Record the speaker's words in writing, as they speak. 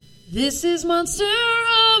This is Monster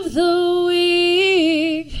of the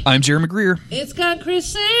Week. I'm Jeremy Greer. It's got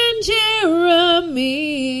Chris and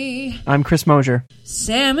Jeremy. I'm Chris Mosier.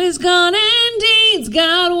 Sam is gone and Dean's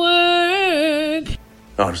got work.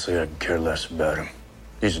 Honestly, I could care less about him.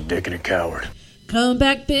 He's a dick and a coward. Come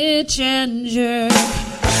back, bitch and jerk.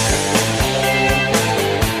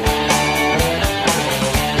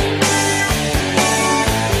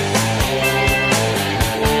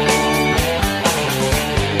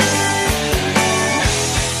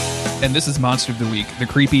 And this is Monster of the Week, the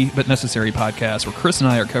creepy but necessary podcast where Chris and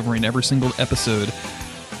I are covering every single episode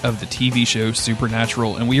of the TV show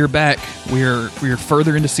Supernatural. And we are back. We are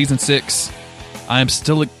further into season 6. I'm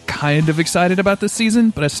still kind of excited about this season,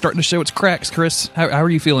 but it's starting to show its cracks. Chris, how are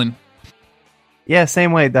you feeling? Yeah,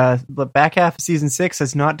 same way. The back half of season 6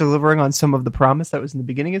 is not delivering on some of the promise that was in the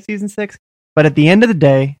beginning of season 6. But at the end of the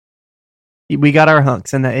day, we got our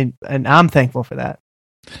hunks, and I'm thankful for that.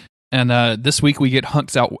 And this week we get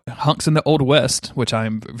hunks in the Old West, which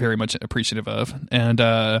I'm very much appreciative of, and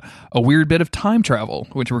a weird bit of time travel,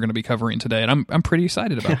 which we're going to be covering today. And I'm pretty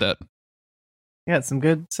excited about that. Yeah,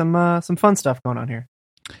 some fun stuff going on here.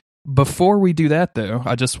 Before we do that, though,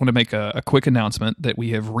 I just want to make a quick announcement that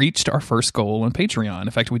we have reached our first goal on Patreon.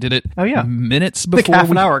 In fact, we did it minutes before, half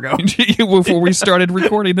an hour ago, before we started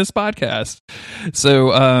recording this podcast.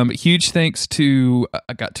 So, huge thanks to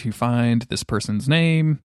I got to find this person's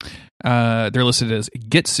name. They're listed as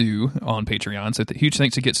Getsu on Patreon, so huge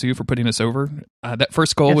thanks to Getsu for putting us over. That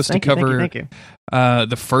first goal was to cover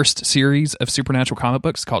the first series of Supernatural comic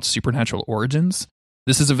books called Supernatural Origins.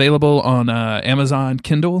 This is available on Amazon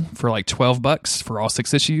Kindle for like $12 for all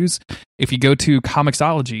 6 issues. If you go to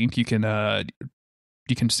Comixology, you can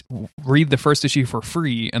read the first issue for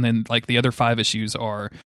free, and then like the other 5 issues are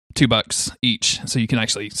 $2 each, so you can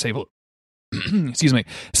actually save a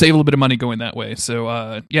little bit of money going that way.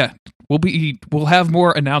 So yeah, we'll have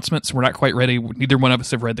more announcements. We're not quite ready. Neither one of us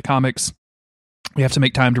have read the comics. We have to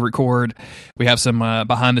make time to record. We have some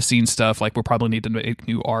behind the scenes stuff, like we'll probably need to make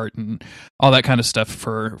new art and all that kind of stuff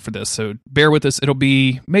for this. So bear with us. It'll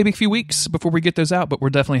be maybe a few weeks before we get those out, but we'll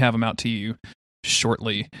definitely have them out to you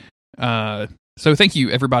shortly. So thank you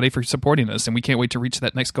everybody for supporting us, and we can't wait to reach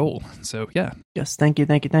that next goal. So yeah. Yes, thank you.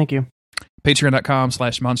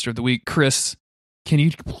 Patreon.com/Monster of the Week. Chris, can you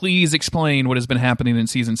please explain what has been happening in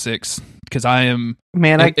season 6? Because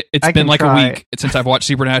it's been like a week since I've watched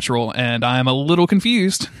Supernatural, and I am a little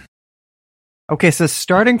confused. Okay, so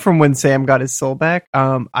starting from when Sam got his soul back,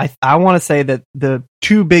 I want to say that the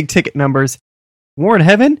 2 big ticket numbers, War in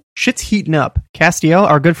Heaven, shit's heating up. Castiel,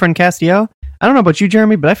 our good friend Castiel, I don't know about you,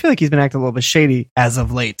 Jeremy, but I feel like he's been acting a little bit shady as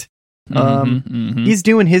of late. He's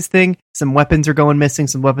doing his thing. Some weapons are going missing.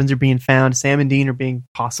 Some weapons are being found. Sam and Dean are being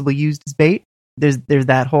possibly used as bait. There's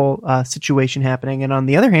that whole situation happening. And on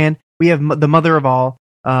the other hand, we have the mother of all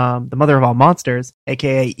monsters,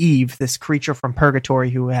 aka Eve, this creature from purgatory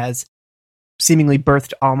who has seemingly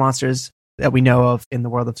birthed all monsters that we know of in the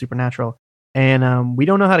world of Supernatural. And we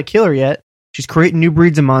don't know how to kill her yet. She's creating new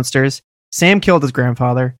breeds of monsters. Sam killed his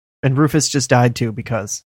grandfather, and Rufus just died too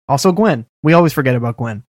because. Also Gwen. We always forget about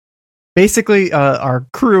Gwen. Basically, our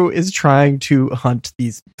crew is trying to hunt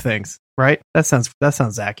these things. Right? That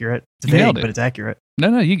sounds accurate. It's vague, but it's accurate.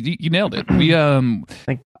 No, you nailed it. We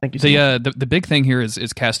thank you. So the big thing here is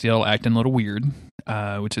Castiel acting a little weird,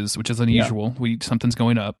 which is unusual. Yeah. Something's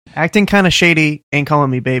going up. Acting kind of shady. Ain't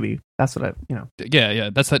calling me baby. That's what Yeah.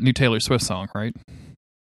 That's that new Taylor Swift song, right?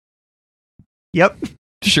 Yep.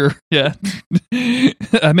 Sure. Yeah.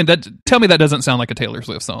 I mean, tell me that doesn't sound like a Taylor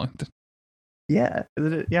Swift song. Yeah.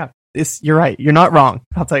 Yeah. You're right. You're not wrong.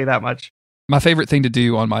 I'll tell you that much. My favorite thing to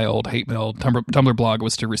do on my old hate mail Tumblr blog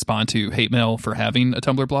was to respond to hate mail for having a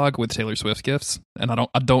Tumblr blog with Taylor Swift gifs, and I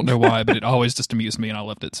don't know why, but it always just amused me, and I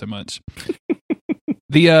loved it so much.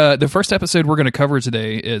 The first episode we're going to cover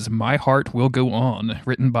today is My Heart Will Go On,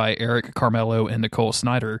 written by Eric Carmelo and Nicole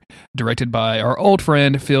Snyder, directed by our old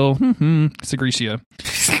friend Phil Segretia.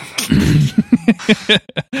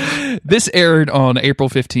 This aired on April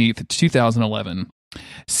 15th, 2011.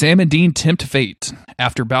 Sam and Dean tempt fate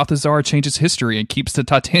after Balthazar changes history and keeps the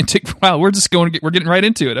Titanic. Wow, we're getting right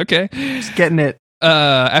into it. Okay, just getting it.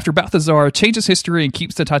 After Balthazar changes history and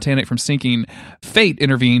keeps the Titanic from sinking, fate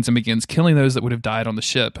intervenes and begins killing those that would have died on the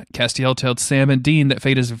ship. Castiel tells Sam and Dean that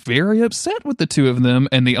fate is very upset with the two of them,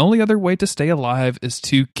 and the only other way to stay alive is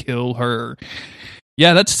to kill her.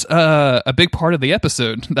 Yeah, that's a big part of the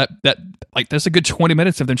episode. There's a good 20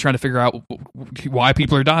 minutes of them trying to figure out why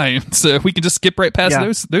people are dying. So we can just skip right past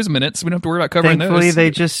those minutes. We don't have to worry about covering those.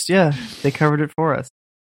 Thankfully, they covered it for us.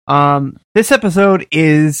 This episode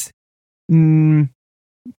is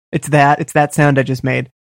it's that sound I just made.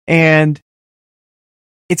 And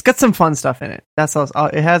it's got some fun stuff in it. That's all.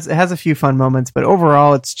 It has a few fun moments, but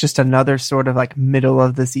overall, it's just another sort of like middle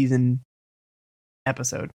of the season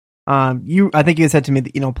episode. I think you said to me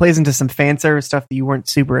that plays into some fan service stuff that you weren't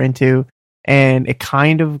super into, and it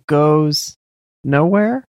kind of goes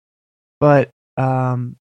nowhere. But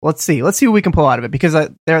let's see what we can pull out of it, because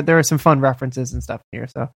there are some fun references and stuff here.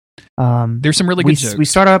 So there's some really good jokes. We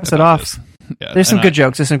start our episode off. Yeah, there's some good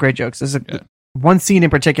jokes. There's some great jokes. There's one scene in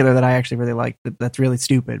particular that I actually really like. That's really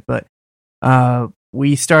stupid, but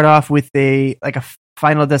we start off with a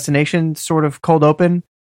Final Destination sort of cold open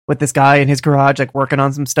with this guy in his garage, like working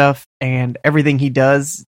on some stuff, and everything he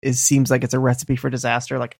does seems like it's a recipe for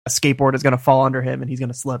disaster. Like a skateboard is going to fall under him, and he's going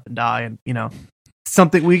to slip and die, and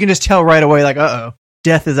something we can just tell right away, like,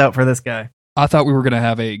 death is out for this guy. I thought we were going to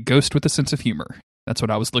have a ghost with a sense of humor. That's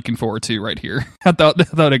what I was looking forward to right here. I thought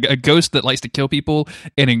a ghost that likes to kill people,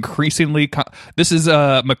 and increasingly, this is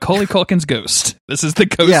Macaulay Culkin's ghost. This is the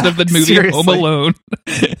ghost of the movie seriously. Home Alone.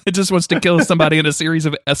 It just wants to kill somebody in a series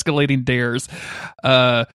of escalating dares.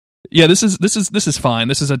 This is fine.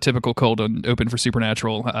 This is a typical cold open for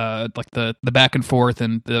Supernatural. Like the back and forth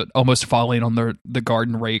and the almost falling on the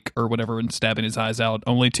garden rake or whatever and stabbing his eyes out,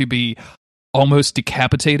 only to be almost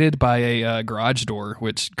decapitated by a garage door,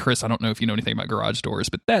 which, Chris, I don't know if you know anything about garage doors,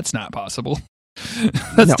 but that's not possible.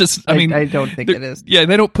 I don't think it is. Yeah,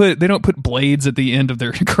 they don't put blades at the end of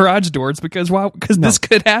their garage doors because this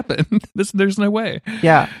could happen. There's no way.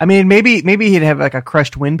 Yeah, I mean, maybe he'd have like a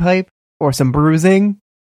crushed windpipe or some bruising,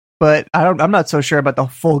 but I'm not so sure about the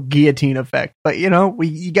full guillotine effect. But you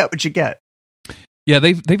get what you get. Yeah,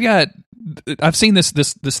 they've got. I've seen this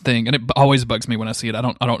thing, and it always bugs me when I see it. I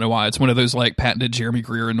don't know why. It's one of those like patented Jeremy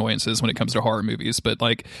Greer annoyances when it comes to horror movies. But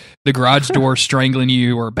like the garage door strangling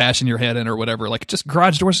you or bashing your head in or whatever. Like just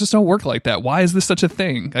garage doors just don't work like that. Why is this such a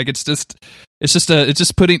thing? Like I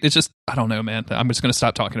don't know, man. I'm just gonna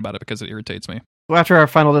stop talking about it because it irritates me. Well, after our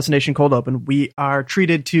Final Destination cold open, we are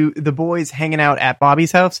treated to the boys hanging out at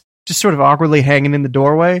Bobby's house, just sort of awkwardly hanging in the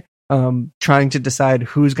doorway, trying to decide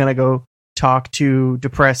who's gonna go talk to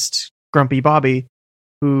depressed, grumpy Bobby,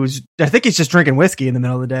 I think he's just drinking whiskey in the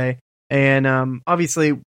middle of the day, and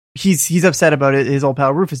obviously he's upset about it. His old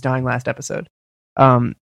pal Rufus dying last episode.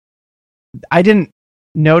 I didn't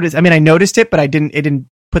notice. I mean, I noticed it, but it didn't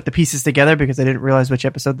put the pieces together because I didn't realize which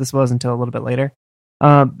episode this was until a little bit later.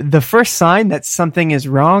 The first sign that something is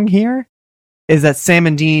wrong here is that Sam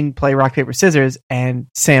and Dean play rock paper scissors, and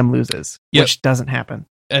Sam loses, which doesn't happen.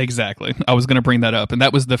 Exactly. I was going to bring that up, and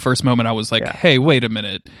that was the first moment I was like, "Hey, wait a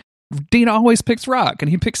minute." Dean always picks rock and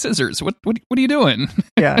he picks scissors. What are you doing?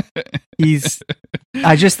 Yeah.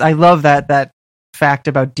 I love that fact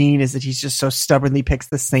about Dean is that he's just so stubbornly picks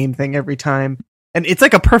the same thing every time. And it's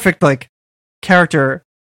like a perfect like character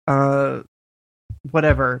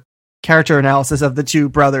analysis of the two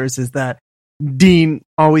brothers is that Dean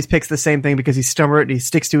always picks the same thing because he's stubborn, he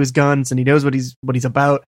sticks to his guns and he knows what he's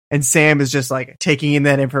about. And Sam is just like taking in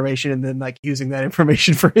that information and then like using that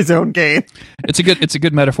information for his own gain. It's a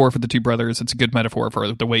good metaphor for the two brothers. It's a good metaphor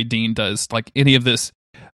for the way Dean does like any of this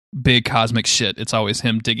big cosmic shit. It's always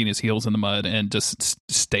him digging his heels in the mud and just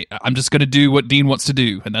I'm just going to do what Dean wants to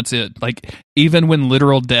do, and that's it. Like even when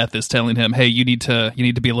literal death is telling him, "Hey, you need to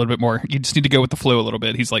be a little bit more. You just need to go with the flow a little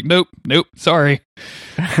bit." He's like, "Nope, sorry.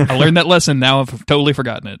 I learned that lesson. Now I've totally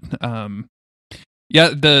forgotten it."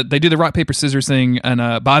 Yeah, they do the rock, paper, scissors thing,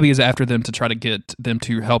 and Bobby is after them to try to get them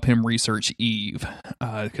to help him research Eve,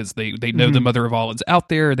 because they know the mother of all is out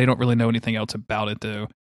there. They don't really know anything else about it, though.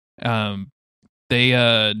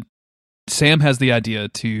 Sam has the idea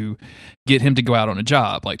to get him to go out on a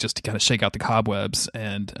job, like just to kind of shake out the cobwebs,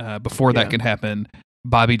 and before that can happen,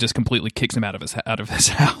 Bobby just completely kicks him out of his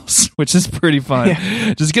house, which is pretty fun.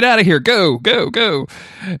 Yeah. Just get out of here, go.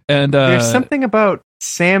 And there's something about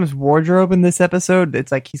Sam's wardrobe in this episode.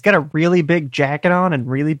 It's like he's got a really big jacket on and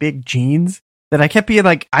really big jeans that I kept being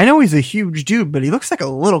like, I know he's a huge dude, but he looks like a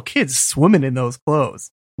little kid swimming in those clothes.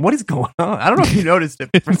 What is going on? I don't know if you noticed it,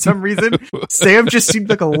 but for some reason, Sam just seemed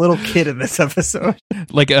like a little kid in this episode.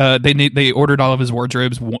 Like they ordered all of his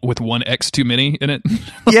wardrobes with one X too many in it.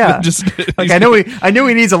 Yeah, like I know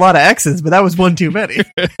he needs a lot of X's, but that was one too many.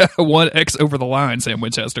 One X over the line, Sam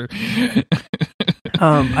Winchester.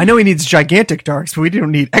 I know he needs gigantic darks, but we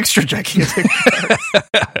don't need extra gigantic darks.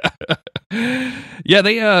 Yeah,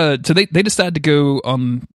 they decide to go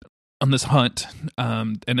on this hunt,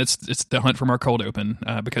 and it's the hunt from our cold open,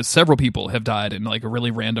 because several people have died in like really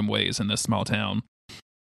random ways in this small town,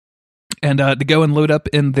 and to go and load up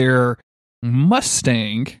in their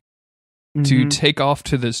Mustang to take off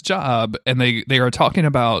to this job, and they are talking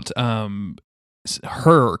about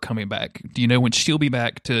her coming back? Do you know when she'll be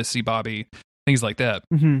back to see Bobby? Things like that.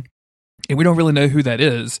 Mm-hmm. And we don't really know who that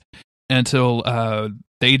is until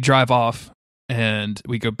they drive off and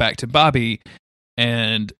we go back to Bobby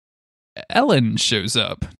and Ellen shows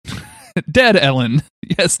up. Dead Ellen.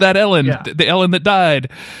 Yes, that Ellen. Yeah. The Ellen that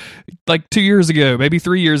died like 2 years ago, maybe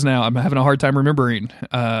 3 years now. I'm having a hard time remembering.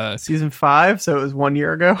 Season 5, so it was 1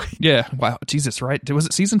 year ago. Yeah. Wow. Jesus, right? Was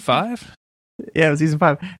it season 5? Yeah, it was season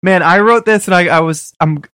 5. Man, I wrote this and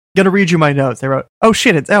I'm going to read you my notes. I wrote, oh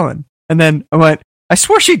shit, it's Ellen. And then I went, I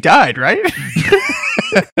swore she died, right?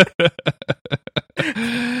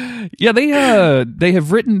 Yeah, they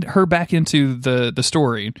have written her back into the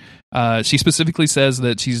story. She specifically says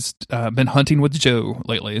that she's been hunting with Joe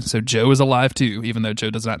lately, so Joe is alive too, even though Joe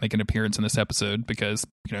does not make an appearance in this episode because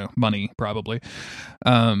money probably.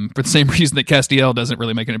 For the same reason that Castiel doesn't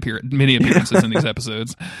really make many appearances in these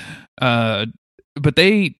episodes. But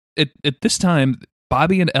they at this time,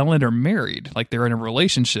 Bobby and Ellen are married, like they're in a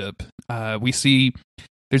relationship. We see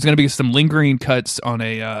there's going to be some lingering cuts on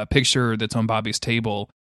a picture that's on Bobby's table.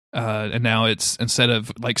 And now it's, instead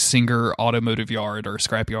of like Singer Automotive Yard or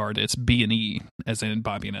Scrap Yard, it's B&E, as in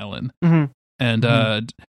Bobby and Ellen. Mm-hmm.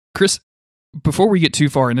 And Chris, before we get too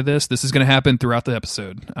far into this is going to happen throughout the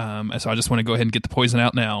episode. So I just want to go ahead and get the poison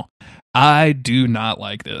out now. I do not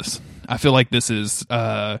like this. I feel like this is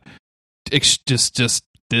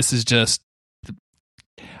just.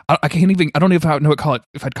 I can't even. I don't know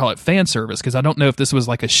if I'd call it fan service, because I don't know if this was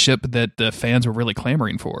like a ship that the fans were really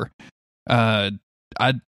clamoring for. This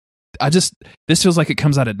feels like it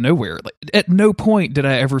comes out of nowhere. Like, at no point did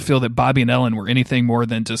I ever feel that Bobby and Ellen were anything more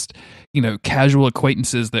than just, casual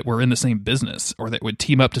acquaintances that were in the same business or that would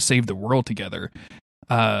team up to save the world together.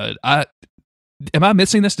 Am I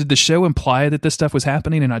missing this? Did the show imply that this stuff was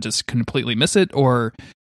happening and I just completely miss it? Or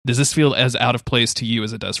does this feel as out of place to you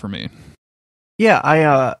as it does for me?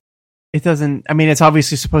 Yeah, it doesn't, I mean, it's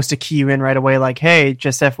obviously supposed to key you in right away, like, hey,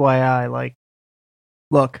 just FYI, like,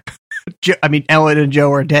 look, Ellen and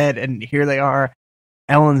Joe are dead, and here they are.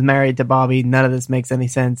 Ellen's married to Bobby. None of this makes any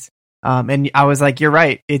sense. And I was like, you're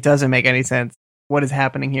right. It doesn't make any sense. What is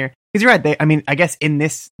happening here? Because you're right. I guess in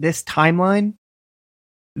this timeline,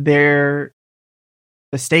 the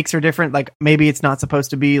stakes are different. Like, maybe it's not supposed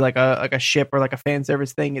to be like a ship or like a fan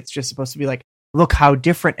service thing. It's just supposed to be like, look how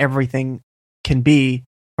different everything can be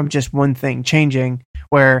from just one thing changing.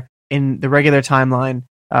 Where in the regular timeline,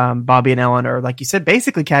 Bobby and Ellen are, like you said,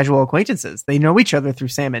 basically casual acquaintances. They know each other through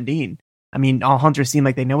Sam and Dean. I mean, all hunters seem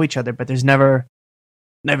like they know each other, but there's never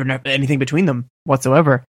anything between them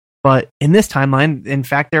whatsoever. But in this timeline, in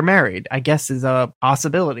fact, they're married, I guess, is a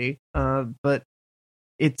possibility. But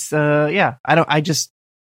it's it's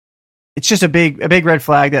just a big red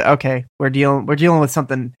flag that, okay, we're dealing with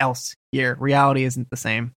something else here. Reality isn't the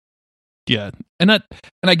same. Yeah, and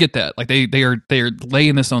I get that. Like they are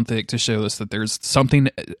laying this on thick to show us that there's something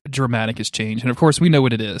dramatic has changed, and of course we know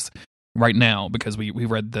what it is right now because we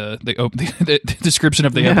read the description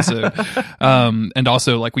of the episode, and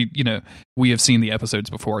also like we have seen the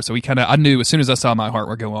episodes before, so I knew as soon as I saw My Heart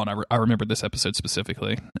Will Go On, I remembered this episode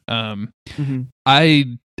specifically. I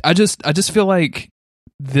just feel like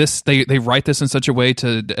this they write this in such a way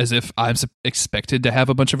as if I'm expected to have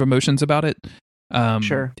a bunch of emotions about it.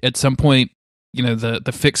 Sure. At some point,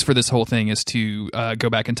 the fix for this whole thing is to go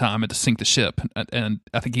back in time and to sink the ship. And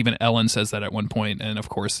I think even Ellen says that at one point. And of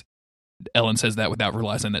course, Ellen says that without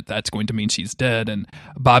realizing that that's going to mean she's dead. And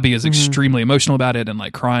Bobby is extremely emotional about it and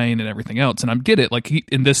like crying and everything else. And I get it. Like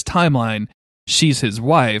in this timeline, she's his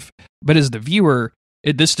wife. But as the viewer,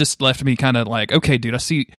 this just left me kind of like, okay, dude, I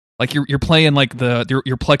see. Like you're playing like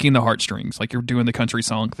you're plucking the heartstrings. Like you're doing the country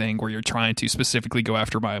song thing where you're trying to specifically go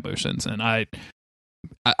after my emotions. And I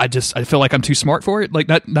feel like I'm too smart for it. Like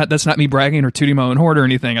that's not me bragging or tooting my own horn or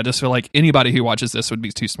anything. I just feel like anybody who watches this would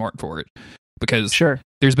be too smart for it because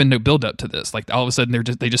there's been no build up to this. Like all of a sudden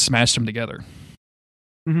they just smashed them together.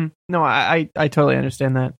 Mm-hmm. No, I totally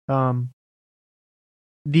understand that.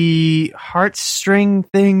 The heartstring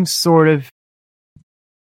things sort of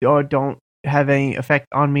don't have any effect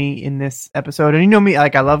on me in this episode. And you know me,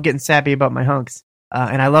 like I love getting sappy about my hunks.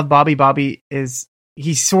 And I love Bobby. Bobby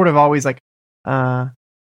he's sort of always like a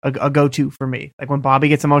go-to for me. Like when Bobby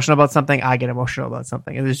gets emotional about something, I get emotional about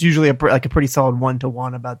something. And there's usually a pretty solid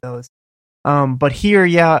 1-to-1 about those. But here,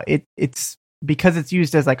 it's because it's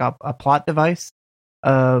used as like a plot device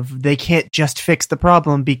of they can't just fix the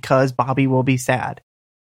problem because Bobby will be sad.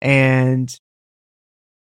 And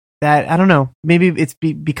that, I don't know, maybe it's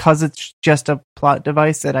because it's just a plot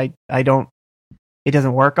device that it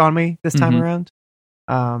doesn't work on me this time around.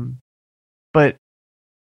 But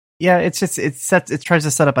Yeah, it's just it tries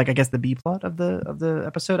to set up, like, I guess, the B plot of the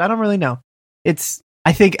episode. I don't really know.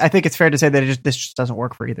 I think it's fair to say that this just doesn't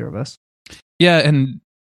work for either of us. Yeah, and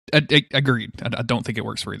I agreed. I don't think it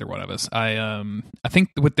works for either one of us. I think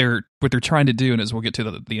what they're trying to do, and as we'll get to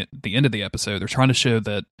the end of the episode, they're trying to show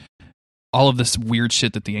that all of this weird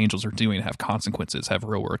shit that the angels are doing have consequences, have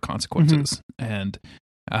real world consequences, and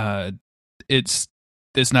it's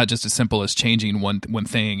not just as simple as changing one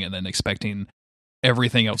thing and then expecting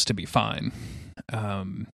everything else to be fine.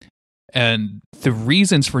 And the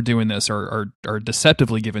reasons for doing this are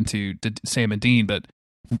deceptively given to Sam and Dean, but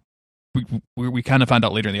we kind of find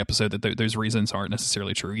out later in the episode that those reasons aren't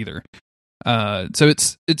necessarily true either. So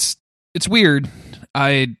it's weird.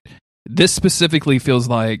 This specifically feels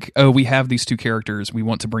like, oh, we have these two characters. We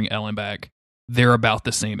want to bring Ellen back. They're about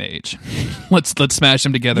the same age. Let's smash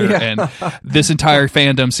them together. Yeah. And this entire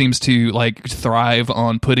fandom seems to like thrive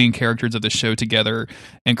on putting characters of the show together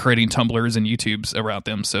and creating Tumblrs and YouTubes around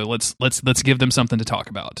them. So let's give them something to talk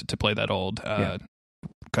about, to play that old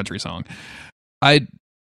country song. And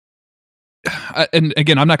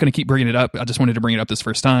again, I'm not going to keep bringing it up. I just wanted to bring it up this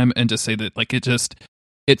first time and just say that, like,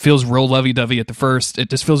 it feels real lovey-dovey at the first. It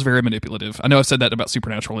just feels very manipulative. I know I've said that about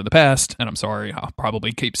Supernatural in the past, and I'm sorry. I'll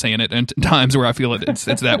probably keep saying it in times where I feel it's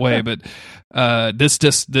that way. But this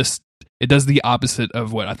it does the opposite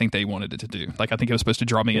of what I think they wanted it to do. Like, I think it was supposed to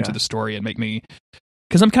draw me into the story and make me,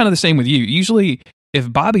 because I'm kind of the same with you. Usually,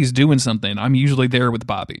 if Bobby's doing something, I'm usually there with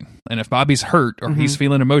Bobby. And if Bobby's hurt, or he's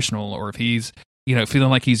feeling emotional, or if he's feeling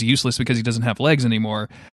like he's useless because he doesn't have legs anymore,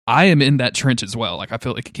 I am in that trench as well. Like, I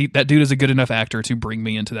feel like that dude is a good enough actor to bring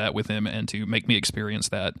me into that with him and to make me experience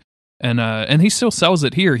that. And he still sells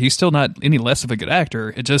it here. He's still not any less of a good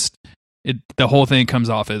actor. The whole thing comes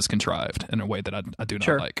off as contrived in a way that I do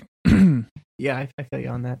not like. Yeah, I feel you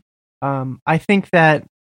on that. I think that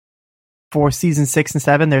for season 6 and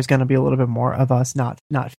 7, there's going to be a little bit more of us not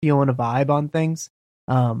feeling a vibe on things.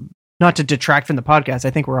 Not to detract from the podcast. I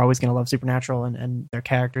think we're always going to love Supernatural and their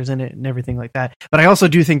characters in it and everything like that. But I also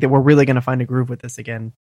do think that we're really going to find a groove with this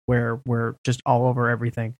again, where we're just all over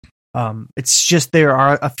everything. It's just there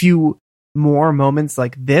are a few more moments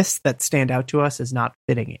like this that stand out to us as not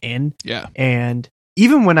fitting in. Yeah. And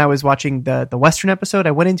even when I was watching the Western episode,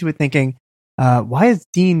 I went into it thinking, why is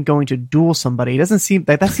Dean going to duel somebody? It doesn't seem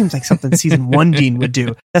that seems like something season 1 Dean would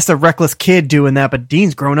do. That's the reckless kid doing that, but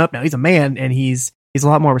Dean's grown up now. He's a man, and he's a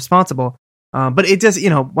lot more responsible. But it does,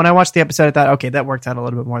 when I watched the episode, I thought, okay, that worked out a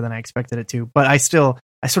little bit more than I expected it to. But I sort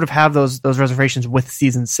of have those reservations with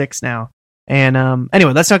season 6 now. And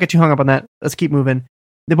anyway, let's not get too hung up on that. Let's keep moving.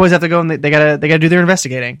 The boys have to go, and they gotta do their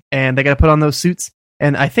investigating, and they gotta put on those suits.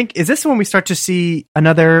 And I think, is this when we start to see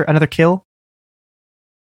another kill?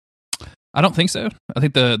 I don't think so. I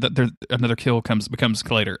think another kill becomes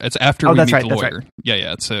later. It's after we meet the lawyer. Right.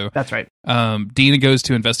 Yeah. So that's right. Dean goes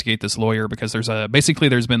to investigate this lawyer because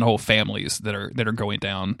there's been whole families that are going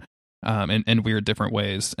down in weird different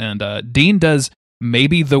ways. And Dean does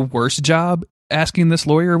maybe the worst job asking this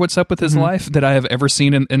lawyer what's up with his life that I have ever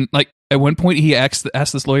seen. And like, at one point he asked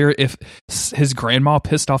this lawyer if his grandma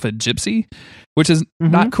pissed off a gypsy, which is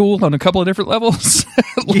not cool on a couple of different levels.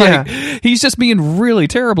 He's just being really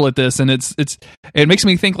terrible at this. And it makes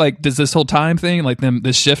me think, like, does this whole time thing, like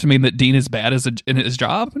this shift, mean that Dean is bad in his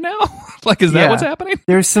job now? Like, is that what's happening?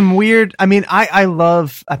 There's some weird,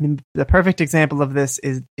 the perfect example of this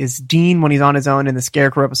is Dean when he's on his own in the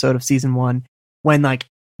Scarecrow episode of season 1, when like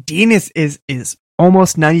Dean is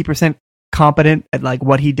almost 90% competent at like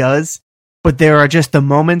what he does, but there are just the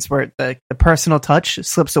moments where the personal touch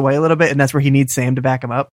slips away a little bit, and that's where he needs Sam to back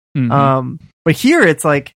him up. But here it's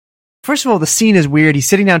like, first of all, the scene is weird. He's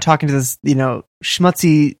sitting down talking to this,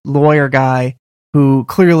 schmutzy lawyer guy who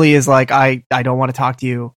clearly is like, I don't want to talk to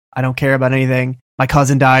you. I don't care about anything. My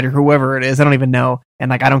cousin died, or whoever it is. I don't even know. And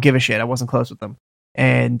like, I don't give a shit. I wasn't close with them.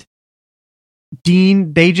 And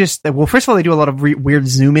Dean, first of all, they do a lot of weird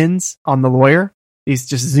zoom ins on the lawyer. These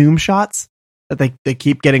just zoom shots that they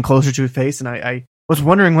keep getting closer to his face. And I was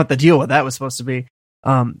wondering what the deal with that was supposed to be.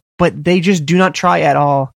 But they just do not try at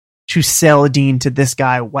all to sell Dean to this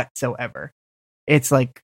guy whatsoever. It's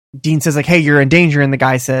like Dean says, like, hey, you're in danger. And the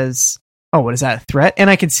guy says, oh, what is that, a threat? And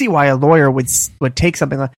I can see why a lawyer would take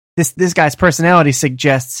something like this guy's personality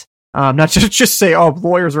suggests, not just say, oh,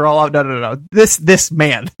 lawyers are all out. No. This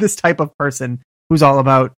man, this type of person who's all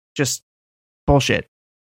about just bullshit.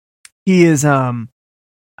 He is,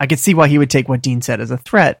 I could see why he would take what Dean said as a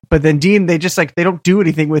threat. But then Dean, they don't do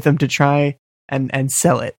anything with him to try and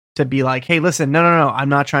sell it, to be like, hey, listen, no, I'm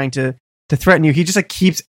not trying to threaten you. He just like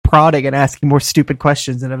keeps prodding and asking more stupid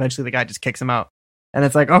questions, and eventually the guy just kicks him out. And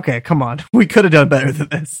it's like, okay, come on, we could have done better than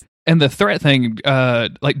this. And the threat thing,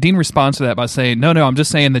 like Dean responds to that by saying, "No, I'm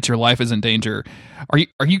just saying that your life is in danger. Are you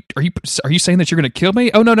saying that you're going to kill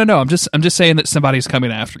me? Oh, no. I'm just saying that somebody's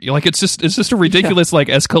coming after you." Like it's just a ridiculous like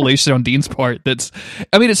escalation on Dean's part.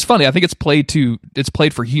 I mean, it's funny. I think it's played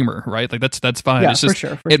for humor, right? Like that's fine. Yeah, it's just, for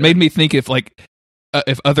sure. It made me think if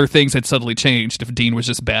other things had suddenly changed, if Dean was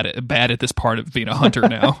just bad at this part of being a hunter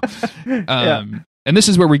now. And this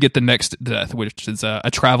is where we get the next death, which is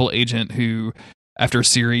a travel agent who, after a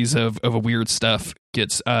series of weird stuff,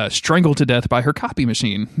 gets strangled to death by her copy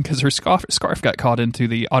machine because her scarf got caught into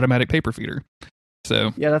the automatic paper feeder.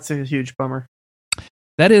 So yeah, that's a huge bummer.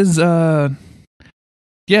 That is, that's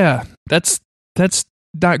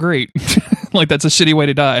not great. Like that's a shitty way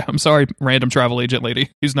to die. I'm sorry, random travel agent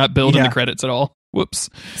lady who's not billed in the credits at all. Whoops.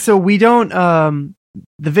 So we don't.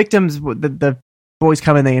 The victims, the boys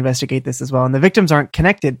come and they investigate this as well, and the victims aren't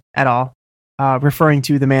connected at all. Referring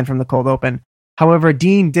to the man from the cold open. However,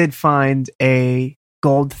 Dean did find a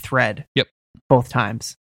gold thread. Yep. Both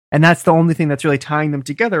times. And that's the only thing that's really tying them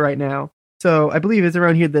together right now. So I believe it's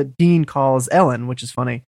around here that Dean calls Ellen, which is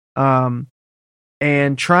funny.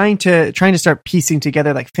 And trying to start piecing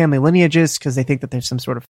together like family lineages because they think that there's some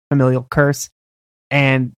sort of familial curse.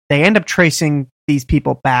 And they end up tracing these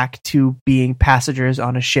people back to being passengers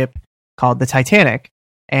on a ship called the Titanic.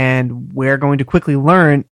 And we're going to quickly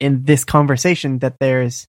learn in this conversation that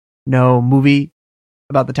there's no movie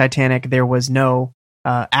about the Titanic. There was no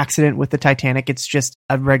accident with the Titanic. It's just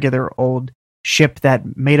a regular old ship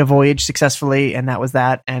that made a voyage successfully, and that was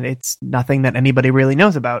that. And it's nothing that anybody really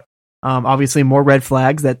knows about. Obviously, more red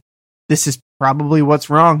flags that this is probably what's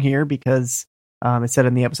wrong here because it said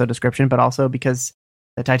in the episode description, but also because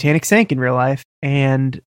the Titanic sank in real life,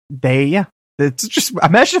 and it's just,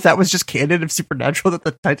 imagine if that was just canon of Supernatural that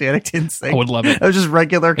the Titanic didn't sink. I would love it. It was just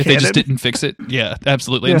regular if canon. they just didn't fix it. Yeah,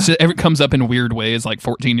 absolutely. Yeah. And it comes up in weird ways, like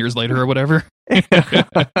 14 years later or whatever.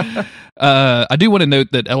 I do want to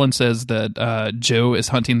note that Ellen says that Joe is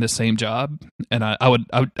hunting the same job, and I would,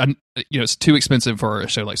 it's too expensive for a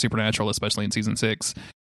show like Supernatural, especially in season 6.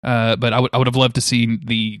 But I would have loved to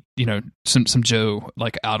see some Joe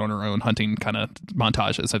like out on her own hunting kind of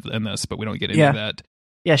montages in this, but we don't get into that.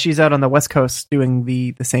 Yeah, she's out on the West Coast doing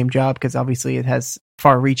the same job because obviously it has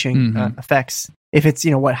far-reaching effects. If it's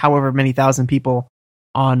however many thousand people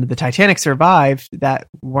on the Titanic survived that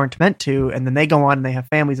weren't meant to, and then they go on and they have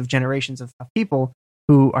families of generations of people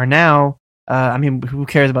who are now. Who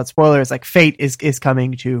cares about spoilers? Like fate is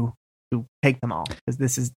coming to take them all because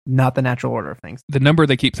this is not the natural order of things. The number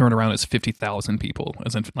they keep throwing around is 50,000 people.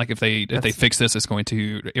 As in, like if they fix this, it's going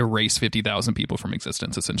to erase 50,000 people from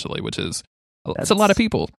existence, essentially, which is. That's a lot of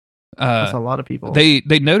people. That's a lot of people. They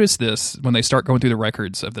noticed this when they start going through the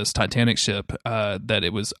records of this Titanic ship, that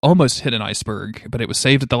it was almost hit an iceberg, but it was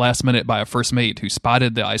saved at the last minute by a first mate who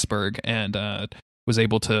spotted the iceberg and was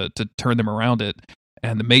able to turn them around it.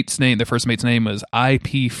 And the first mate's name was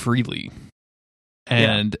I.P. Freely.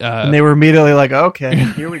 And they were immediately like, okay,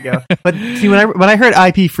 here we go. But see, when I heard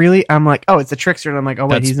I.P. Freely, I'm like, oh, it's a trickster, and I'm like, oh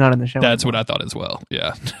wait, he's not in the show. That's anymore. what I thought as well.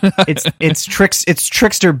 Yeah, it's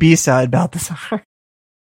trickster B-side Balthazar.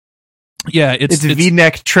 Yeah, it's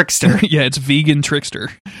V-neck trickster. Yeah, it's vegan trickster.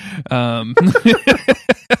 I'm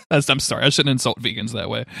sorry, I shouldn't insult vegans that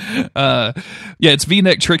way. It's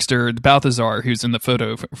V-neck trickster Balthazar, who's in the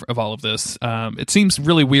photo of all of this. It seems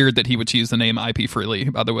really weird that he would choose the name I.P. Freely.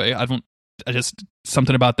 By the way,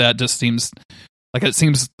 something about that just seems like it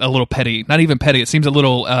seems a little petty. Not even petty. It seems a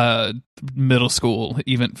little middle school,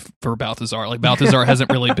 even for Balthazar. Like Balthazar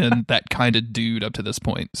hasn't really been that kind of dude up to this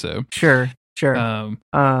point. So sure.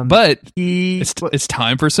 But it's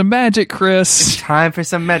time for some magic, Chris. It's time for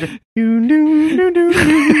some magic.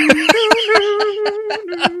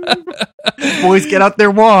 Boys get out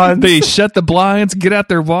their wands. They shut the blinds, get out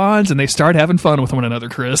their wands, and they start having fun with one another,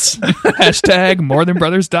 Chris. Hashtag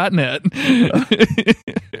morethanbrothers.net.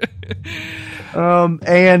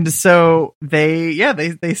 And so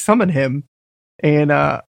they summon him, and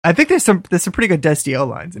I think there's some pretty good Destiel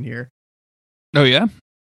lines in here. Oh yeah.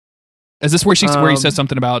 Is this where he says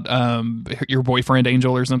something about your boyfriend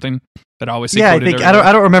Angel or something? That I always see. Yeah, I think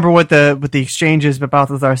I don't remember what the exchange is, but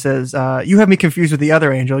Balthazar says, "You have me confused with the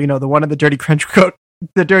other Angel. The one in the dirty trench coat,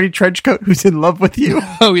 who's in love with you."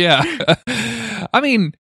 Oh yeah. I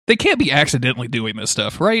mean, they can't be accidentally doing this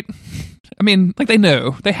stuff, right? I mean, like they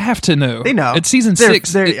know, they have to know. They know. It's season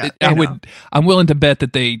 6. I'm willing to bet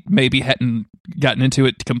that they maybe hadn't gotten into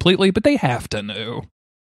it completely, but they have to know.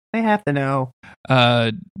 They have to know.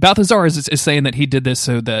 Balthazar is saying that he did this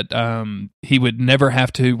so that he would never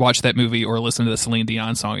have to watch that movie or listen to the Celine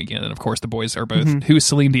Dion song again. And of course, the boys are both, who's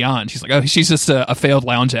Celine Dion? She's like, oh, she's just a failed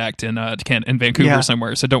lounge act in Vancouver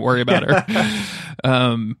somewhere, so don't worry about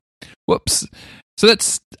her. Whoops. So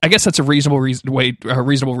I guess that's a reasonable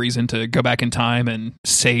reason to go back in time and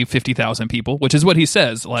save 50,000 people, which is what he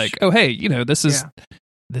says. Like, oh, hey, this is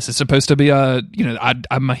supposed to be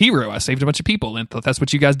I'm a hero. I saved a bunch of people, and that's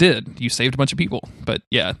what you guys did. You saved a bunch of people. But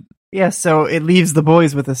yeah. So it leaves the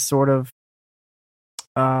boys with a sort of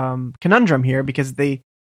conundrum here, because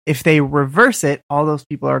if they reverse it, all those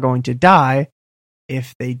people are going to die.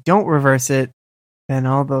 If they don't reverse it, then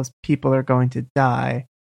all those people are going to die.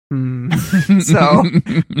 So,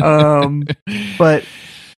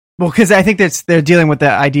 because I think they're dealing with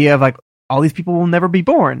the idea of like all these people will never be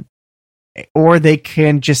born, or they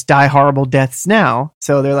can just die horrible deaths now.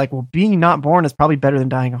 So they're like, well, being not born is probably better than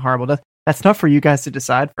dying a horrible death. That's not for you guys to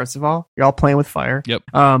decide. First of all, you're all playing with fire. Yep.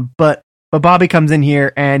 But Bobby comes in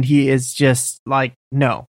here and he is just like,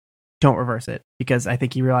 no, don't reverse it, because I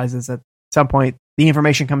think he realizes at some point the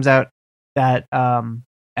information comes out that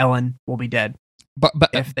Ellen will be dead. But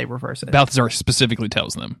if they reverse it, Balthazar specifically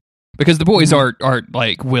tells them, because the boys are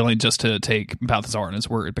like willing just to take Balthazar on his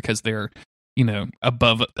word, because they're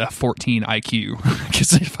above a 14 IQ because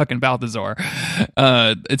they're fucking Balthazar.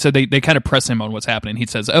 And so they kind of press him on what's happening. He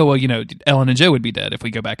says, oh, well, Ellen and Joe would be dead if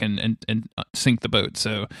we go back and sink the boat.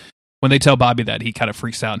 So when they tell Bobby that, he kind of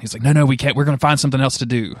freaks out and he's like, no, we can't. We're going to find something else to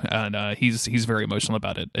do. And he's very emotional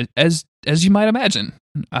about it, as you might imagine.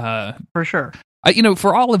 For sure.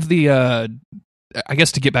 For all of the I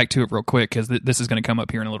guess to get back to it real quick, because this is going to come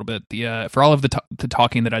up here in a little bit. For all of the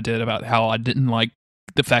talking that I did about how I didn't like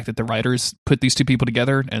the fact that the writers put these two people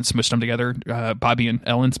together and smushed them together, Bobby and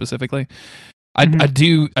Ellen specifically, I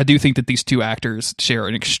do think that these two actors share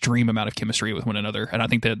an extreme amount of chemistry with one another, and I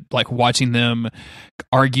think that like watching them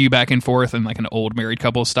argue back and forth in like an old married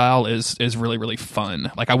couple style is really, really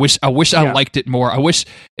fun. Like I wish I liked it more. I wish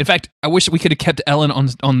we could have kept Ellen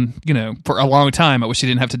on for a long time. I wish she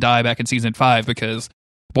didn't have to die back in season 5, because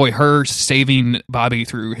boy, her saving Bobby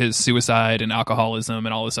through his suicide and alcoholism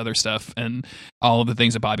and all this other stuff and all of the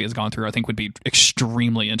things that Bobby has gone through, I think would be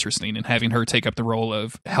extremely interesting, and having her take up the role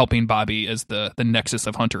of helping Bobby as the nexus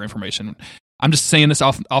of Hunter information. I'm just saying this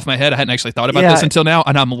off my head. I hadn't actually thought about this until now,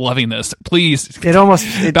 and I'm loving this. Please,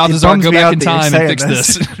 Balthazar, go back in time and fix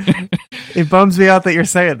this. It bums me out that you're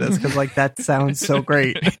saying this, because like that sounds so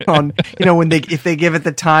great. If they give it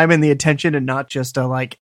the time and the attention, and not just a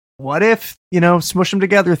like, what if, smush them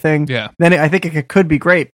together thing. Yeah. Then I think it could be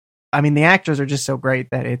great. I mean, the actors are just so great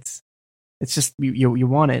that it's just you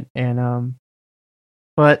want it, and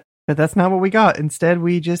but that's not what we got. Instead,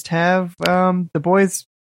 we just have the boys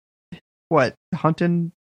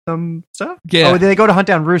hunting some stuff. Yeah. Oh, they go to hunt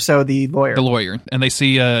down Russo, the lawyer, and they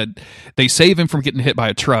see they save him from getting hit by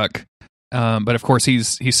a truck. But of course,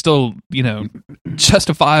 he's still,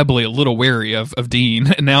 justifiably a little wary of Dean.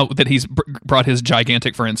 And now that he's brought his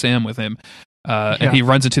gigantic friend Sam with him, and he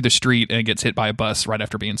runs into the street and gets hit by a bus right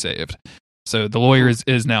after being saved. So the lawyer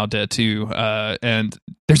is now dead too. And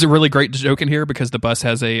there's a really great joke in here, because the bus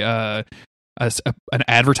has an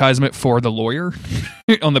advertisement for the lawyer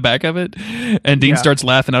on the back of it, and Dean starts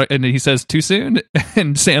laughing and he says, "Too soon?"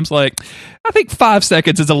 And Sam's like, "I think 5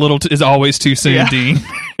 seconds is always too soon, Dean.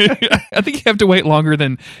 I think you have to wait longer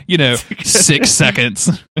than 6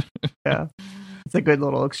 seconds." Yeah, it's a good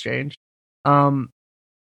little exchange. But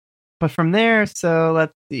from there, so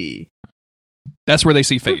let's see. That's where they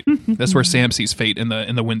see Fate. That's where Sam sees Fate in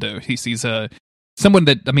the window. He sees someone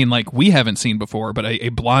that, I mean, like, we haven't seen before, but a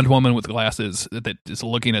blonde woman with glasses that is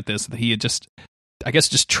looking at this. That he had just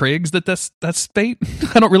trigs that that's Fate.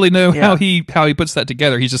 I don't really know how he puts that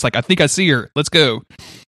together. He's just like, I think I see her. Let's go.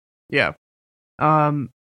 Yeah.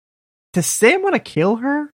 Does Sam want to kill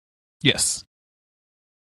her? Yes.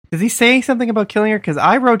 Is he saying something about killing her? Because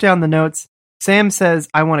I wrote down the notes. Sam says,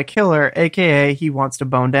 "I want to kill her," aka he wants to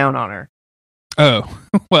bone down on her. Oh,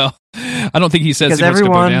 well, I don't think he says he wants to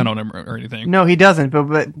bone down on him or anything. No, he doesn't.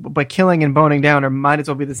 But killing and boning down might as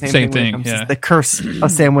well be the same thing. When it comes to the curse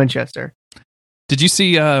of Sam Winchester. Did you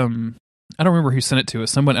see? I don't remember who sent it to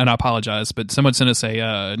us. Someone, and I apologize, but someone sent us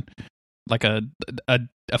a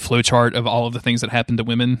flow chart of all of the things that happened to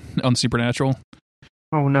women on Supernatural.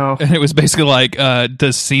 Oh no! And it was basically like,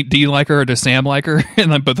 does Dean like her or does Sam like her?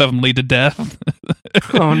 And then both of them lead to death.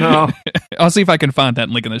 Oh no! I'll see if I can find that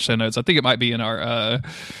and link in the show notes. I think it might be in our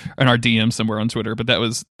DM somewhere on Twitter. But that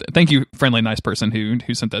was, thank you, friendly, nice person who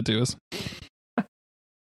sent that to us.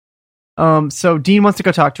 So Dean wants to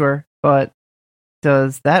go talk to her, but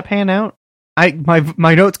does that pan out?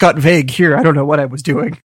 My notes got vague here. I don't know what I was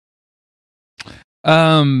doing.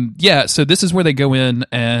 Yeah, so this is where they go in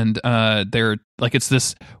and they're like, it's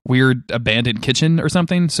this weird abandoned kitchen or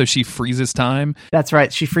something, so she freezes time. That's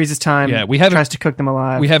right, she freezes time. Yeah, tries to cook them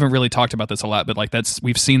alive. We haven't really talked about this a lot, but like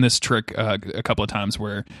we've seen this trick a couple of times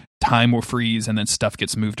where time will freeze and then stuff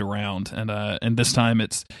gets moved around, and this time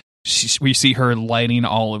we see her turning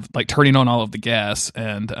on all of the gas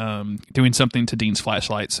and doing something to Dean's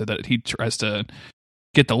flashlight so that he tries to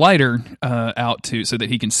get the lighter out so that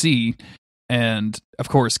he can see. And of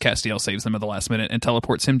course, Castiel saves them at the last minute and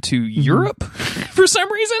teleports him to Europe for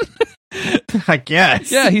some reason. I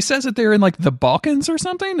guess. Yeah, he says that they're in like the Balkans or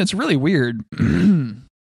something. It's really weird.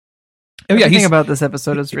 Everything about this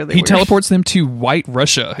episode is really weird. He teleports them to White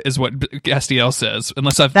Russia, is what Castiel says.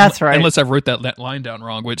 That's right. Unless I've wrote that line down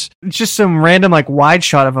wrong, which it's just some random like wide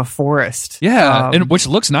shot of a forest. Yeah, and which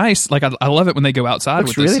looks nice. Like I love it when they go outside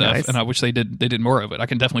with this really stuff, nice. And I wish they did more of it. I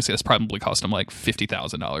can definitely see this probably cost them like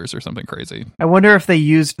 $50,000 or something crazy. I wonder if they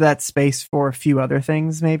used that space for a few other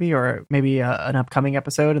things, maybe an upcoming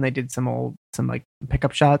episode, and they did some like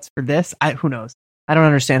pickup shots for this. Who knows? I don't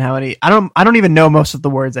understand how I don't even know most of the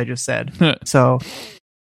words I just said. So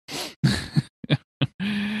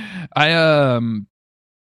Kaz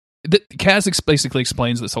basically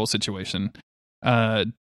explains this whole situation.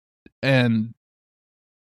 And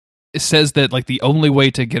it says that like the only way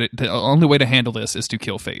to handle this is to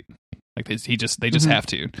kill fate. Like they just have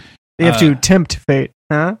to. They have to tempt fate.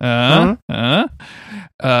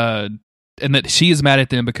 And that she is mad at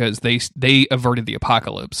them because they averted the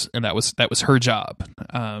apocalypse, and that was her job.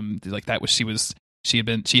 Like that was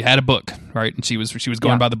she had a book, right, and she was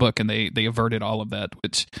going by the book, and they averted all of that.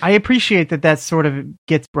 Which I appreciate that sort of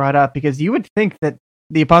gets brought up, because you would think that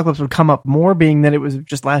the apocalypse would come up more, being that it was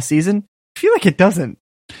just last season. I feel like it doesn't.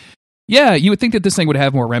 Yeah, you would think that this thing would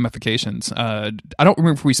have more ramifications. I don't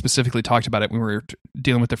remember if we specifically talked about it when we were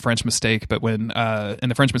dealing with the French mistake, but when in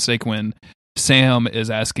the French mistake, when Sam is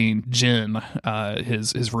asking Jen,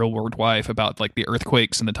 his real world wife, about like the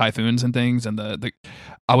earthquakes and the typhoons and things, and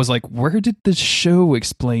I was like, where did the show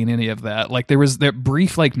explain any of that? Like there was that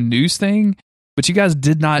brief like news thing, but you guys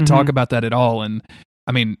did not talk about that at all. And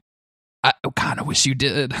I mean, I kind of wish you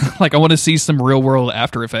did. Like I want to see some real world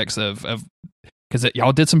after effects of because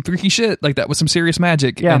y'all did some freaky shit. Like that was some serious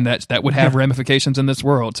magic, and that would have ramifications in this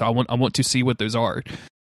world. So I want to see what those are.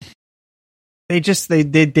 They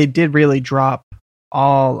did really drop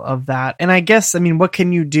all of that. And I guess, I mean, what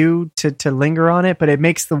can you do to linger on it? But it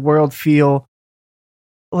makes the world feel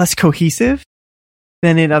less cohesive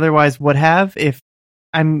than it otherwise would have. It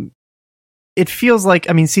feels like,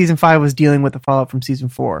 I mean, season 5 was dealing with the fallout from season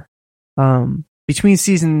 4. Between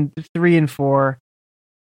season 3 and 4,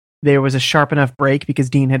 there was a sharp enough break because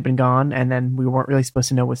Dean had been gone, and then we weren't really supposed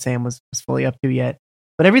to know what Sam was fully up to yet.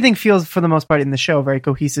 But everything feels, for the most part in the show, very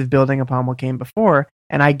cohesive, building upon what came before.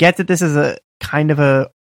 And I get that this is a kind of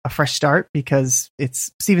a fresh start, because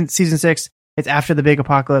it's season 6. It's after the big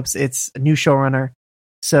apocalypse. It's a new showrunner.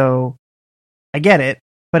 So I get it.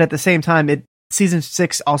 But at the same time, season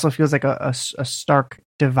 6 also feels like a stark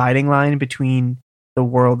dividing line between the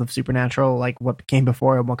world of Supernatural, like what came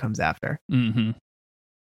before and what comes after. Mm-hmm.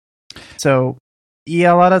 So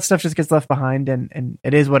yeah, a lot of stuff just gets left behind, and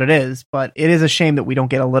it is what it is, but it is a shame that we don't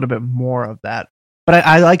get a little bit more of that. But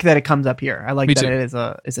I like that it comes up here. I like that it is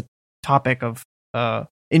a topic of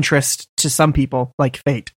interest to some people, like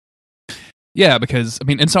fate. Yeah, because I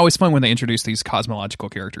mean, it's always fun when they introduce these cosmological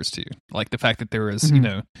characters too. Like the fact that there is,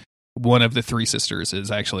 one of the 3 sisters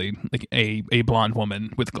is actually like a blonde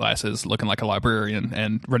woman with glasses, looking like a librarian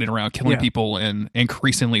and running around killing people in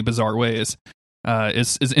increasingly bizarre ways.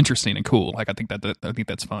 Is interesting and cool. Like I think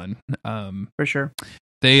that's fun. For sure.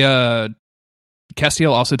 They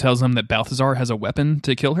Castiel also tells them that Balthazar has a weapon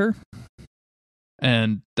to kill her,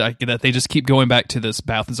 and that they just keep going back to this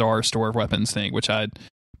Balthazar store of weapons thing, which I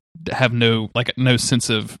have no sense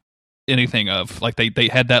of anything of. Like they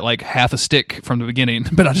had that like half a stick from the beginning,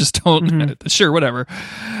 but I just don't. Sure, whatever.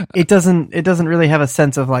 It doesn't really have a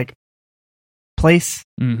sense of like place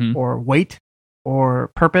or weight or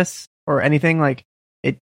purpose or anything like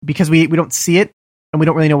it, because we don't see it, and we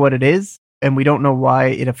don't really know what it is, and we don't know why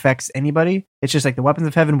it affects anybody. It's just like the weapons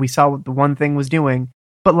of heaven, we saw what the one thing was doing,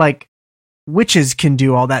 but like witches can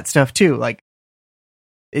do all that stuff too. Like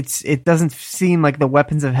it doesn't seem like the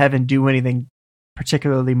weapons of heaven do anything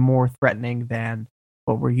particularly more threatening than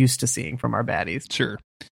what we're used to seeing from our baddies. Sure.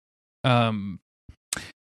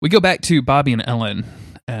 We go back to Bobby and Ellen,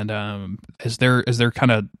 and as they're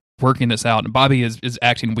kind of working this out. And Bobby is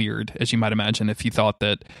acting weird, as you might imagine, if you thought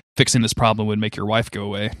that fixing this problem would make your wife go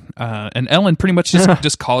away. And Ellen pretty much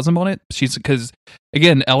just calls him on it. Because,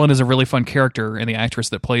 again, Ellen is a really fun character, and the actress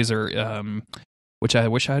that plays her, which I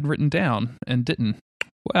wish I had written down and didn't.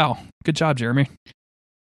 Wow. Good job, Jeremy.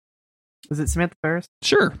 Was it Samantha Ferris?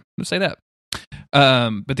 Sure. Let's say that.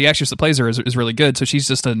 But the actress that plays her is really good. So she's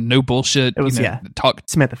just a no bullshit, talk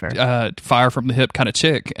Samantha Ferris, fire from the hip kind of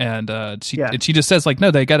chick. And she just says like,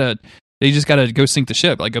 no, they just gotta go sink the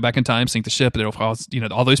ship, like go back in time, sink the ship, and it'll cause,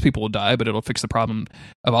 all those people will die, but it'll fix the problem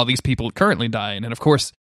of all these people currently dying. And of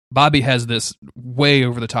course, Bobby has this way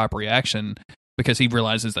over the top reaction because he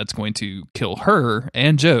realizes that's going to kill her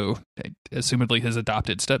and Joe, assumedly his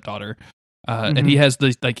adopted stepdaughter. And he has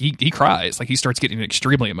he cries, like he starts getting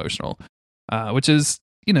extremely emotional. Which is,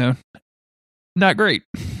 not great.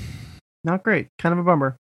 Not great. Kind of a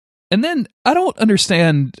bummer. And then I don't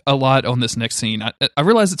understand a lot on this next scene. I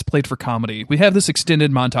realize it's played for comedy. We have this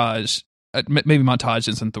extended montage. Maybe montage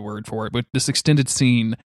isn't the word for it, but this extended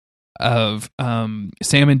scene of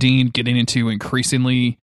Sam and Dean getting into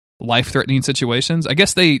increasingly life-threatening situations. I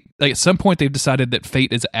guess at some point they've decided that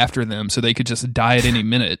fate is after them, so they could just die at any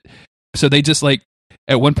minute. So they just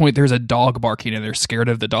at one point there's a dog barking and they're scared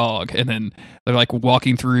of the dog, and then they're like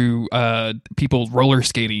walking through people roller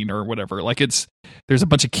skating or whatever. Like there's a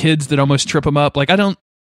bunch of kids that almost trip them up. Like I don't.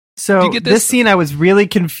 So you get this scene, I was really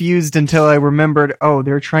confused until I remembered. Oh,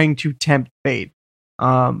 they're trying to tempt fate.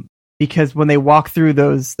 Because when they walk through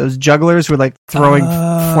those jugglers were like throwing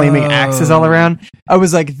flaming axes all around. I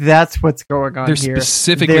was like, that's what's going on here. They're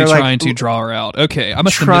specifically trying to draw her out. Okay, I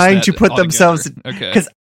must have trying missed that to put altogether. themselves. Okay, because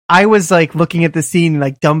I was like looking at the scene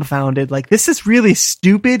like dumbfounded, like this is really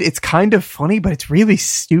stupid. It's kind of funny, but it's really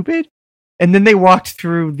stupid. And then they walked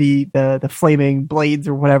through the flaming blades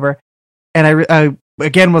or whatever, and I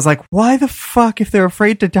again was like, why the fuck, if they're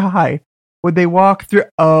afraid to die, would they walk through?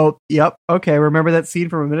 Oh, yep, okay, remember that scene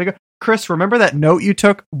from a minute ago. Chris, remember that note you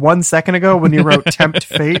took 1 second ago when you wrote tempt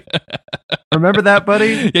fate? Remember that,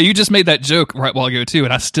 buddy? Yeah, you just made that joke right while ago too,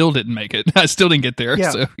 and I still didn't make it. I still didn't get there. Yeah.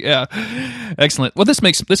 So yeah, excellent. Well, this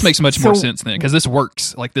makes much more sense then, because this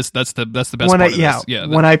works. Like this, that's the best part of this. Yeah.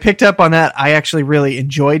 When I picked up on that, I actually really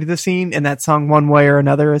enjoyed the scene, and that song "One Way or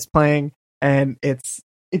Another" is playing, and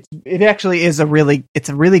it actually is a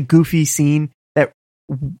really goofy scene that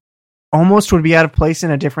almost would be out of place in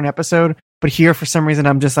a different episode. But here, for some reason,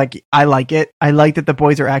 I'm just like, I like it. I like that the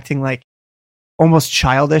boys are acting like almost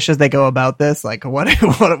childish as they go about this. Like, what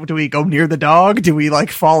do we go near the dog? Do we like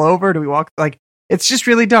fall over? Do we walk? Like, it's just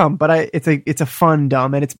really dumb. But it's a fun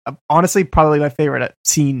dumb, and it's honestly probably my favorite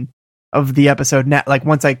scene of the episode. Now, like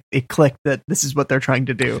once it clicked that this is what they're trying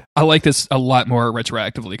to do. I like this a lot more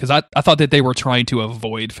retroactively, because I thought that they were trying to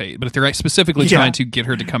avoid fate, but if they're specifically trying to get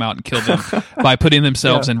her to come out and kill them by putting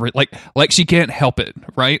themselves in like she can't help it,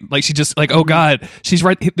 right? Like she just like, oh god, she's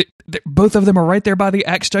right. Both of them are right there by the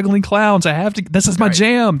axe juggling clowns. I have to. This is my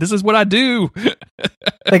jam. This is what I do.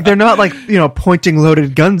 Like they're not like pointing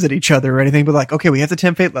loaded guns at each other or anything, but like, okay, we have to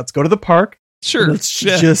tempt fate. Let's go to the park. Sure. Let's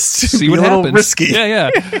just see what a little happens. Risky.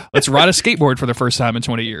 Yeah. Let's ride a skateboard for the first time in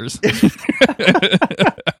 20 years.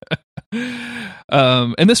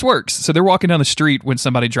 And this works. So they're walking down the street when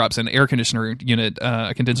somebody drops an air conditioner unit,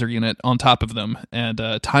 a condenser unit on top of them, and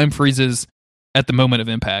time freezes at the moment of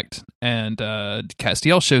impact. And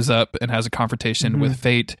Castiel shows up and has a confrontation with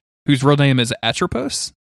Fate, whose real name is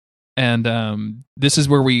Atropos. And this is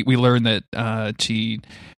where we learn that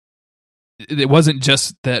it wasn't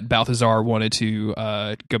just that Balthazar wanted to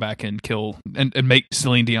go back and kill and make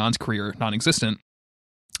Celine Dion's career non-existent.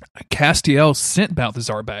 Castiel sent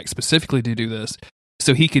Balthazar back specifically to do this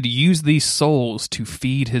so he could use these souls to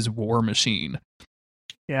feed his war machine.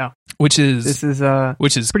 Yeah. Which is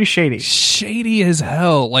pretty shady. Shady as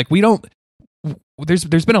hell. Like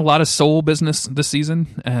there's been a lot of soul business this season,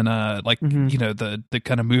 and the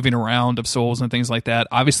kind of moving around of souls and things like that.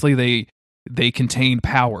 Obviously they contain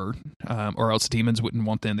power, or else demons wouldn't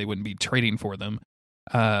want them. They wouldn't be trading for them.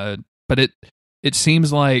 But it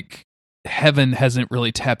seems like heaven hasn't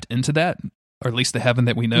really tapped into that, or at least the heaven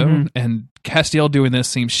that we know. And Castiel doing this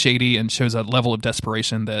seems shady and shows a level of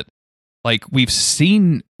desperation that, like, we've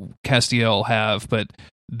seen Castiel have, but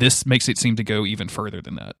this makes it seem to go even further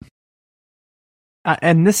than that.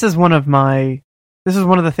 And this is one of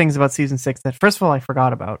the things about season 6 that, first of all, I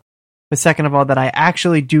forgot about. But second of all, that I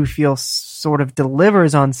actually do feel sort of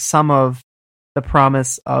delivers on some of the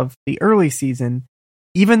promise of the early season,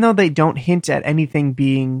 even though they don't hint at anything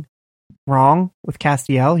being wrong with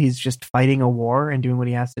Castiel. He's just fighting a war and doing what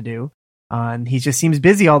he has to do. And he just seems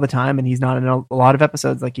busy all the time, and he's not in a lot of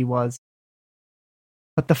episodes like he was.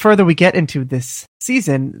 But the further we get into this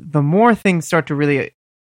season, the more things start to really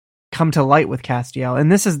come to light with Castiel.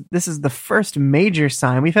 And this is the first major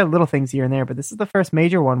sign. We've had little things here and there, but this is the first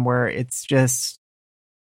major one where it's just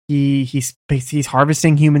he's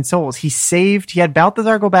harvesting human souls. He had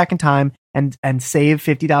Balthazar go back in time and save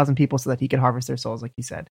 50,000 people so that he could harvest their souls, like you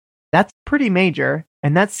said. That's pretty major,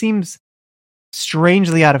 and that seems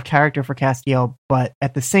strangely out of character for Castiel, but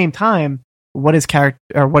at the same time, what is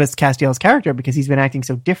Castiel's character? Because he's been acting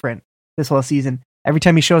so different this whole season. Every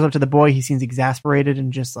time he shows up to the boy, he seems exasperated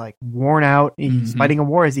and just like worn out. He's fighting a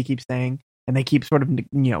war, as he keeps saying, and they keep sort of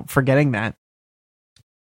forgetting that.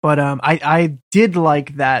 But I did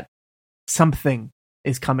like that something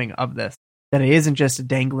is coming of this, that it isn't just a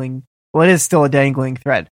dangling. Well, it is still a dangling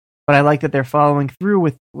thread, but I like that they're following through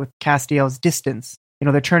with Castiel's distance.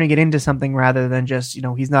 They're turning it into something rather than just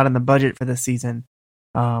he's not in the budget for this season.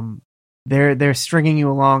 They're stringing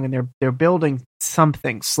you along, and they're building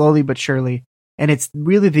something slowly but surely, and it's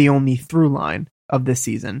really the only through line of this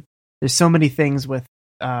season. There's so many things with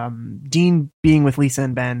Dean being with Lisa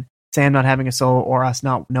and Ben, Sam not having a soul, or us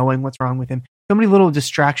not knowing what's wrong with him. So many little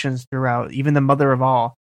distractions throughout, even the mother of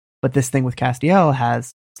all. But this thing with Castiel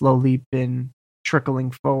has slowly been trickling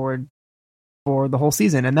forward for the whole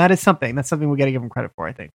season, and that's something we got to give him credit for.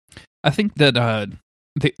 I think that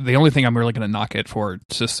the only thing I'm really going to knock it for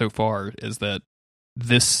just so far is that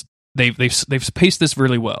this they've paced this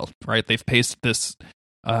really well, right? They've paced this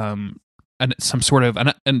and some sort of we're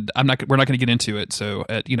not going to get into it. So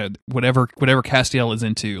whatever Castiel is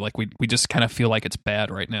into, like we just kind of feel like it's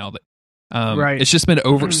bad right now. That right. It's just been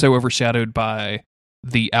so overshadowed by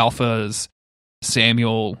the alphas,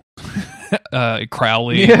 Samuel,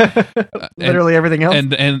 Crowley, literally everything else,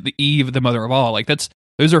 and the Eve, the mother of all. Like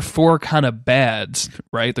those are four kind of bads,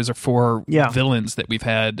 right? Those are four villains that we've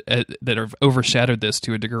had that have overshadowed this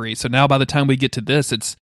to a degree. So now by the time we get to this,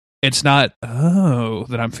 it's not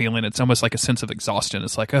that I'm feeling. It's almost like a sense of exhaustion.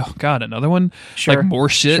 It's like, oh God, another one, like more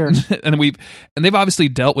shit. Sure. and they've obviously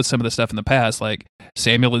dealt with some of the stuff in the past. Like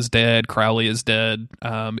Samuel is dead, Crowley is dead,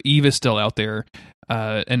 Eve is still out there,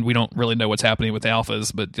 and we don't really know what's happening with the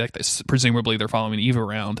alphas. But like presumably they're following Eve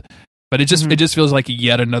around. But it just feels like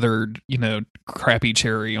yet another crappy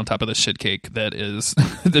cherry on top of the shit cake that is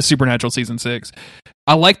the Supernatural season 6.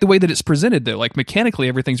 I like the way that it's presented though. Like mechanically,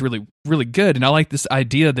 everything's really really good, and I like this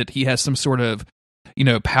idea that he has some sort of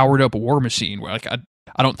powered up war machine. Where like I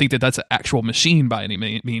don't think that that's an actual machine by any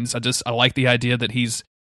means. I like the idea that he's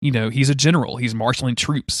he's a general. He's marshaling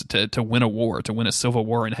troops to win a war, to win a civil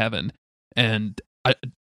war in heaven, and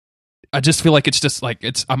I just feel like it's just like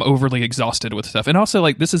I'm overly exhausted with stuff. And also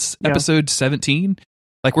like this is episode 17.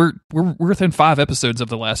 Like we're within 5 episodes of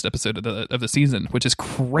the last episode of the season, which is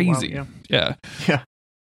crazy. Oh, wow, yeah.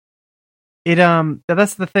 It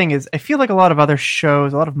that's the thing is I feel like a lot of other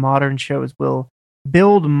shows, a lot of modern shows will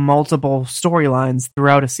build multiple storylines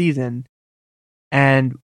throughout a season,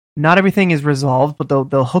 and not everything is resolved, but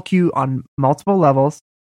they'll hook you on multiple levels,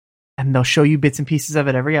 and they'll show you bits and pieces of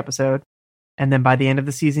it every episode. And then by the end of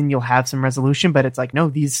the season, you'll have some resolution. But it's like, no,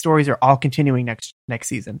 these stories are all continuing next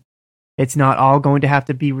season. It's not all going to have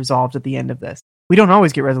to be resolved at the end of this. We don't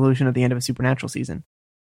always get resolution at the end of a Supernatural season.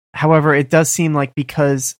 However, it does seem like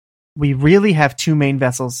because we really have 2 main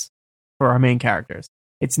vessels for our main characters.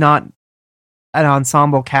 It's not an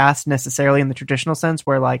ensemble cast necessarily in the traditional sense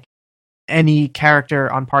where like any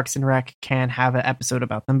character on Parks and Rec can have an episode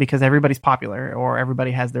about them because everybody's popular or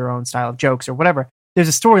everybody has their own style of jokes or whatever. There's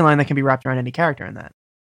a storyline that can be wrapped around any character in that.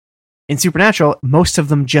 In Supernatural, most of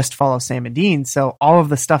them just follow Sam and Dean, so all of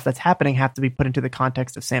the stuff that's happening have to be put into the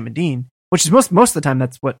context of Sam and Dean, which is most of the time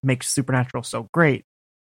that's what makes Supernatural so great.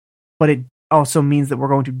 But it also means that we're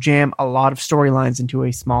going to jam a lot of storylines into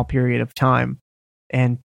a small period of time,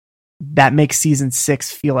 and that makes season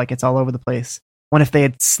 6 feel like it's all over the place. When if they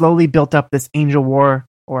had slowly built up this Angel War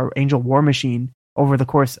or Angel War machine over the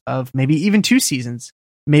course of maybe even 2 seasons,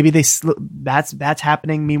 maybe that's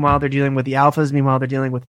happening. Meanwhile, they're dealing with the alphas. Meanwhile, they're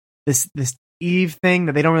dealing with this Eve thing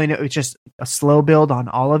that they don't really know. It's just a slow build on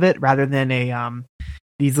all of it, rather than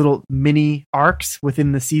these little mini arcs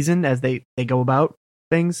within the season as they go about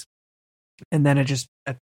things. And then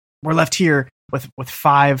we're left here with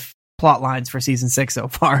 5 plot lines for season 6 so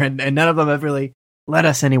far, and none of them have really led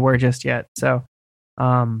us anywhere just yet. So,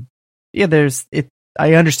 there's it.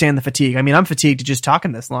 I understand the fatigue. I mean, I'm fatigued just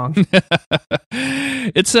talking this long.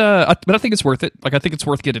 It's but I think it's worth it. Like, I think it's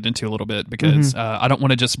worth getting into a little bit because I don't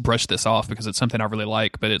want to just brush this off because it's something I really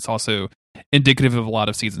like, but it's also indicative of a lot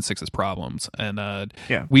of season 6's problems. And I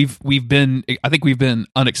think we've been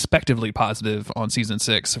unexpectedly positive on season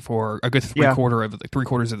 6 for a good three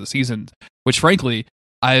quarters of the season, which frankly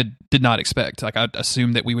I did not expect. Like I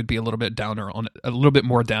assumed that we would be a little bit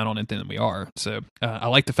more down on it than we are. So I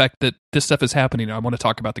like the fact that this stuff is happening. I want to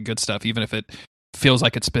talk about the good stuff, even if it feels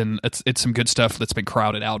like it's some good stuff that's been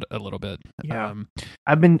crowded out a little bit. Yeah.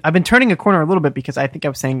 I've been turning a corner a little bit because I think I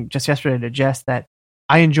was saying just yesterday to Jess that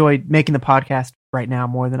I enjoy making the podcast right now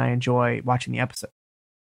more than I enjoy watching the episode.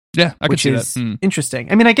 Yeah, I can see that.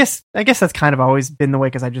 Interesting. I mean, I guess that's kind of always been the way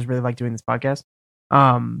because I just really like doing this podcast.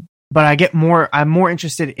 But I'm more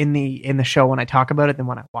interested in the show when I talk about it than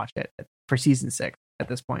when I watch it for season 6 at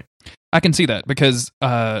this point. I can see that because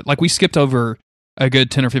like we skipped over a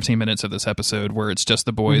good 10 or 15 minutes of this episode where it's just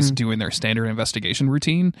the boys doing their standard investigation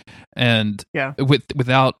routine. And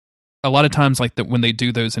without a lot of times, like when they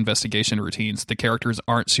do those investigation routines, the characters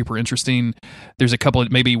aren't super interesting. There's a couple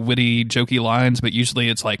of maybe witty, jokey lines, but usually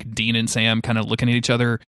it's like Dean and Sam kind of looking at each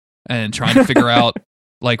other and trying to figure out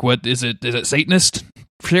like, what is it Satanist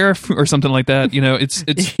sheriff or something like that? You know,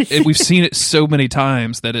 we've seen it so many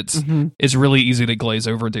times that it's really easy to glaze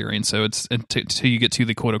over during. So it's until you get to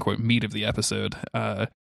the quote unquote meat of the episode,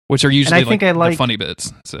 which are usually the funny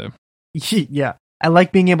bits. So yeah. I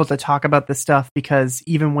like being able to talk about this stuff because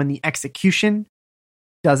even when the execution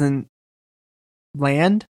doesn't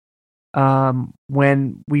land,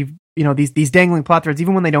 when we've, these dangling plot threads,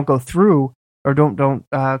 even when they don't go through or don't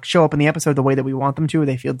show up in the episode the way that we want them to, or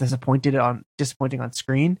they feel disappointing on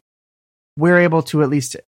screen, we're able to at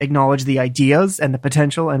least acknowledge the ideas and the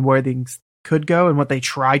potential and where things could go and what they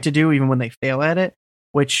try to do, even when they fail at it,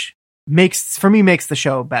 which makes the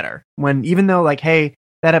show better. When even though like, hey,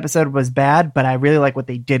 that episode was bad, but I really like what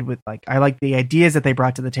they did with I like the ideas that they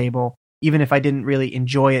brought to the table, even if I didn't really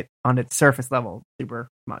enjoy it on its surface level super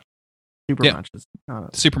much.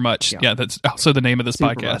 Super much. Yeah, that's also the name of this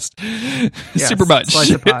podcast. Yes, super much.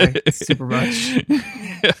 Slice of pie. Super much.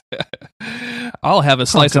 I'll have a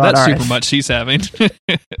slice of that super much she's having.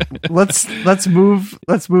 let's move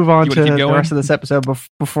on to the rest of this episode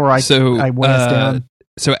before I weigh us down.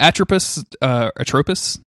 So Atropos.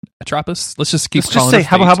 Let's just keep calling her Fate.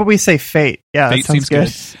 How about we say Fate? Yeah, Fate that sounds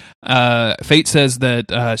good. Fate says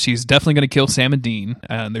that she's definitely going to kill Sam and Dean,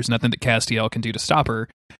 and there's nothing that Castiel can do to stop her.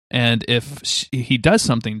 And if he does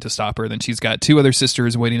something to stop her, then she's got 2 other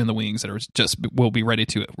sisters waiting in the wings that will be ready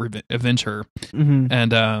to avenge her. Mm-hmm.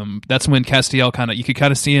 And that's when Castiel you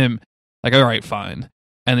could see him like, all right, fine.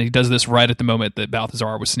 And he does this right at the moment that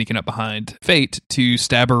Balthazar was sneaking up behind Fate to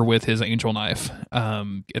stab her with his angel knife,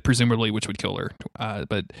 presumably which would kill her.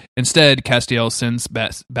 But instead, Castiel sends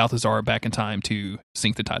Balthazar back in time to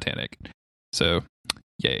sink the Titanic. So,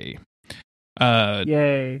 yay.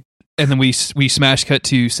 Yay. And then we smash cut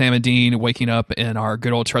to Sam and Dean waking up in our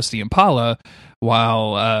good old trusty Impala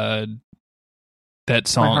while that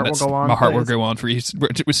song, My Heart Will Go On for you,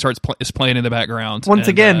 is playing in the background. Once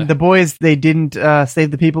again, the boys, they didn't save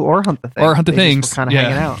the people or hunt the things. Or hunt the things. Kind of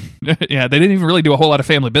hanging out. Yeah, they didn't even really do a whole lot of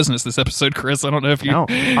family business this episode, Chris. I don't know if you... No,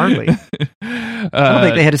 hardly. I don't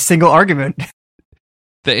think they had a single argument.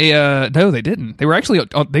 No, they didn't. They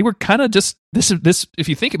were kind of just this. If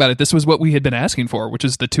you think about it, this was what we had been asking for, which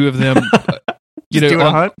is the 2 of them,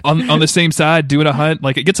 on the same side doing a hunt.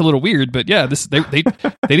 Like it gets a little weird, but yeah, they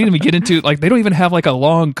didn't even get into they don't even have like a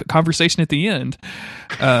long conversation at the end.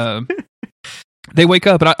 They wake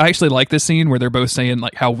up, and I actually like this scene where they're both saying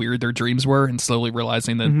like how weird their dreams were, and slowly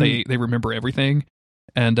realizing that they remember everything.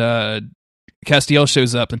 And Castiel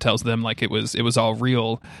shows up and tells them like it was all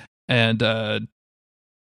real, and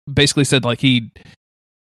basically said like he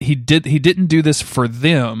didn't do this for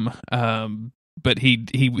them, but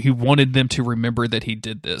he wanted them to remember that he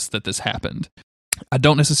did that this happened. I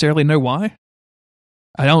don't necessarily know why.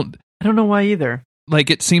 I don't know why either. Like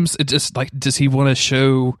it just like, does he want to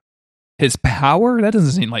show his power? That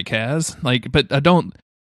doesn't seem like Kaz. Like, but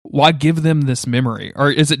why give them this memory? Or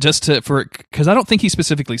is it just because I don't think he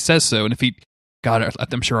specifically says so. And if he, God,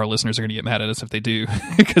 I'm sure our listeners are going to get mad at us if they do,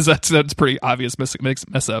 because that's pretty obvious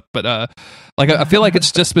mess up. But I feel like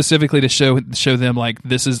it's just specifically to show them like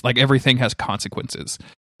this is like everything has consequences,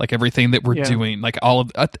 like everything that we're doing, like all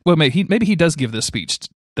of. Well, maybe he does give this speech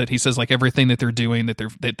that he says like everything that they're doing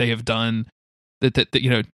that they have done that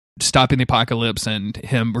stopping the apocalypse and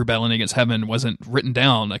him rebelling against heaven wasn't written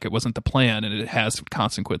down, like it wasn't the plan, and it has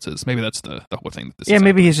consequences. Maybe that's the whole thing. That this is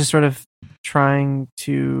maybe he's just sort of trying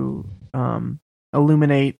to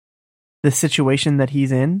illuminate the situation that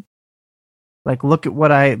he's in. Like, look at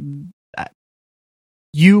what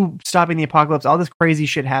you stopping the apocalypse, all this crazy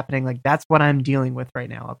shit happening. Like, that's what I'm dealing with right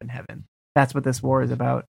now up in heaven. That's what this war is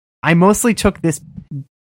about. I mostly took this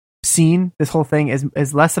scene, this whole thing,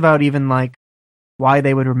 as less about even like why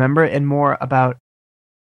they would remember it, and more about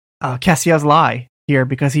Castiel's lie here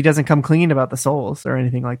because he doesn't come clean about the souls or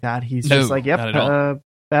anything like that. He's just like, yep, not at all.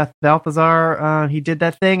 Balthazar, he did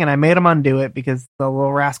that thing, and I made him undo it because the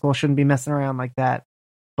little rascal shouldn't be messing around like that.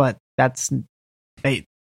 But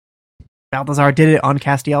Balthazar did it on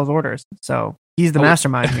Castiel's orders, so he's the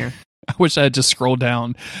mastermind here. I wish I had just scrolled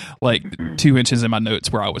down like 2 inches in my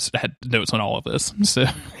notes where I had notes on all of this. So,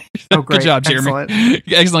 oh, great. Good job, Jeremy.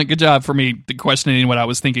 Excellent. Good job for me questioning what I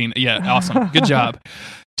was thinking. Yeah, awesome. Good job,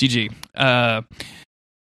 GG.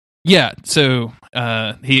 Yeah, so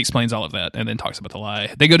he explains all of that and then talks about the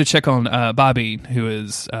lie. They go to check on Bobby, who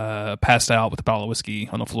is passed out with a bottle of whiskey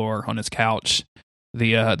on the floor on his couch.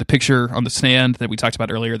 The picture on the stand that we talked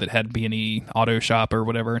about earlier that had B&E Auto Shop or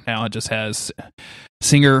whatever, now it just has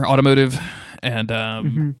Singer Automotive,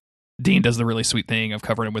 and Dean does the really sweet thing of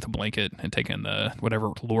covering him with a blanket and taking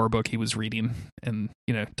whatever lore book he was reading and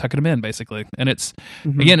tucking him in basically. And it's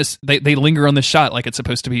again, they linger on this shot like it's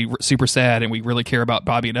supposed to be super sad, and we really care about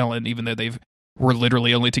Bobby and Ellen, even though were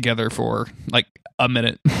literally only together for like a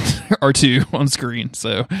minute or two on screen.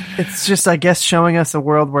 So it's just, I guess, showing us a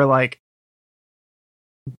world where like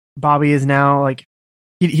Bobby is now like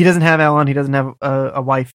he doesn't have Ellen, he doesn't have a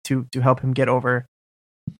wife to help him get over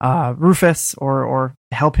Rufus or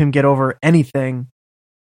help him get over anything,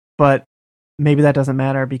 but maybe that doesn't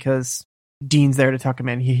matter because Dean's there to tuck him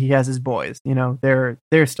in. He has his boys, they're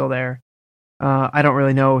still there. I don't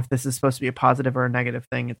really know if this is supposed to be a positive or a negative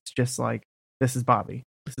thing. It's just like, this is Bobby.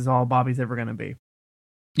 This is all Bobby's ever going to be.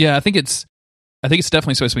 Yeah, I think it's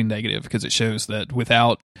definitely supposed to be negative because it shows that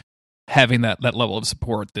without having that level of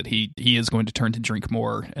support, that he is going to turn to drink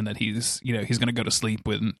more, and that he's going to go to sleep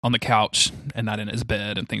on the couch and not in his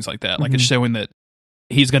bed and things like that. Like it's showing that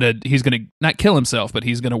he's gonna not kill himself, but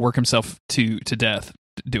he's gonna work himself to death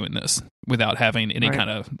doing this without having any kind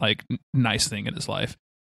of like nice thing in his life.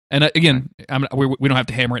 And again, we don't have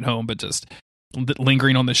to hammer it home, but just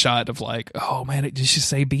lingering on the shot of like, oh man, it just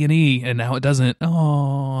say B&E and now it doesn't.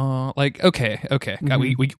 Oh, like okay,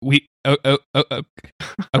 we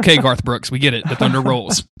okay, Garth Brooks, we get it. The thunder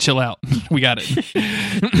rolls. Chill out. We got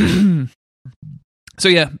it. So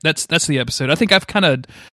yeah, that's the episode. I think I've kind of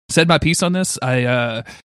said my piece on this. I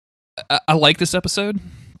like this episode.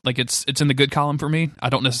 Like it's in the good column for me. I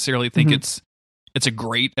don't necessarily think it's a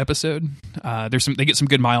great episode. They get some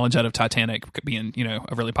good mileage out of Titanic being,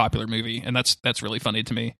 a really popular movie, and that's really funny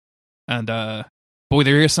to me. And boy,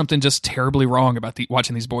 there is something just terribly wrong about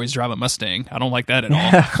watching these boys drive a Mustang. I don't like that at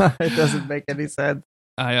all. It doesn't make any sense.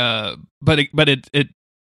 But I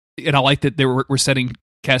like that we're setting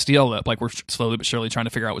Castiel up, like we're slowly but surely trying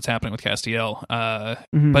to figure out what's happening with Castiel.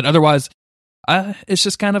 But otherwise, it's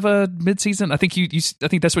just kind of a mid-season. I think I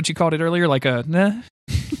think that's what you called it earlier, like a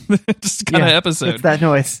just kind of episode. It's that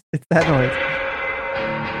noise.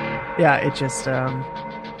 Yeah, it just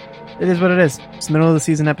it is what it is. It's the middle of the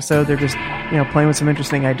season episode. They're just playing with some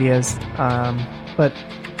interesting ideas. But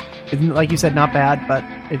like you said, not bad, but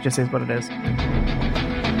it just is what it is.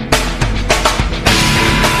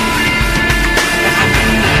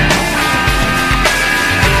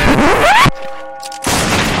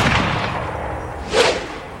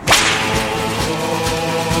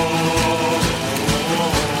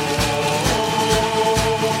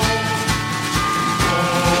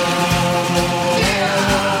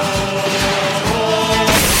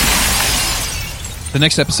 The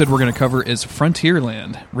next episode we're going to cover is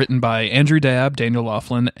Frontierland, written by Andrew Dabb, Daniel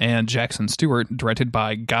Laughlin, and Jackson Stewart, directed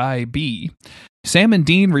by Guy B. Sam and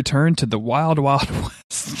Dean return to the Wild Wild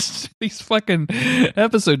West. These fucking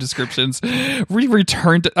episode descriptions. We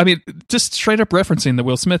return to, just straight up referencing the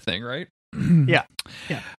Will Smith thing, right? Yeah.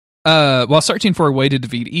 While searching for a way to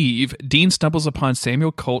defeat Eve, Dean stumbles upon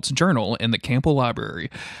Samuel Colt's journal in the Campbell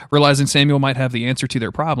Library. Realizing Samuel might have the answer to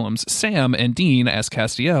their problems, Sam and Dean ask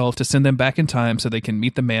Castiel to send them back in time so they can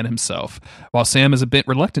meet the man himself. While Sam is a bit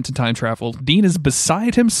reluctant to time travel, Dean is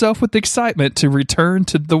beside himself with excitement to return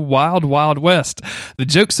to the Wild Wild West. The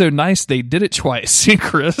joke's so nice they did it twice.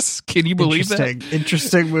 Chris, can you believe that?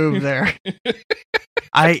 Interesting move there.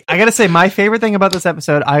 I gotta say, my favorite thing about this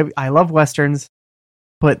episode, I love Westerns.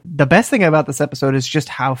 But the best thing about this episode is just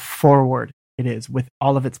how forward it is with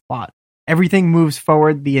all of its plot. Everything moves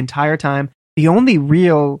forward the entire time. The only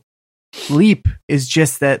real leap is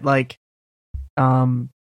just that, like,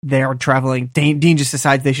 they are traveling. Dean just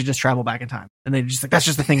decides they should just travel back in time, and they're just like, "That's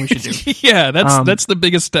just the thing we should do." Yeah, that's the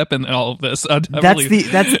biggest step in all of this. That's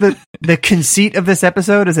the conceit of this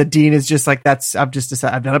episode is that Dean is just like, I've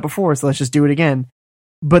done it before, so let's just do it again.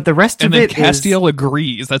 But the rest of it Castiel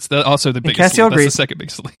agrees. That's also the biggest. Castiel agrees. That's the second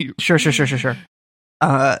biggest leap. Sure.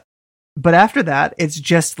 But after that, it's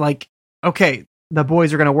just like, okay, the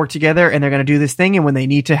boys are going to work together and they're going to do this thing. And when they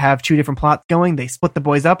need to have two different plots going, they split the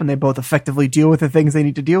boys up and they both effectively deal with the things they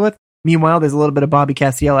need to deal with. Meanwhile, there's a little bit of Bobby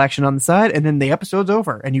Castiel action on the side, and then the episode's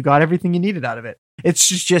over, and you got everything you needed out of it. It's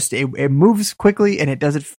just it moves quickly, and it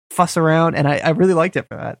doesn't fuss around, and I really liked it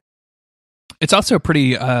for that. It's also a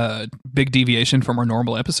pretty big deviation from our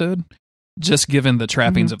normal episode, just given the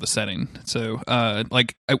trappings of the setting. So,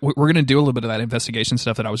 we're going to do a little bit of that investigation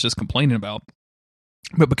stuff that I was just complaining about.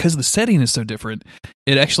 But because the setting is so different,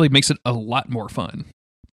 it actually makes it a lot more fun.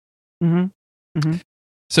 Mm-hmm. Mm-hmm.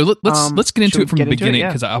 So let's get into it from the beginning,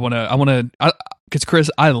 because because Chris,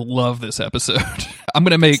 I love this episode. I'm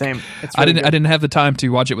gonna make. Same. I didn't have the time to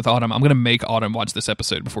watch it with Autumn. I'm gonna make Autumn watch this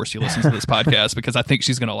episode before she listens to this podcast, because I think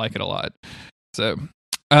she's gonna like it a lot. So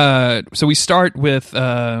we start with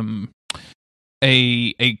a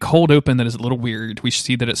cold open that is a little weird. We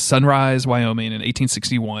see that it's Sunrise, Wyoming, in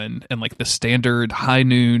 1861, and like the standard high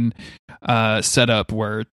noon setup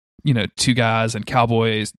where, you know, two guys in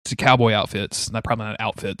cowboy outfits, probably not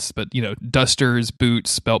outfits, but, you know, dusters,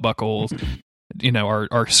 boots, belt buckles, you know,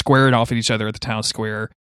 are squaring off at each other at the town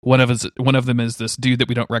square. One of them is this dude that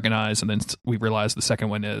we don't recognize, and then we realize the second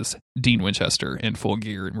one is Dean Winchester in full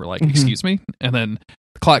gear, and we're like, excuse me? And then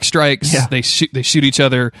the clock strikes, they shoot each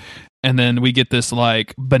other, and then we get this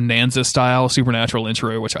like Bonanza style supernatural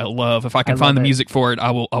intro, which I love. If I can find the music for it,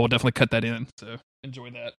 I will definitely cut that in. So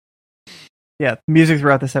enjoy that. Yeah, music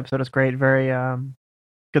throughout this episode is great. Very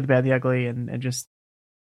Good, the Bad, the Ugly, and just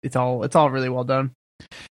it's all really well done.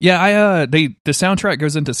 Yeah, the soundtrack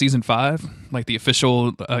goes into season 5, like the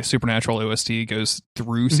official Supernatural OST goes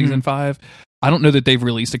through season 5. I don't know that they've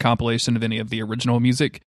released a compilation of any of the original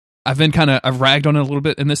music. I've ragged on it a little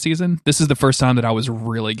bit in this season. This is the first time that I was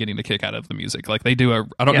really getting a kick out of the music. Like they do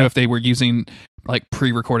I don't know if they were using like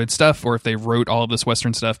pre-recorded stuff or if they wrote all of this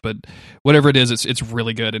Western stuff, but whatever it is, it's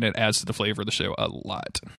really good and it adds to the flavor of the show a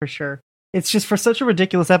lot. For sure. It's just for such a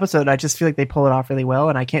ridiculous episode, I just feel like they pull it off really well,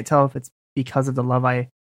 and I can't tell if it's because of the love I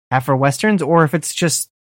have for Westerns or if it's just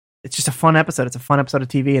a fun episode. It's a fun episode of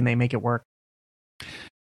TV and they make it work.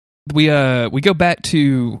 We go back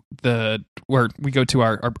to where we go to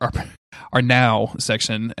our now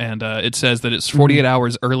section, and it says that it's 48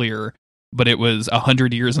 hours earlier, but it was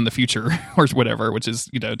 100 years in the future or whatever, which is,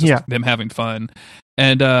 you know, just them having fun.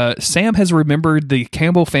 And Sam has remembered the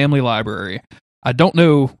Campbell Family Library. I don't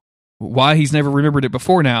know why he's never remembered it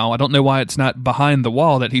before now. I don't know why it's not behind the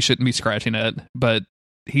wall that he shouldn't be scratching at, but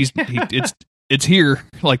it's here.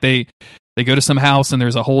 Like they go to some house and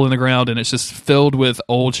there's a hole in the ground and it's just filled with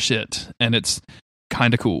old shit, and it's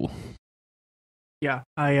kind of cool. Yeah,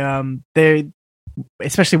 they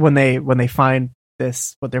especially when they find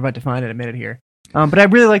this, what they're about to find in a minute here. But I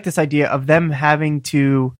really like this idea of them having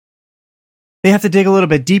to. They have to dig a little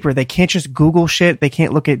bit deeper. They can't just Google shit. They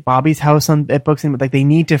can't look at Bobby's house at books, and like they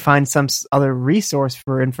need to find some other resource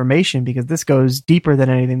for information, because this goes deeper than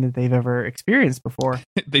anything that they've ever experienced before.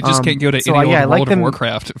 They just can't go to any old World of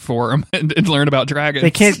Warcraft forum and learn about dragons.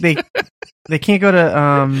 They can't. They can't go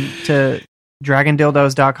to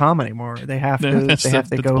dragondildos.com anymore. They have to. They have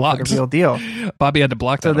to go blocked. For the real deal. Bobby had to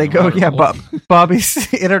block that. So they go. Yeah,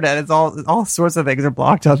 Bobby's internet is all sorts of things are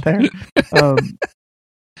blocked on there.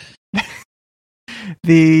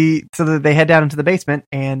 So that they head down into the basement,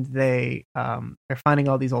 and they're finding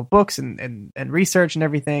all these old books and research and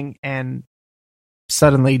everything, and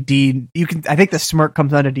suddenly Dean, I think the smirk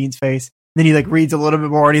comes onto Dean's face. Then he like reads a little bit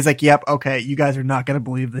more and he's like, yep, okay, you guys are not going to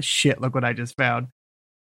believe this shit. Look what I just found.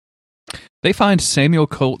 They find Samuel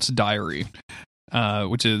Colt's diary,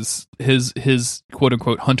 which is his quote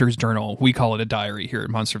unquote hunter's journal. We call it a diary here at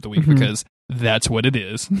Monster of the Week because that's what it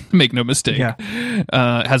is. Make no mistake. Yeah.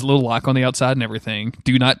 Has a little lock on the outside and everything.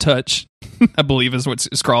 Do not touch, I believe is what's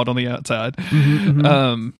scrawled on the outside.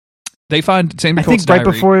 They find Samuel Colt's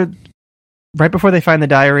diary. Right before they find the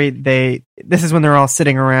diary, this is when they're all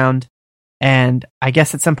sitting around, and I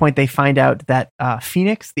guess at some point they find out that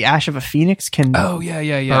Phoenix, the ash of a Phoenix, can burn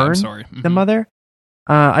I'm sorry. The mother.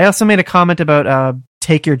 I also made a comment about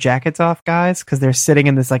take your jackets off, guys, because they're sitting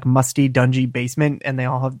in this like musty, dungy basement, and they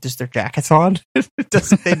all have just their jackets on.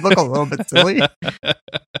 They look a little bit silly.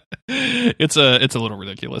 It's a little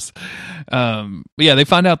ridiculous. But yeah, they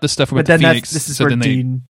find out this stuff about the Phoenix. This is so where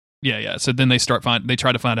Dean. Yeah. So then they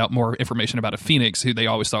try to find out more information about a Phoenix, who they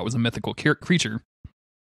always thought was a mythical creature,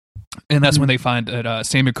 and that's when they find that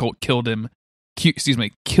Samuel Colt killed one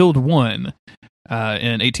in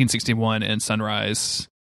 1861 in Sunrise,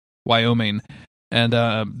 Wyoming. And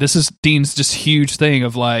this is Dean's just huge thing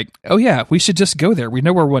of like, oh yeah, we should just go there. We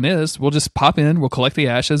know where one is. We'll just pop in, we'll collect the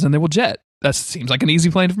ashes, and then we'll jet. That seems like an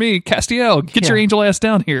easy plan for me. Castiel, get your angel ass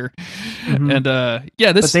down here. And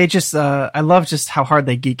yeah, this But they just I love just how hard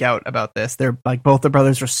they geek out about this. They're like both the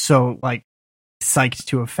brothers are so like psyched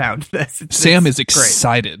to have found this. Sam is great.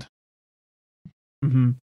 excited.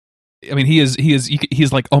 Mm-hmm. I mean,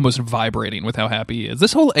 he's like almost vibrating with how happy he is.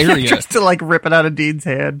 This whole area, just to like rip it out of Dean's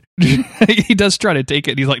hand. He does try to take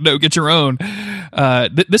it. He's like, no, get your own.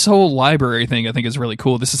 This whole library thing, I think, is really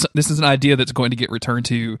cool. This is an idea that's going to get returned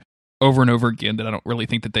to over and over again that I don't really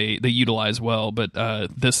think that they utilize well. But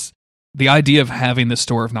the idea of having this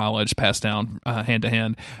store of knowledge passed down hand to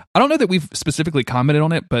hand. I don't know that we've specifically commented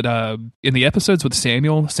on it, but in the episodes with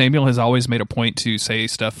Samuel has always made a point to say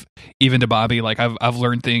stuff even to Bobby, like I've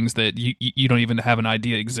learned things that you don't even have an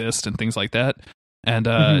idea exist and things like that. And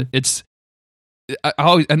I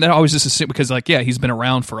always just assume because like, yeah, he's been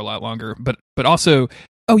around for a lot longer, but also,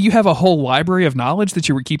 oh, you have a whole library of knowledge that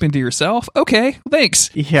you were keeping to yourself? Okay,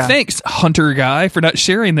 thanks. Yeah. Thanks, Hunter guy, for not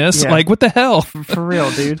sharing this. Yeah. Like, what the hell? For real,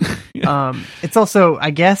 dude. It's also,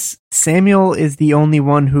 I guess, Samuel is the only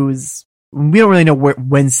one who's... We don't really know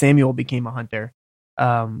when Samuel became a hunter.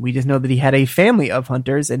 We just know that he had a family of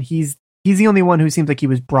hunters, and he's the only one who seems like he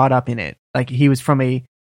was brought up in it. Like, he was from a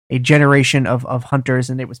generation of hunters,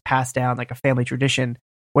 and it was passed down like a family tradition.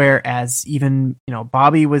 Whereas even,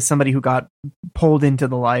 Bobby was somebody who got pulled into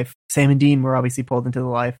the life. Sam and Dean were obviously pulled into the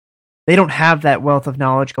life. They don't have that wealth of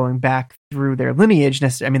knowledge going back through their lineage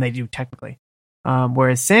necessarily. I mean, they do technically.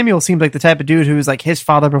 Whereas Samuel seemed like the type of dude who's like his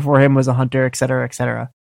father before him was a hunter, et cetera, et cetera.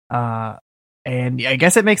 And I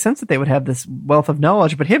guess it makes sense that they would have this wealth of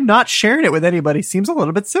knowledge, but him not sharing it with anybody seems a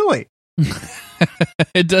little bit silly.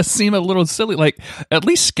 It does seem a little silly. Like, at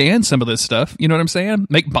least scan some of this stuff. You know what I'm saying?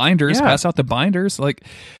 Make binders, pass out the binders. Like,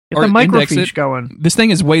 get the microfiche going. This thing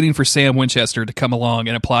is waiting for Sam Winchester to come along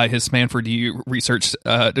and apply his Manford U research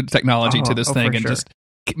technology to this thing and just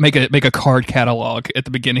make a card catalog at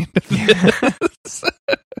the beginning of this.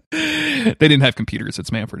 They didn't have computers at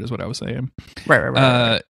Manford, is what I was saying.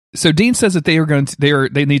 Right. So Dean says that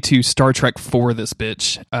they need to Star Trek for this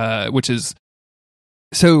bitch, which is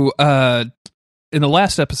so. In the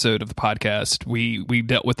last episode of the podcast, we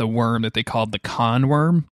dealt with a worm that they called the con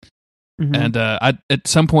worm, and at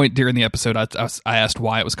some point during the episode, I asked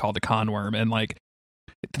why it was called the con worm, and like,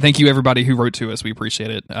 thank you everybody who wrote to us, we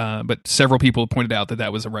appreciate it. But several people pointed out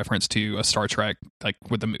that was a reference to a Star Trek, like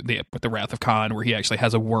with the Wrath of Khan, where he actually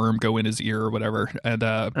has a worm go in his ear or whatever,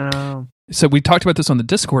 and so we talked about this on the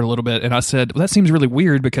Discord a little bit, and I said, well, that seems really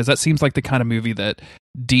weird because that seems like the kind of movie that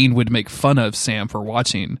Dean would make fun of Sam for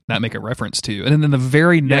watching, not make a reference to. And then in the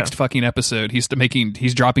very next fucking episode, he's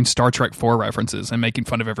dropping Star Trek 4 references and making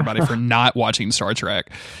fun of everybody for not watching Star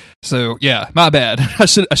Trek. So yeah, my bad. I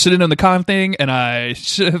should have known the con thing, and I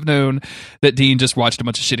should have known that Dean just watched a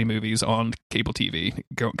bunch of shitty movies on cable TV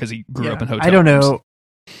because he grew up in hotel I don't rooms. know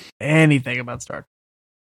anything about Star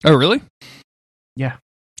Trek. Oh, really? Yeah.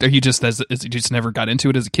 Or he just never got into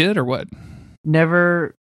it as a kid, or what?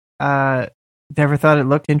 Never thought it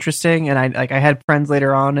looked interesting, and I had friends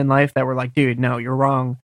later on in life that were like, "Dude, no, you're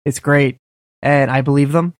wrong. It's great," and I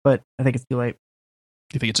believe them, but I think it's too late.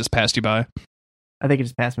 You think it just passed you by? I think it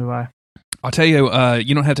just passed me by. I'll tell you,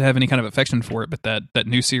 you don't have to have any kind of affection for it, but that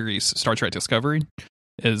new series, Star Trek Discovery,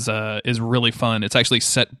 is really fun. It's actually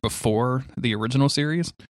set before the original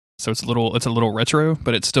series, so it's a little retro,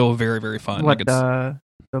 but it's still very, very fun. What, like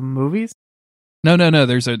the movies? No.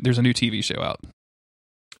 There's a new TV show out.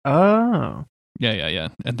 Oh. Yeah.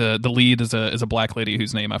 And the lead is a black lady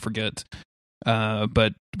whose name I forget,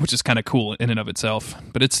 but which is kind of cool in and of itself.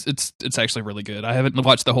 But it's actually really good. I haven't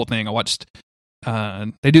watched the whole thing. I watched.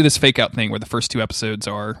 They do this fake out thing where the first 2 episodes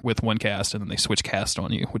are with one cast and then they switch cast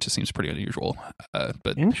on you, which just seems pretty unusual.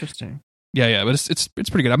 But interesting. Yeah, but it's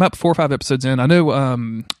pretty good. I'm up 4 or 5 episodes in. I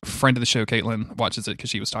know friend of the show Caitlin watches it because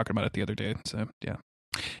she was talking about it the other day. So yeah.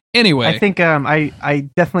 Anyway, I think I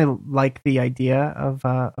definitely like the idea of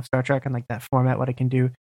Star Trek and like that format, what it can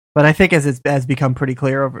do. But I think as it has become pretty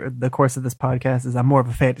clear over the course of this podcast, is I'm more of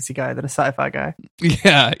a fantasy guy than a sci-fi guy.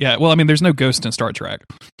 Yeah. Well, I mean, there's no ghost in Star Trek.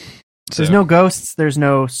 So. There's no ghosts. There's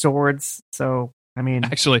no swords. So I mean,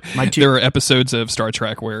 actually, there are episodes of Star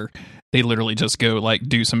Trek where they literally just go like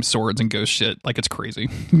do some swords and ghost shit. Like it's crazy.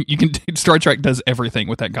 Star Trek does everything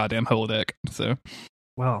with that goddamn holodeck. So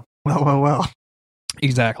well.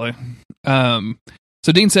 Exactly.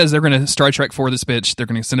 So Dean says they're going to Star Trek 4 this bitch. They're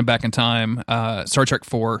going to send him back in time. Star Trek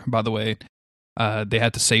 4, by the way, they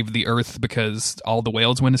had to save the Earth because all the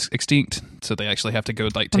whales went extinct. So they actually have to go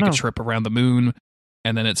take a trip around the moon.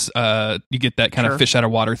 And then it's you get that kind of fish out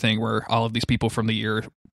of water thing where all of these people from the year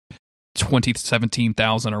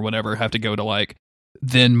 2017,000 or whatever have to go to like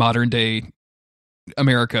then modern day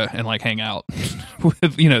America and like hang out with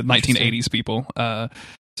 1980s people.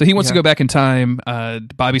 So So he wants to go back in time.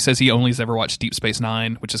 Bobby says he only has ever watched Deep Space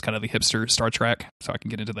Nine, which is kind of the hipster Star Trek. So I can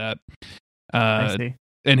get into that. I see.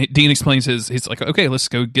 And Dean explains he's like, okay, let's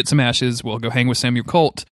go get some ashes. We'll go hang with Samuel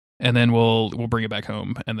Colt, and then we'll bring it back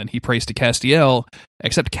home. And then he prays to Castiel,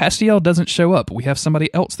 except Castiel doesn't show up. We have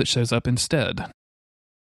somebody else that shows up instead.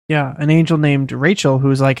 Yeah, an angel named Rachel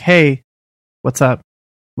who's like, hey, what's up?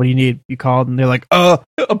 What do you need? You called? And they're like, I'm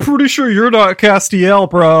pretty sure you're not Castiel,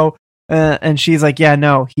 bro. And she's like, yeah,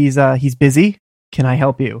 no, he's busy. Can I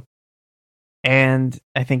help you? And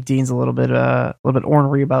I think Dean's a little bit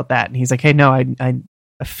ornery about that. And he's like, hey, no,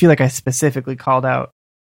 I feel like I specifically called out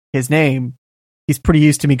his name. He's pretty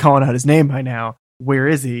used to me calling out his name by now. Where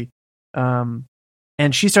is he? And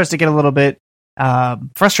she starts to get a little bit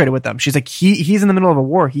frustrated with them. She's like, he's in the middle of a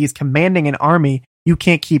war. He's commanding an army. You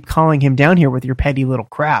can't keep calling him down here with your petty little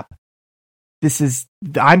crap.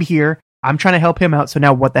 I'm here. I'm trying to help him out. So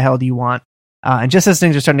now what the hell do you want? And just as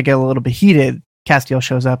things are starting to get a little bit heated, Castiel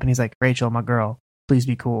shows up and he's like, Rachel, my girl, please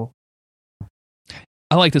be cool.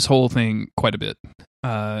 I like this whole thing quite a bit.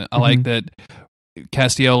 I like that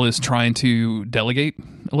Castiel is trying to delegate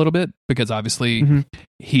a little bit because obviously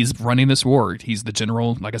he's running this war. He's the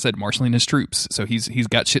general, like I said, marshaling his troops. So he's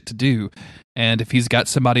got shit to do. And if he's got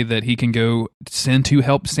somebody that he can go send to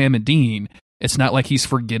help Sam and Dean, it's not like he's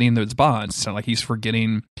forgetting those bonds. It's not like he's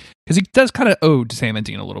forgetting, because he does kind of owe to Sam and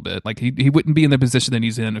Dean a little bit. Like he wouldn't be in the position that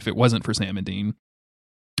he's in if it wasn't for Sam and Dean.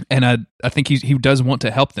 And I think he does want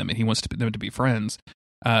to help them, and he wants them to be friends.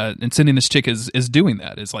 And sending this chick is doing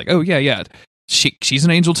that. It's like, oh yeah. She's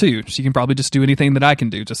an angel too. She can probably just do anything that I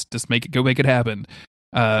can do. Just make it happen.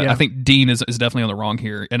 I think Dean is definitely on the wrong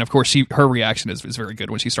here. And of course her reaction is very good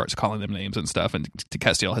when she starts calling them names and stuff, and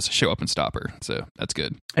Castiel has to show up and stop her. So that's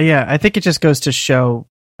good. Yeah, I think it just goes to show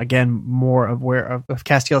again more of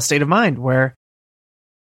Castiel's state of mind, where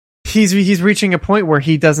he's reaching a point where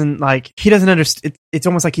he doesn't understand. It's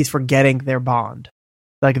almost like he's forgetting their bond,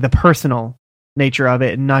 like the personal nature of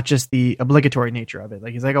it and not just the obligatory nature of it.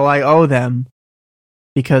 Like he's like, oh, I owe them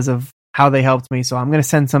because of how they helped me, so I'm going to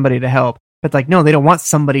send somebody to help. But like, no, they don't want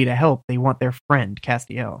somebody to help. They want their friend,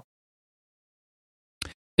 Castiel.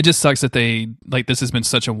 It just sucks that this has been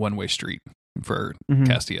such a one-way street for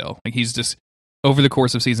Castiel. Like he's just, over the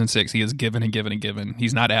course of season 6, he has given and given and given.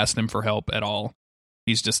 He's not asked them for help at all.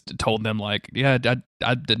 He's just told them like, yeah,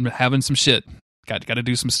 I'm having some shit. Got to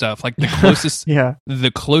do some stuff. Like the closest,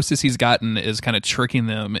 the closest he's gotten is kind of tricking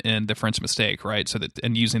them in the French mistake, right? So that,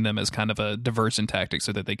 and using them as kind of a diversion tactic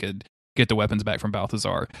so that they could get the weapons back from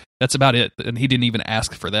Balthazar. That's about it. And he didn't even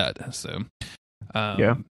ask for that. So,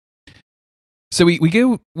 So we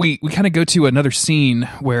kind of go to another scene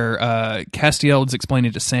where Castiel is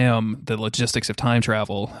explaining to Sam the logistics of time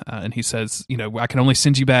travel, and he says, I can only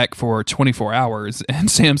send you back for 24 hours. And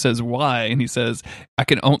Sam says, why? And he says,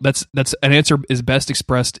 that's an answer is best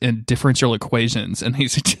expressed in differential equations. And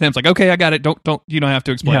Sam's like, okay, I got it. Don't you don't have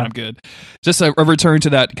to explain. I'm good. Just a return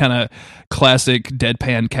to that kind of classic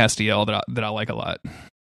deadpan Castiel that I like a lot.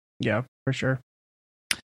 Yeah, for sure.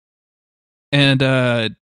 And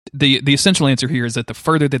the essential answer here is that the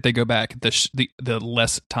further that they go back, the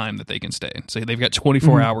less time that they can stay. So they've got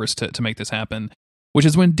 24 hours to make this happen, which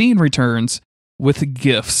is when Dean returns with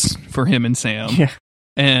gifts for him and Sam. Yeah.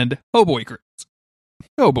 And oh boy, Chris.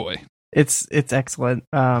 Oh boy. It's excellent.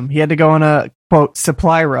 He had to go on a quote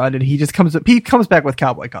supply run, and he comes back with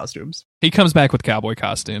cowboy costumes. He comes back with cowboy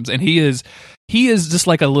costumes, and he is just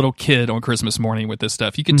like a little kid on Christmas morning with this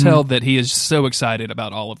stuff. You can tell that he is so excited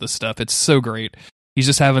about all of this stuff. It's so great. He's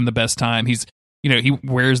just having the best time. He's, he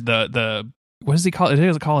wears the what does he call it? He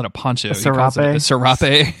doesn't call it a poncho. A serape. A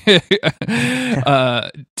serape.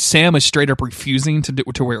 Sam is straight up refusing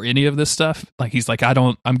to wear any of this stuff. Like he's like,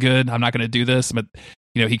 I'm good. I'm not going to do this. But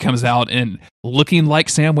he comes out and looking like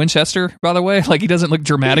Sam Winchester, by the way. Like he doesn't look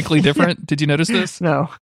dramatically different. Did you notice this? No,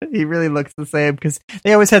 he really looks the same, because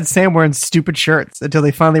they always had Sam wearing stupid shirts until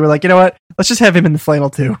they finally were like, you know what? Let's just have him in the flannel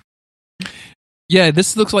too. Yeah,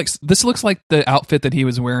 this looks like the outfit that he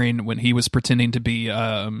was wearing when he was pretending to be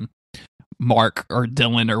Mark or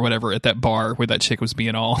Dylan or whatever at that bar where that chick was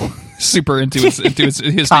being all super into his Kyle.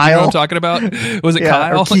 You know what I'm talking about? Was it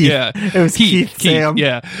Kyle? Yeah, it was Keith. Sam.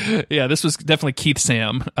 Yeah. This was definitely Keith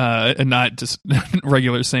Sam, and not just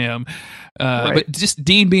regular Sam. Right. But just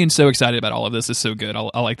Dean being so excited about all of this is so good.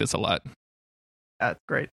 I like this a lot. That's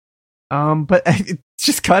great. But it's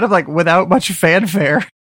just kind of like without much fanfare.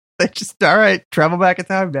 They just, all right, travel back in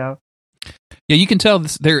time now. Yeah, you can tell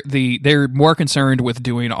they're more concerned with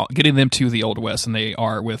getting them to the Old West than they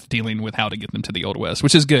are with dealing with how to get them to the Old West,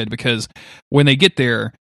 which is good, because when they get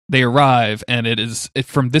there, they arrive, and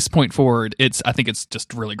from this point forward, I think it's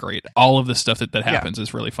just really great. All of the stuff that happens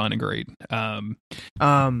is really fun and great.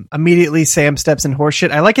 Immediately Sam steps in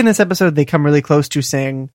horseshit. I like in this episode they come really close to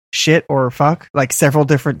saying shit or fuck like several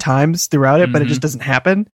different times throughout it, but it just doesn't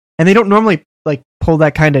happen. And they don't normally like pull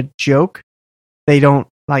that kind of joke. They don't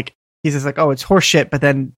like, he's just like, oh, it's horseshit, but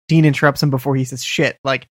then Dean interrupts him before he says shit.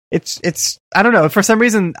 Like it's I don't know, for some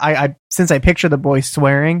reason I since I picture the boys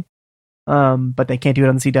swearing, but they can't do it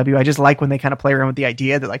on the CW. I just like when they kind of play around with the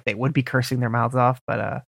idea that like they would be cursing their mouths off,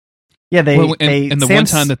 but yeah, and the one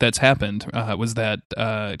time that's happened was that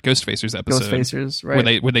Ghostfacers episode. Ghostfacers,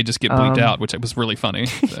 right? Where they just get bleeped out, which was really funny.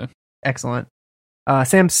 So. Excellent.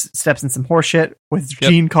 Sam steps in some horseshit, which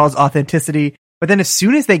Gene calls authenticity. But then as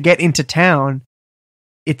soon as they get into town,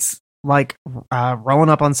 it's like rolling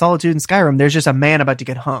up on Solitude and Skyrim. There's just a man about to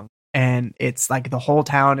get hung, and it's like the whole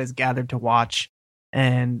town is gathered to watch,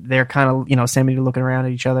 and they're kind of Sam looking around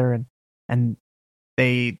at each other, and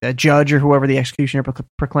the judge or whoever the executioner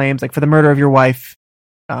proclaims, like, for the murder of your wife,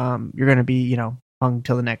 you're going to be, hung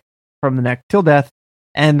from the neck till death.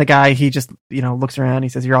 And the guy, he just, looks around. He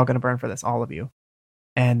says, you're all going to burn for this, all of you.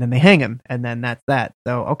 And then they hang him. And then that's that.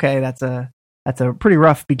 So, okay, that's a pretty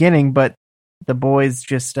rough beginning, but the boys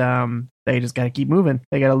just, they just got to keep moving.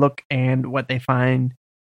 They got to look, and what they find,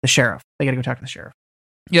 the sheriff. They got to go talk to the sheriff.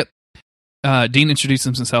 Yep. Dean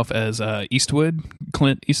introduces himself as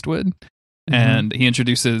Clint Eastwood. And he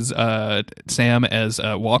introduces Sam as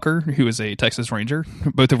Walker, who is a Texas Ranger,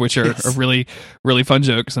 both of which are really, really fun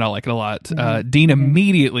jokes, and I like it a lot. Dean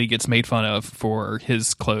immediately gets made fun of for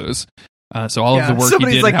his clothes. So all of the work he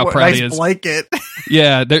did and how proud he is. Blanket.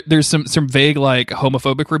 Yeah, there's some vague like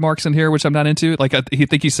homophobic remarks in here, which I'm not into. Like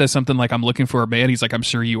he says something like, "I'm looking for a man." He's like, "I'm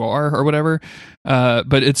sure you are," or whatever.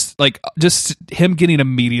 But it's like just him getting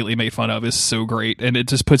immediately made fun of is so great, and it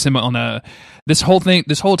just puts him on this whole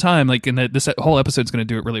time. Like this whole episode's going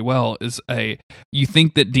to do it really well. You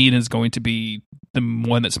think that Dean is going to be the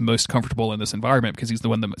one that's most comfortable in this environment because he's the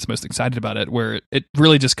one that's most excited about it, where it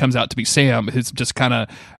really just comes out to be Sam who's just kind of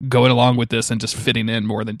going along with this and just fitting in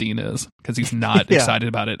more than Dean is, because he's not excited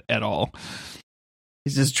about it at all.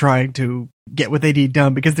 He's just trying to get what they need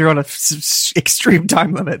done because they're on a extreme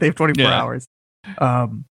time limit. They have 24 hours.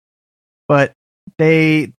 But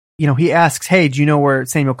they, he asks, hey, do you know where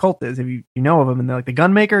Samuel Colt is? If you know of him? And they're like, the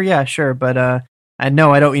gunmaker? Yeah, sure. But,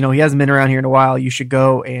 no, I don't, he hasn't been around here in a while. You should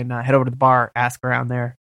go and head over to the bar, ask around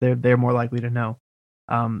there. They're more likely to know.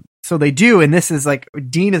 So they do. And this is like,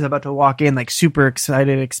 Dean is about to walk in, like super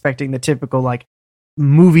excited, expecting the typical like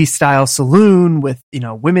movie style saloon with,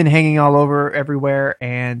 women hanging all over everywhere,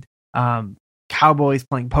 and cowboys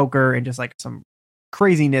playing poker, and just like some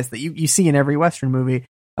craziness that you see in every Western movie.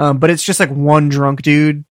 But it's just like one drunk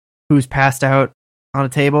dude who's passed out on a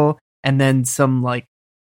table, and then some like,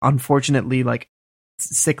 unfortunately, like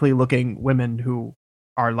sickly looking women who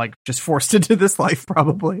are like just forced into this life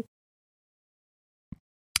probably.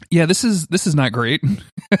 Yeah, this is not great.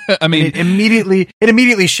 I mean, it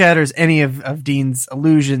immediately shatters any of Dean's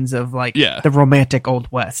illusions of like the romantic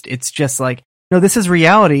Old West. It's just like, no, this is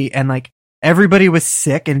reality, and like everybody was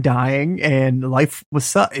sick and dying, and life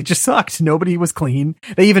was it just sucked. Nobody was clean.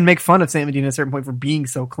 They even make fun of Sam and Dean at a certain point for being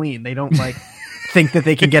so clean. They don't like think that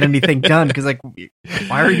they can get anything done because like,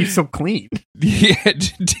 why are you so clean? Yeah,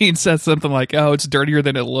 Dean says something like, "Oh, it's dirtier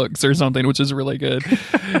than it looks," or something, which is really good.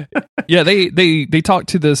 Yeah, they talk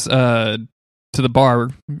to this to the bar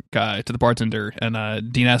guy, to the bartender,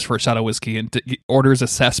 and Dean asks for a shot of whiskey and orders a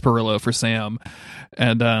sarsaparilla for Sam,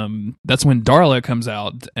 and that's when Darla comes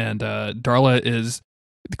out, and Darla is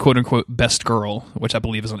the quote unquote best girl, which I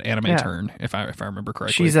believe is an anime term, if I remember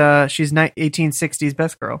correctly. She's 1860s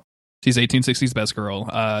best girl. She's 1860s best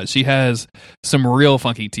girl. She has some real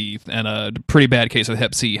funky teeth and a pretty bad case of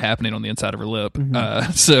Hep C happening on the inside of her lip.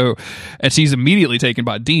 And she's immediately taken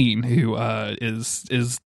by Dean, who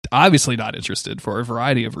is obviously not interested for a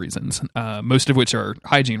variety of reasons, most of which are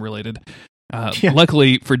hygiene related.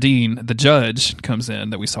 Luckily for Dean, the judge comes in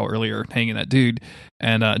that we saw earlier hanging that dude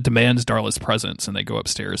and demands Darla's presence, and they go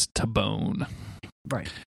upstairs to bone.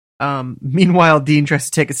 Right. Meanwhile, Dean tries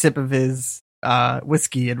to take a sip of his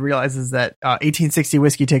whiskey and realizes that 1860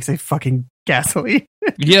 whiskey takes a fucking gasoline.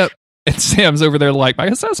 Yep. And Sam's over there like, my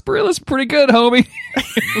sarsaparilla's pretty good, homie.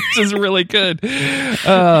 Which is really good.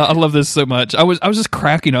 I love this so much. I was just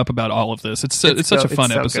cracking up about all of this. It's such a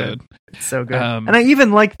fun episode. Good. It's so good. And I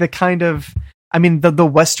even like the kind of, I mean, the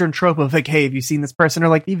Western trope of like, hey, have you seen this person? Or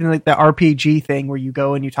like even like the RPG thing where you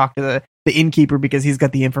go and you talk to the innkeeper because he's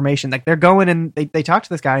got the information. Like they're going and they talk to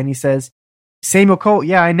this guy and he says, Samuel Colt,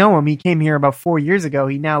 yeah, I know him. He came here about 4 years ago.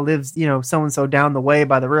 He now lives, so-and-so down the way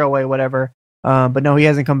by the railway, whatever. But no, he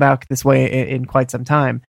hasn't come back this way in quite some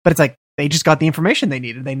time. But it's like they just got the information they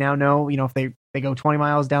needed. They now know, if they go 20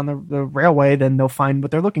 miles down the railway, then they'll find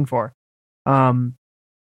what they're looking for. And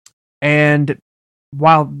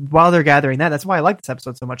while they're gathering that's why I like this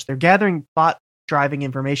episode so much. They're gathering thought driving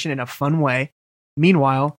information in a fun way.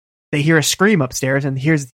 Meanwhile, they hear a scream upstairs, and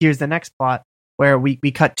here's the next plot where we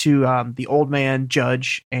cut to the old man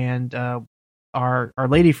Judge and our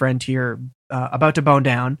lady friend here about to bone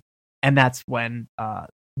down, and that's when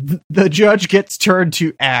the Judge gets turned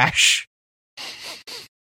to ash.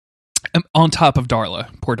 On top of Darla,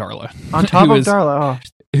 poor Darla. On top of Darla,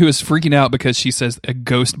 who is freaking out because she says a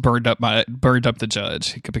ghost burned up the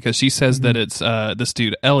Judge, because she says that it's this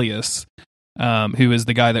dude Elias, who is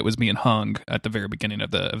the guy that was being hung at the very beginning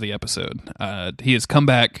of the episode. He has come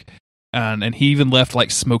back, and he even left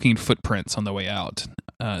like smoking footprints on the way out,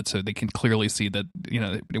 so they can clearly see that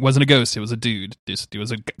it wasn't a ghost; it was a dude. It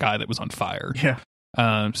was a guy that was on fire. Yeah.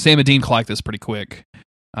 Sam and Dean clock this pretty quick.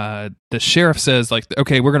 The sheriff says, like,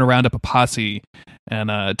 okay, we're going to round up a posse,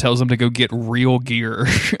 and tells them to go get real gear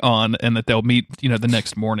on, and that they'll meet, the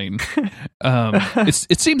next morning.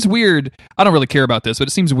 It seems weird. I don't really care about this, but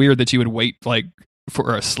it seems weird that you would wait like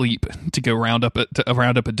for a sleep to go round up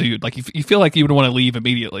a dude. Like you feel like you would want to leave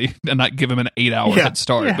immediately and not give him an 8-hour head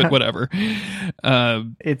start, but whatever.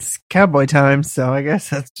 It's cowboy time, so I guess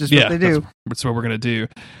that's just what they do. That's what we're gonna do.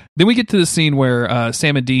 Then we get to the scene where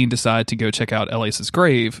Sam and Dean decide to go check out Elias's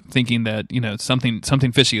grave, thinking that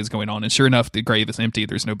something fishy is going on. And sure enough, the grave is empty.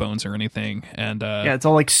 There's no bones or anything. And it's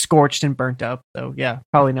all like scorched and burnt up. So yeah,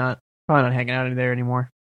 probably not hanging out in there anymore.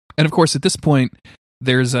 And of course, at this point,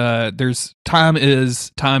 there's time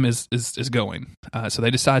is going. So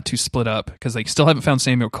they decide to split up because they still haven't found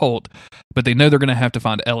Samuel Colt, but they know they're going to have to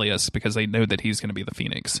find Elias because they know that he's going to be the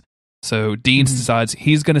Phoenix. So Dean decides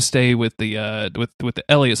he's going to stay with the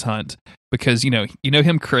Elias hunt because you know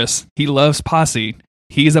him, Chris. He loves posse.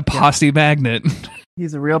 He's a posse magnet.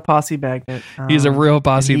 He's a real posse magnet. He's a real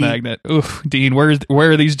posse magnet. Oof, Dean, where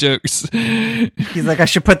are these jokes? He's like, I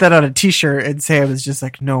should put that on a T-shirt, and Sam is just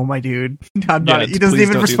like, no, my dude, I'm not. He doesn't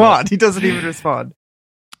even respond. He doesn't even respond.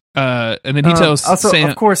 And then he tells also, Sam,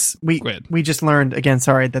 of course, we just learned again.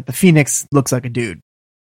 Sorry, that the Phoenix looks like a dude.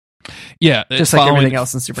 Yeah, just like everything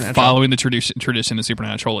else in Supernatural, following the tradition of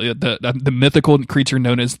Supernatural, the mythical creature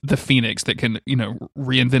known as the Phoenix that can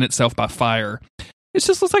reinvent itself by fire. It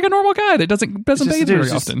just looks like a normal guy that doesn't bathe very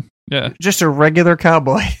often. Yeah, just a regular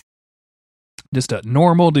cowboy, just a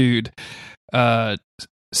normal dude.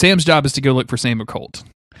 Sam's job is to go look for Samuel Colt.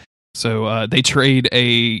 So they trade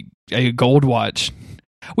a gold watch.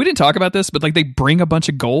 We didn't talk about this, but like they bring a bunch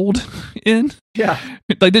of gold in. Yeah,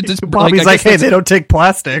 like just Bobby's like, hey, they don't take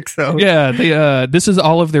plastic, so yeah. They this is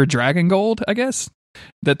all of their dragon gold, I guess,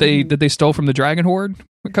 that they stole from the Dragon Horde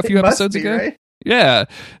a few episodes ago. Right? Yeah,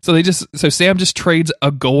 so Sam just trades a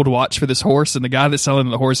gold watch for this horse, and the guy that's selling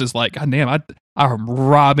the horse is like, God damn, I'm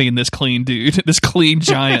robbing this clean dude, this clean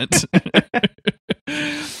giant.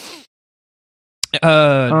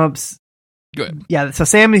 Go ahead. Yeah, so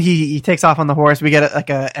Sam he takes off on the horse. We get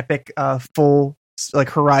a epic full like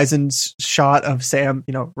horizon shot of Sam,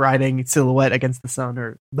 riding silhouette against the sun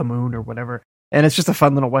or the moon or whatever, and it's just a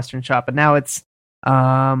fun little western shot. But now it's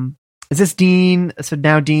is this Dean? So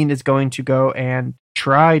now Dean is going to go and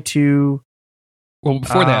try to. Well,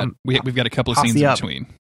 before that, we've got a couple of scenes in between.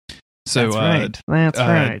 So that's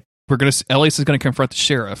right. Elias is going to confront the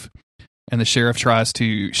sheriff, and the sheriff tries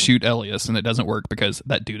to shoot Elias, and it doesn't work because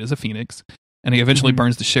that dude is a Phoenix, and he eventually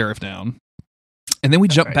burns the sheriff down. And then we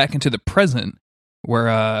jump back into the present,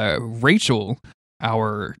 where Rachel,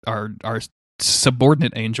 our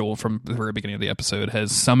subordinate angel from the very beginning of the episode,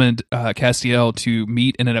 has summoned Castiel to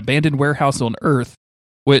meet in an abandoned warehouse on Earth,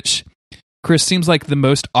 which, Chris, seems like the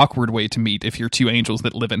most awkward way to meet if you're two angels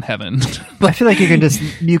that live in heaven. I feel like you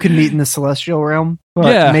can meet in the celestial realm,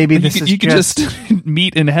 but maybe you can just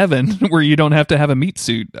meet in heaven where you don't have to have a meat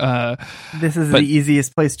suit. This is the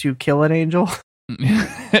easiest place to kill an angel.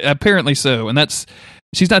 Apparently so, and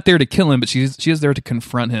she's not there to kill him, but she is there to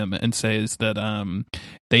confront him and says that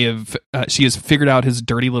she has figured out his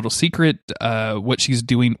dirty little secret, what he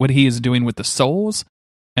is doing with the souls,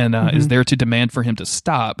 and is there to demand for him to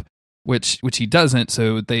stop. Which he doesn't,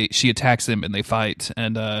 so she attacks him and they fight.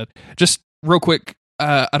 And just real quick,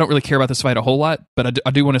 I don't really care about this fight a whole lot, but I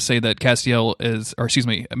do want to say that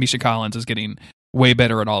Misha Collins is getting way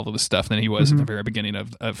better at all of this stuff than he was at the very beginning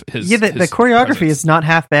of his. Yeah, the choreography presence. is not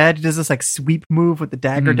half bad. He does this like sweep move with the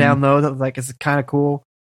dagger down low that like is kind of cool.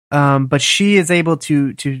 But she is able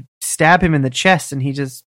to stab him in the chest, and he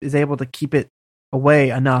just is able to keep it away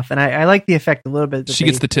enough, and I like the effect a little bit. That she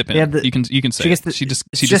gets the tip in. You can say she just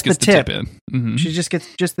gets the tip in. Mm-hmm. She just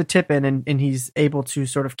gets the tip in, and he's able to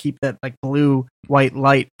sort of keep that like blue white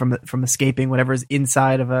light from escaping whatever's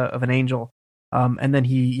inside of an angel. And then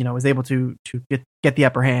he is able to get the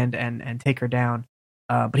upper hand and take her down.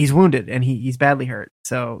 But he's wounded and he's badly hurt,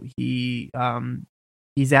 so he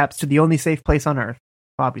zaps to the only safe place on Earth,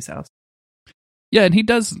 Bobby's house. Yeah, and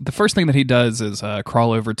the first thing that he does is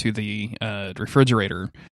crawl over to the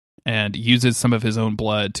refrigerator and uses some of his own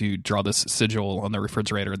blood to draw this sigil on the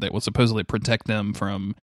refrigerator that will supposedly protect them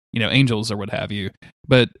from, angels or what have you.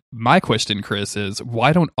 But my question, Chris, is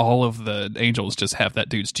why don't all of the angels just have that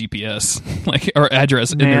dude's GPS, or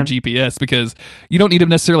address in their GPS? Because you don't need to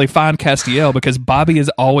necessarily find Castiel because Bobby is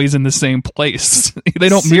always in the same place. They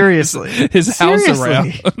don't move his house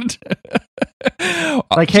around.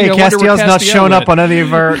 Like, hey, Castiel's not showing up on any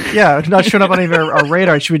of our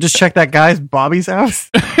radar. Should we just check that guy's Bobby's house?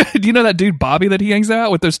 Do you know that dude Bobby that he hangs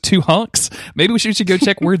out with, those two hunks? Maybe we should go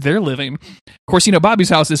check where they're living. Of course, Bobby's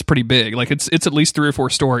house is pretty big. Like it's at least 3 or 4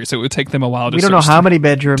 stories, so it would take them a while to We don't know how many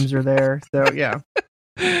bedrooms are there, so yeah.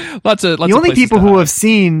 Lots of the only people who have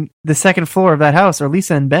seen the second floor of that house are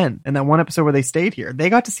Lisa and Ben in that one episode where they stayed here. They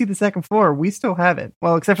got to see the second floor. We still haven't.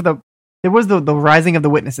 Well, except for there was the Rising of the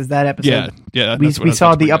Witnesses, that episode. Yeah. We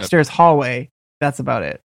saw the upstairs hallway. That's about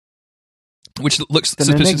it. Which looks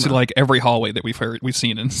suspiciously like every hallway that we've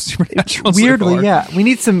seen in Supernatural. Weirdly, so far. Yeah. We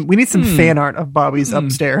need some fan art of Bobby's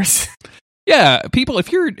upstairs. Yeah, people,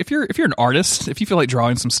 if you're an artist, if you feel like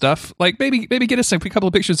drawing some stuff, like maybe get us a couple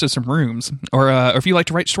of pictures of some rooms, or if you like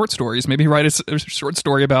to write short stories, maybe write a short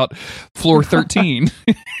story about floor 13.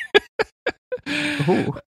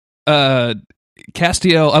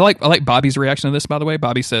 Castiel, I like Bobby's reaction to this, by the way.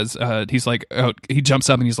 Bobby says, he's like, he jumps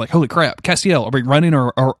up and he's like, holy crap, Castiel, are we running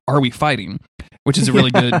or are we fighting? Which is a really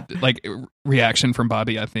good reaction from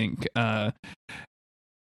Bobby, I think.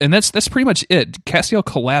 And that's pretty much it. Castiel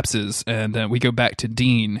collapses, and we go back to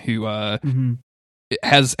Dean, who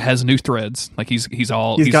has new threads. Like he's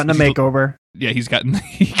gotten a makeover. Yeah, he's gotten.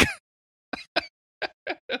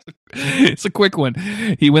 It's a quick one.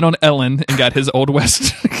 He went on Ellen and got his Old West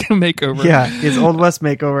makeover. Yeah, his Old West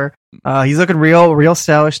makeover. He's looking real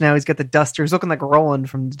stylish now. He's got the duster. He's looking like Roland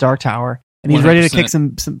from the Dark Tower, and he's 100%. Ready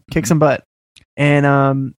to kick some butt.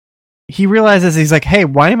 And he realizes, he's like, hey,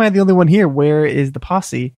 why am I the only one here? Where is the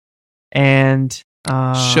posse? And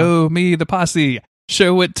show me the posse.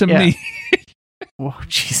 Show it to me. Oh,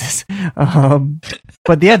 Jesus.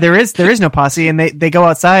 But yeah, there is no posse, and they go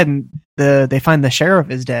outside and they find the sheriff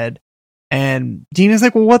is dead. And Dean is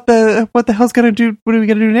like, well, what the hell's gonna do? What are we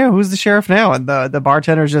gonna do now? Who's the sheriff now? And the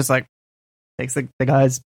bartender's just like takes the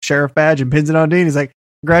guy's sheriff badge and pins it on Dean. He's like,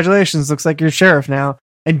 congratulations, looks like you're sheriff now.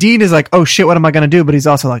 And Dean is like, oh shit, what am I gonna do? But he's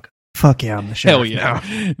also like, fuck yeah, I'm the sheriff. Hell yeah.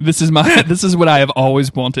 Now. This is what I have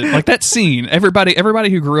always wanted. Like that scene. Everybody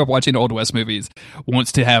who grew up watching Old West movies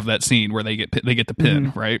wants to have that scene where they get the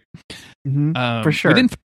pin, right? Mm-hmm. For sure.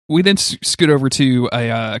 We then scoot over to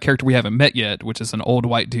a character we haven't met yet, which is an old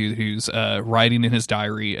white dude who's writing in his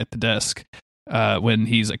diary at the desk when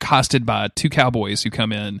he's accosted by 2 cowboys who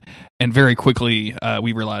come in, and very quickly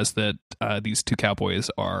we realize that these 2 cowboys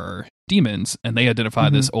are demons, and they identify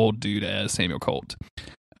this old dude as Samuel Colt.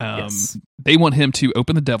 Yes. They want him to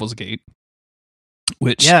open the Devil's Gate,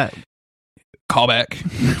 which callback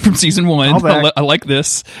from season 1. I like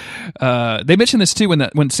this. They mentioned this too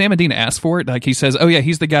when Sam and Dean asked for it. Like he says, "Oh yeah,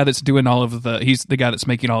 he's the guy that's doing he's the guy that's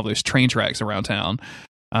making all those train tracks around town."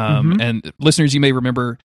 And listeners, you may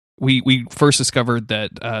remember we first discovered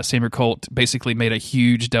that Samuel Colt basically made a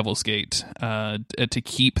huge Devil's Gate to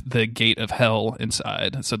keep the gate of hell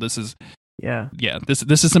inside. So this is.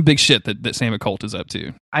 This is some big shit that Samuel Colt is up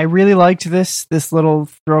to. I really liked this little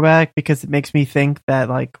throwback because it makes me think that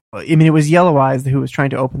it was Yellow Eyes who was trying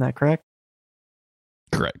to open that, correct?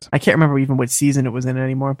 Correct. I can't remember even what season it was in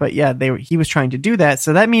anymore, but yeah, he was trying to do that.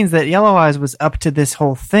 So that means that Yellow Eyes was up to this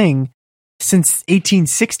whole thing since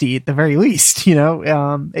 1860 at the very least.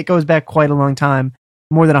 It goes back quite a long time,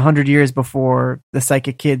 more than 100 years before the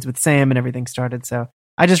Psychic Kids with Sam and everything started. So.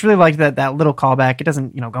 I just really liked that little callback. It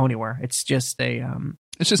doesn't, go anywhere. It's just nice.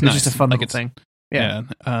 Just a fun little thing. Yeah.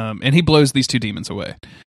 And he blows these 2 demons away.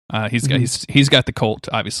 He's got the Colt,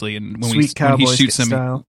 obviously, and when he shoots him,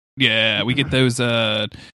 style. Yeah, we get those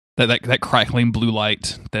that crackling blue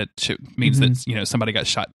light that means that somebody got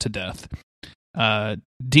shot to death.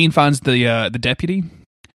 Dean finds the deputy.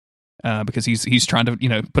 Because he's trying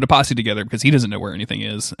to put a posse together because he doesn't know where anything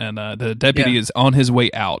is, and the deputy is on his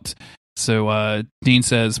way out. So Dean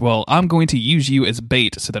says, well, I'm going to use you as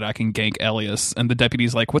bait so that I can gank Elias. And the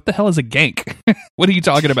deputy's like, what the hell is a gank? What are you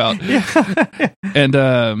talking about?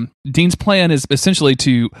 And Dean's plan is essentially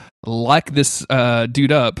to lock this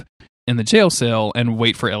dude up in the jail cell and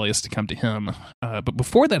wait for Elias to come to him. But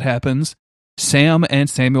before that happens, Sam and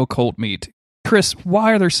Samuel Colt meet. Chris,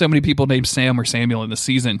 why are there so many people named Sam or Samuel in this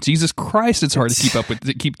season? Jesus Christ, it's hard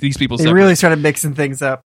to keep these people separate. They really started mixing things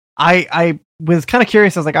up. I was kind of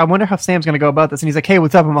curious. I was like, I wonder how Sam's going to go about this. And he's like, hey,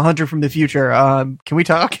 what's up? I'm a hunter from the future. Can we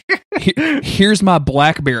talk? Here's my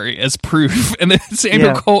BlackBerry as proof. And then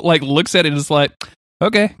Samuel Colt looks at it and is like,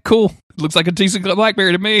 okay, cool. Looks like a decent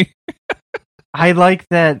BlackBerry to me. I like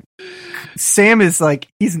that Sam is like,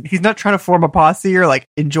 he's not trying to form a posse or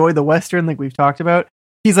enjoy the Western like we've talked about.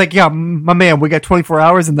 He's like, yeah, my man, we got 24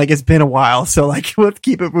 hours and it's been a while. So let's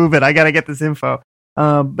keep it moving. I got to get this info.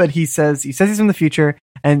 But he says he's from the future,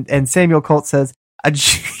 and Samuel Colt says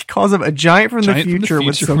he calls him a giant from the future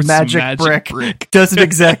with some magic brick. Doesn't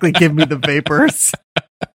exactly give me the vapors.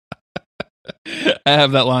 I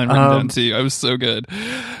have that line written down too. I was so good.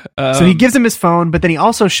 So he gives him his phone, but then he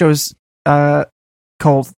also shows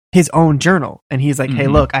Colt his own journal, and he's like, hey,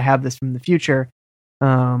 look, I have this from the future.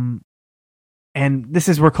 And this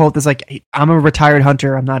is where Colt is like, hey, I'm a retired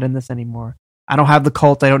hunter. I'm not in this anymore. I don't have the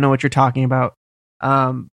cult. I don't know what you're talking about.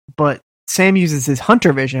 But Sam uses his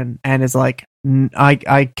hunter vision and is like,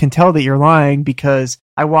 I can tell that you're lying because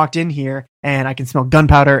I walked in here and I can smell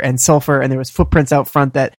gunpowder and sulfur, and there was footprints out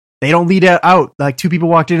front that they don't lead out. Like 2 people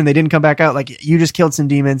walked in and they didn't come back out. Like, you just killed some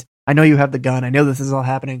demons. I know you have the gun. I know this is all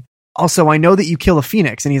happening. Also, I know that you kill a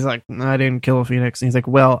phoenix. And he's like, no, I didn't kill a phoenix. And he's like,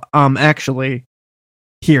 well, actually,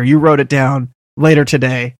 here, you wrote it down. Later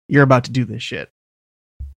today, you're about to do this shit.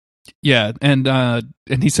 Yeah, and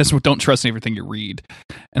he says, well, don't trust everything you read.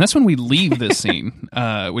 And that's when we leave this scene,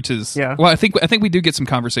 which is, well, I think we do get some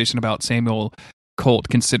conversation about Samuel Colt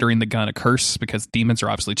considering the gun a curse because demons are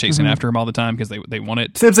obviously chasing after him all the time because they want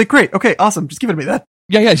it. Sam's like, great, okay, awesome, just give it to me then.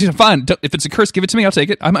 Yeah, she's like, fine. If it's a curse, give it to me. I'll take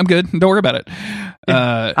it. I'm good. Don't worry about it.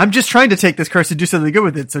 I'm just trying to take this curse and do something good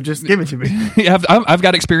with it, so just give it to me. Yeah, I've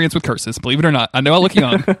got experience with curses, believe it or not. I know I look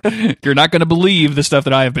young. You're not going to believe the stuff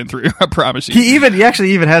that I have been through. I promise you. He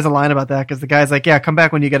actually even has a line about that because the guy's like, yeah, come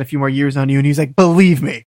back when you got a few more years on you. And he's like, believe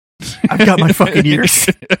me, I've got my fucking years.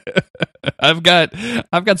 I've got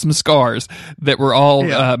some scars that were all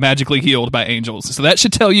magically healed by angels. So that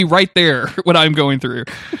should tell you right there what I'm going through.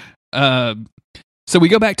 So we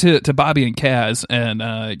go back to Bobby and Kaz, and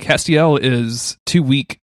Castiel is too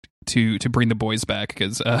weak to bring the boys back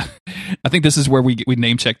because I think this is where we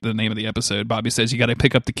name check the name of the episode. Bobby says you got to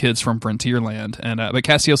pick up the kids from Frontierland, and but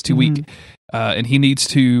Castiel's too weak, and he needs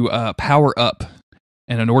to power up.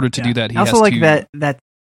 And in order to do that, he also has like to... that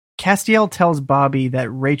Castiel tells Bobby that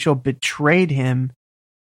Rachel betrayed him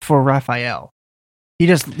for Raphael. He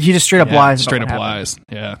just straight up lies. Straight up lies.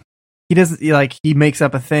 Yeah. He doesn't he makes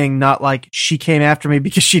up a thing, not like she came after me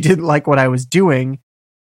because she didn't like what I was doing.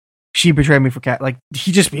 She betrayed me for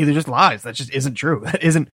he just lies. That just isn't true. That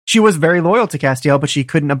isn't. She was very loyal to Castiel, but she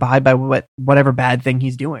couldn't abide by whatever bad thing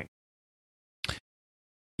he's doing.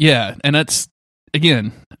 Yeah, and that's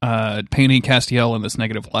again painting Castiel in this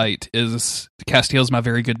negative light. Is Castiel's my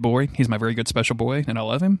very good boy? He's my very good special boy, and I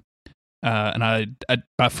love him. And I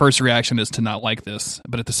my first reaction is to not like this,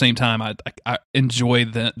 but at the same time, I enjoy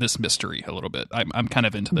this mystery a little bit. I'm kind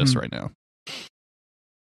of into this right now.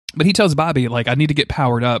 But he tells Bobby, I need to get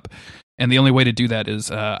powered up, and the only way to do that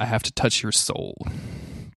is I have to touch your soul.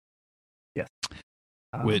 Yes.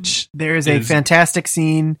 Which there is a fantastic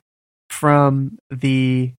scene from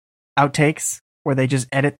the outtakes where they just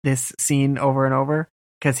edit this scene over and over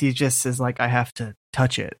because he just says I have to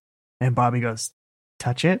touch it, and Bobby goes,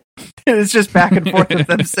 touch it? It's just back and forth with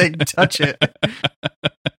them saying touch it.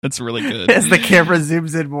 That's really good. As the camera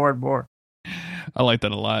zooms in more and more. I like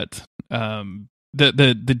that a lot.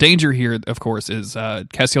 The danger here, of course, is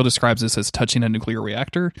Castiel describes this as touching a nuclear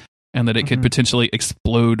reactor and that it could potentially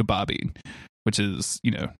explode Bobby, which is,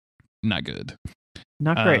 not good.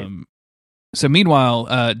 Not great. So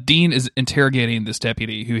meanwhile, Dean is interrogating this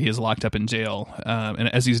deputy who he has locked up in jail.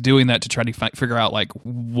 And as he's doing that to try to figure out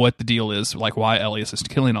what the deal is, why Elias is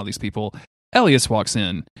killing all these people, Elias walks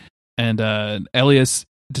in, and Elias,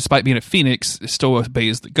 despite being a phoenix, still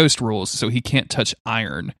obeys the ghost rules, so he can't touch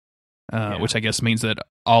iron, which I guess means that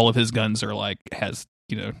all of his guns are has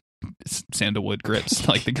sandalwood grips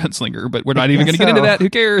like the gunslinger. But we're not even going to get into that. Who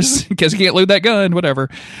cares? Because he can't load that gun. Whatever.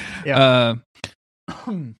 Yeah.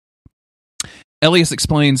 Elias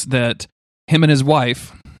explains that him and his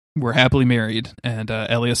wife were happily married, and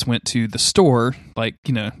Elias went to the store,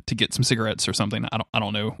 to get some cigarettes or something. I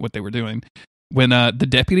don't know what they were doing. when the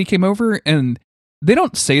deputy came over, and they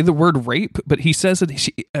don't say the word rape, but he says that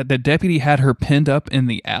the deputy had her pinned up in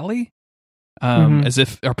the alley, as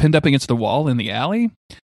if, or pinned up against the wall in the alley.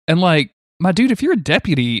 And like, my dude, if you're a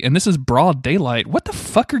deputy and this is broad daylight, what the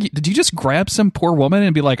fuck did you just grab some poor woman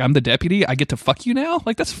and be like, I'm the deputy, I get to fuck you now?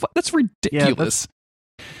 Like, that's ridiculous.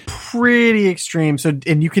 Yeah, pretty extreme. So,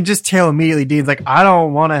 and you can just tell immediately Dean's like, I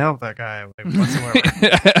don't want to help that guy whatsoever.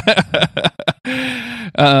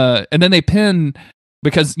 And then they pin,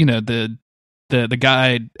 because the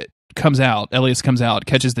guy comes out, Elias comes out,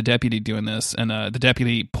 catches the deputy doing this, and the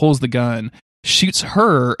deputy pulls the gun, shoots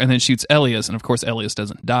her, and then shoots Elias, and of course Elias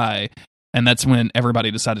doesn't die, and that's when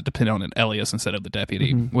everybody decided to pin on an Elias instead of the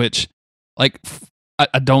deputy, which, like,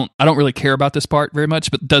 I don't really care about this part very much,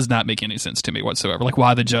 but does not make any sense to me whatsoever. Like,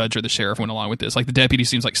 why the judge or the sheriff went along with this. Like, the deputy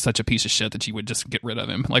seems like such a piece of shit that you would just get rid of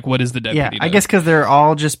him. Like, what is the deputy? Yeah, I guess because they're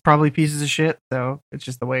all just probably pieces of shit, so it's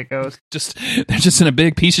just the way it goes. They're just in a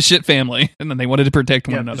big piece of shit family, and then they wanted to protect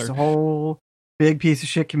one another. Just a whole big piece of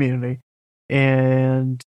shit community.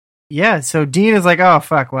 And yeah, so Dean is like, oh,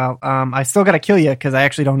 fuck, well, I still gotta kill you because I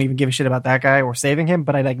actually don't even give a shit about that guy or saving him,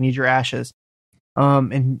 but I like need your ashes.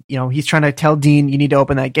 And he's trying to tell Dean, you need to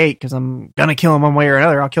open that gate because I'm gonna kill him one way or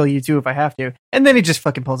another. I'll kill you too if I have to. And then he just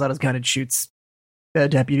fucking pulls out his gun and shoots the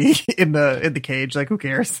deputy in the cage. Like, who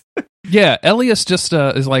cares? Yeah, Elias just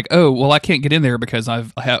is like, oh, well, I can't get in there because I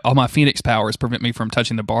have all my Phoenix powers prevent me from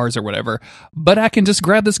touching the bars or whatever. But I can just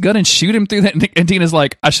grab this gun and shoot him through that. And Dean is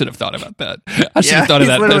like, I should have thought about that. I should have thought of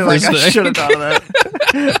that. I should have thought of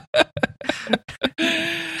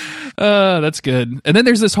that. That's good. And then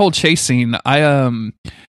there's this whole chase scene.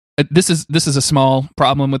 This is a small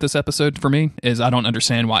problem with this episode for me, is I don't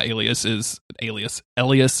understand why Elias is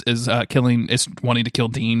wanting to kill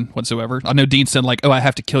Dean whatsoever. I know Dean said like, oh, I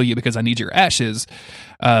have to kill you because I need your ashes.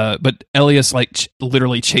 But Elias like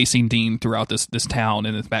literally chasing Dean throughout this town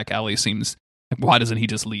in this back alley seems, why doesn't he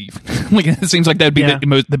just leave? Like, it seems like that'd be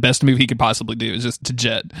the best move he could possibly do, is just to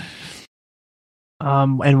jet.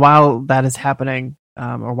 And while that is happening,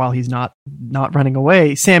 or while he's not running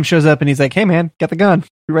away, Sam shows up and he's like, hey man, get the gun.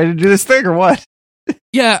 You ready to do this thing or what?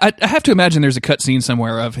 Yeah, I have to imagine there's a cut scene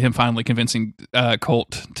somewhere of him finally convincing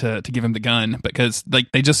Colt to give him the gun, because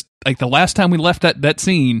like they just, like the last time we left that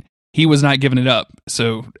scene, he was not giving it up.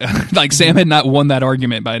 So like Sam had not won that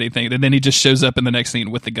argument by anything. And then he just shows up in the next scene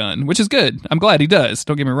with the gun, which is good. I'm glad he does.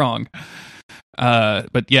 Don't get me wrong.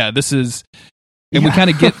 But yeah, this is... And we kind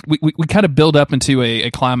of get we kind of build up into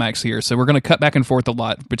a climax here. So we're going to cut back and forth a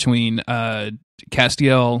lot between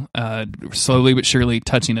Castiel slowly but surely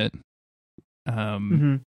touching it,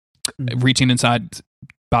 reaching inside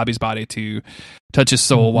Bobby's body to touch his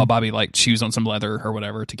soul while Bobby like chews on some leather or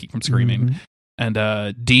whatever to keep from screaming.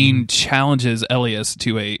 And Dean challenges Elias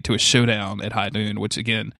to a showdown at high noon, which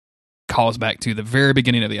again calls back to the very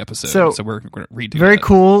beginning of the episode. So we're going to redo very that.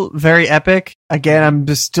 Cool, very epic. Again, I'm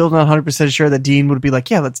just still not 100% sure that Dean would be like,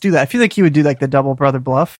 yeah, let's do that. I feel like he would do like the double brother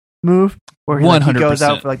bluff move where he goes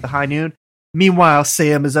out for like the high noon. Meanwhile,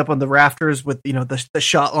 Sam is up on the rafters with, the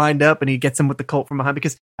shot lined up, and he gets him with the Colt from behind,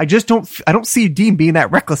 because I don't see Dean being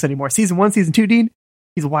that reckless anymore. Season 1, Season 2 Dean,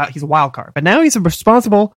 he's a wild card. But now he's a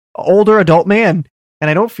responsible, older adult man. And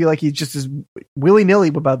I don't feel like he's just as willy-nilly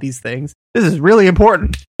about these things. This is really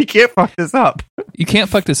important. You can't fuck this up. You can't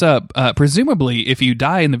fuck this up. Presumably, if you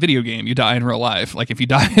die in the video game, you die in real life. Like if you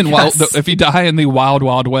die in if you die in the Wild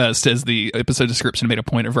Wild West, as the episode description made a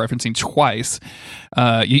point of referencing twice,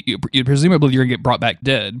 you presumably you're gonna get brought back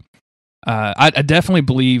dead. I definitely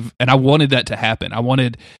believe, and I wanted that to happen.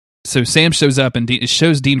 So Sam shows up and it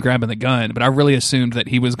shows Dean grabbing the gun, but I really assumed that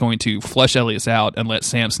he was going to flush Elias out and let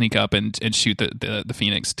Sam sneak up and shoot the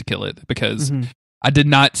Phoenix to kill it, because I did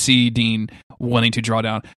not see Dean wanting to draw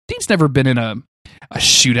down. Dean's never been in a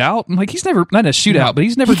shootout. Like, he's never, not a shootout, but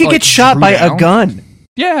he's never... He could get shot by a gun.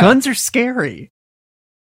 Yeah. Guns are scary.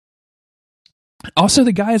 Also,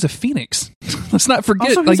 the guy is a Phoenix. Let's not forget.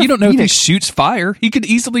 Also, like, you don't know if he Phoenix. shoots fire. He could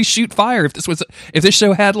easily shoot fire if this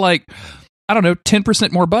show had like, I don't know,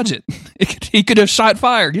 10% more budget. He could have shot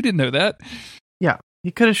fire. You didn't know that. Yeah,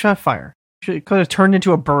 he could have shot fire. He could have turned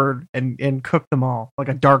into a bird and cooked them all like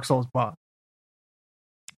a Dark Souls boss.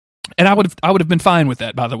 And I would have been fine with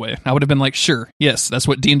that, by the way. I would have been like, sure, yes, that's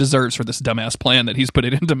what Dean deserves for this dumbass plan that he's put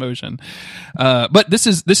it into motion. But this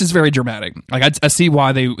is very dramatic. Like, I see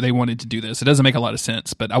why they wanted to do this. It doesn't make a lot of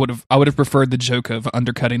sense, but I would have preferred the joke of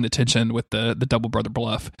undercutting the tension with the double brother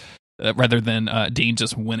bluff, rather than Dean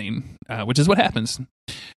just winning, which is what happens.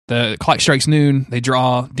 The clock strikes noon. They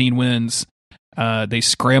draw. Dean wins. They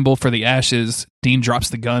scramble for the ashes. Dean drops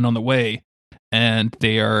the gun on the way, and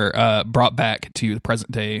they are brought back to the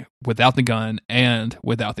present day without the gun and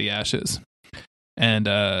without the ashes.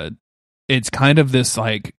 And it's kind of this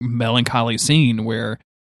like melancholy scene where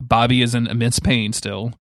Bobby is in immense pain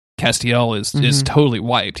still. Castiel is totally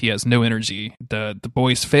wiped. He has no energy. The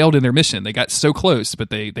boys failed in their mission. They got so close,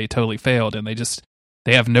 but they totally failed, and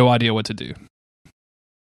they have no idea what to do.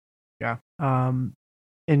 Yeah.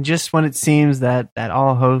 And just when it seems that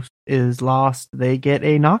all hope is lost, they get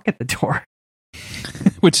a knock at the door.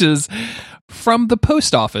 Which is from the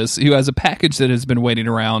post office, who has a package that has been waiting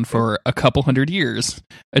around for a couple hundred years,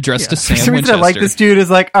 addressed to Sam For some reason, Winchester. like, this dude is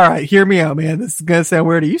like, all right, hear me out, man. This is going to sound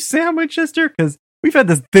weird. Are you Sam Winchester? Because we've had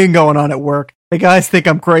this thing going on at work. The guys think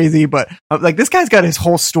I'm crazy, but like, this guy's got his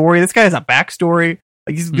whole story. This guy has a backstory.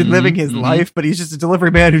 Like, he's been living his life, but he's just a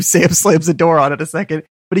delivery man who Sam slams the door on in a second.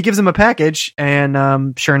 But he gives him a package,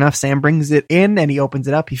 and sure enough, Sam brings it in, and he opens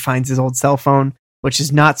it up. He finds his old cell phone, which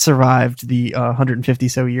has not survived the 150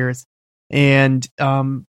 so years. And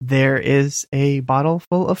there is a bottle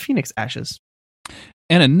full of Phoenix ashes.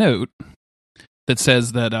 And a note that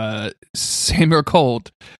says that Samuel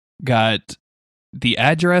Colt got the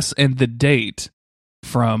address and the date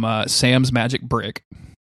from Sam's magic brick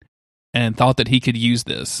and thought that he could use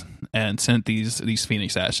this and sent these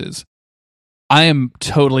Phoenix ashes. I am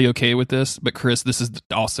totally okay with this, but Chris, this is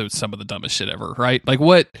also some of the dumbest shit ever, right? Like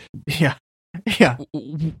what? Yeah.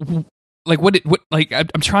 Like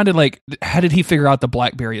I'm trying to like, how did he figure out the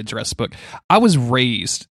BlackBerry address book? I was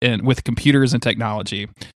raised with computers and technology,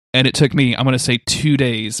 and it took me, I'm going to say 2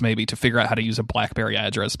 days maybe to figure out how to use a BlackBerry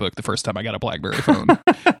address book the first time I got a BlackBerry phone.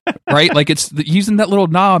 Right? Like using that little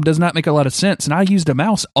knob does not make a lot of sense. And I used a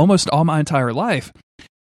mouse almost all my entire life.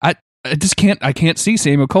 I just can't see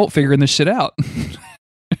Samuel Colt figuring this shit out.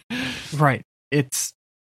 Right. It's,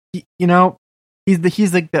 you know,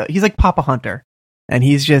 he's like Papa Hunter, and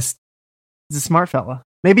he's a smart fella.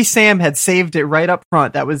 Maybe Sam had saved it right up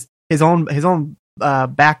front. That was his own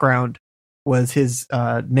background was his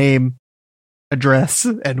name, address,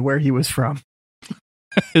 and where he was from.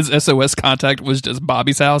 His SOS contact was just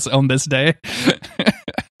Bobby's house on this day.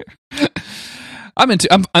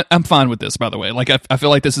 I'm fine with this, by the way. Like I feel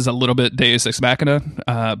like this is a little bit Deus Ex Machina,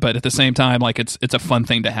 but at the same time, like it's a fun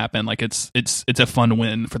thing to happen. Like it's a fun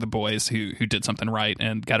win for the boys who did something right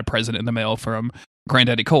and got a present in the mail from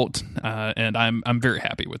Granddaddy Colt, and I'm very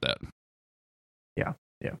happy with that. Yeah.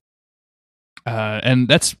 And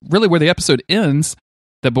that's really where the episode ends.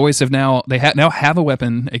 The boys have now have a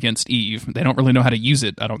weapon against Eve. They don't really know how to use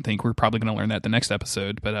it. I don't think we're probably going to learn that the next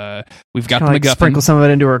episode. But we've got the MacGuffin. Sprinkle some of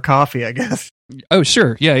it into her coffee, I guess. Oh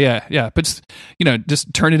sure, yeah. But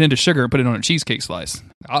just turn it into sugar and put it on a cheesecake slice.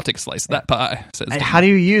 I'll take a slice of that pie. How do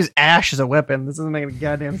you use ash as a weapon? This doesn't make any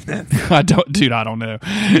goddamn sense. I don't know.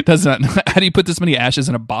 It does not. How do you put this many ashes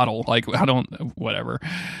in a bottle? Like whatever.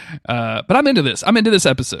 But I'm into this. I'm into this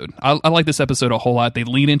episode. I like this episode a whole lot. They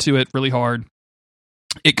lean into it really hard.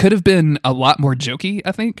 It could have been a lot more jokey,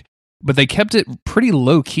 I think, but they kept it pretty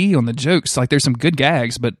low key on the jokes. Like there's some good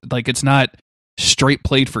gags, but like it's not straight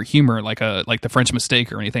played for humor like the French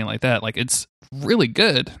Mistake or anything like that. Like it's really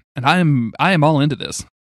good, and I am all into this.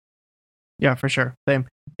 Yeah, for sure. Same.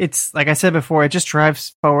 It's like I said before, it just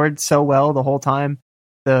drives forward so well the whole time.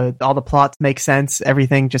 All the plots make sense.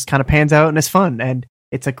 Everything just kind of pans out and is fun, and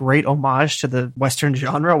it's a great homage to the Western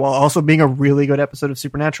genre while also being a really good episode of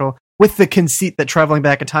Supernatural, with the conceit that traveling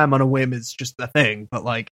back in time on a whim is just a thing. But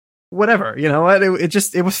like, whatever, you know,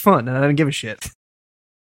 it was fun, and I didn't give a shit.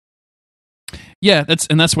 Yeah,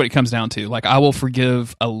 that's what it comes down to. Like, I will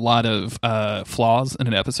forgive a lot of flaws in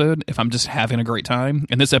an episode if I'm just having a great time.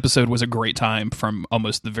 And this episode was a great time from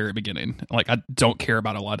almost the very beginning. Like, I don't care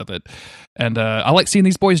about a lot of it, and I like seeing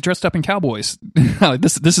these boys dressed up in cowboys. Like,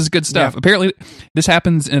 this is good stuff. Yeah. Apparently, this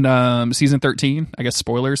happens in season 13. I guess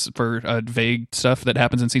spoilers for vague stuff that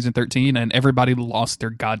happens in season 13, and everybody lost their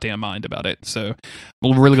goddamn mind about it. So,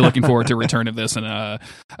 we're really looking forward to a return of this in a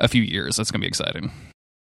few years. That's gonna be exciting.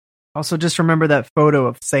 Also, just remember that photo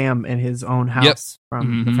of Sam in his own house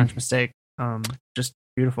from The French Mistake. Just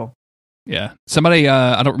beautiful. Yeah. Somebody,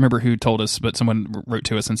 I don't remember who told us, but someone wrote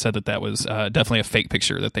to us and said that was definitely a fake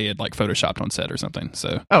picture that they had like photoshopped on set or something.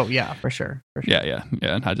 So. Oh yeah, for sure. Yeah.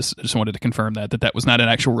 And I just wanted to confirm that was not an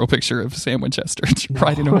actual real picture of Sam Winchester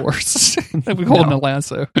riding a horse. We holding a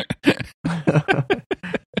lasso.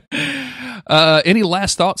 Any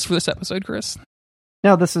last thoughts for this episode, Chris?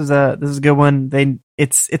 No, this is a good one.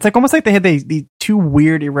 It's like almost like they had the two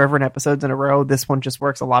weird, irreverent episodes in a row. This one just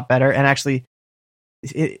works a lot better, and actually,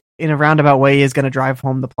 in a roundabout way, is going to drive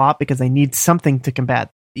home the plot because they need something to combat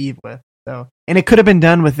Eve with. So, and it could have been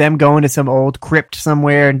done with them going to some old crypt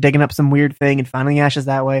somewhere and digging up some weird thing and finding ashes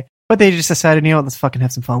that way. But they just decided, let's fucking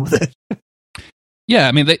have some fun with it. Yeah,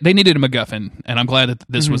 I mean, they needed a MacGuffin, and I'm glad that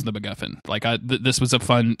this was the MacGuffin. Like, this was a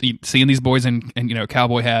fun seeing these boys in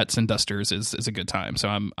cowboy hats and dusters is a good time. So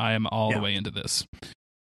I am all the way into this.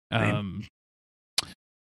 I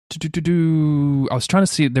was trying to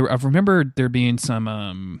see I remember there being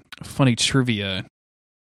some funny trivia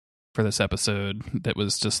for this episode that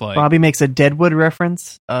was just like Bobby makes a Deadwood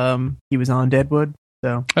reference. He was on Deadwood,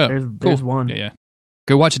 so there's cool. one. Yeah.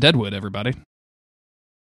 Go watch Deadwood, everybody.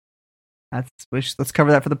 Let's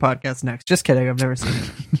cover that for the podcast next. Just kidding. I've never seen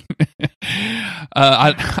it.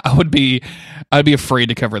 I'd be afraid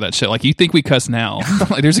to cover that show. Like, you think we cuss now?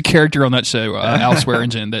 Like, there's a character on that show, Al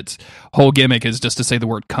Swearingen, that's whole gimmick is just to say the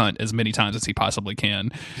word cunt as many times as he possibly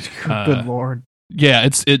can. Good Lord. Yeah,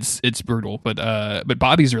 it's brutal, but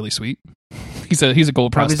Bobby's really sweet. He's a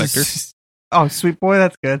gold prospector. Sweet boy,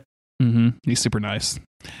 that's good. Mm-hmm. He's super nice.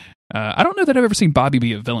 I don't know that I've ever seen Bobby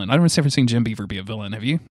be a villain. I don't ever seen Jim Beaver be a villain. Have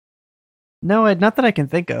you? No, not that I can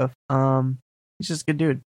think of. He's just a good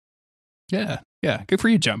dude. Yeah. Good for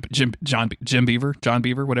you, Jim Beaver, John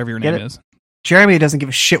Beaver, whatever your name is. Jeremy doesn't give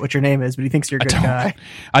a shit what your name is, but he thinks you're a good guy.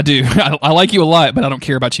 I do. I like you a lot, but I don't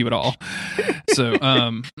care about you at all. So,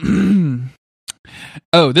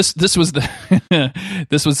 this was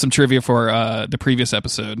this was some trivia for the previous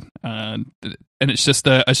episode, and it's just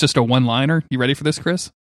a one-liner. You ready for this, Chris?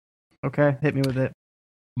 Okay, hit me with it.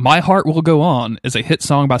 My Heart Will Go On is a hit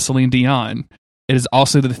song by Celine Dion. It is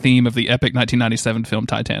also the theme of the epic 1997 film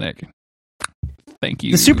Titanic. Thank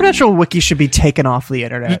you. The Supernatural wiki should be taken off the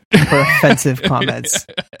internet for offensive comments.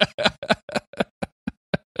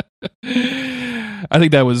 I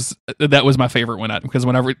think that was my favorite one, because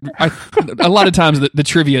whenever a lot of times the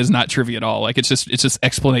trivia is not trivia at all. Like, it's just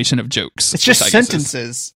explanation of jokes. It's just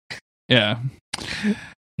sentences. Yeah.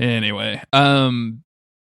 Anyway,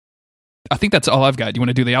 I think that's all I've got. Do you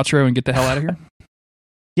want to do the outro and get the hell out of here?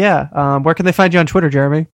 Yeah. Where can they find you on Twitter,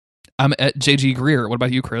 Jeremy? I'm at JG Greer. What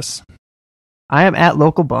about you, Chris? I am at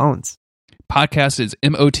Local Bones. Podcast is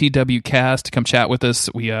MOTW Cast. Come chat with us.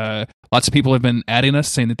 We lots of people have been adding us,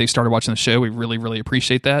 saying that they started watching the show. We really, really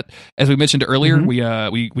appreciate that. As we mentioned earlier,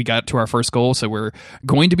 we got to our first goal, so we're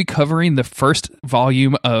going to be covering the first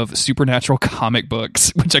volume of Supernatural comic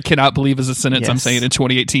books, which I cannot believe is a sentence I'm saying in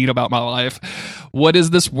 2018 about my life. What is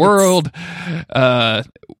this world? It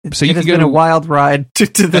has been a wild ride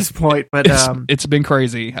to this point, but it's been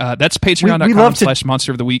crazy. That's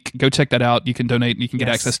patreon.com/monster of the week. Go check that out. You can donate. You can get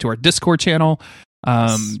access to our Discord channel.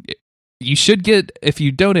 You should get, if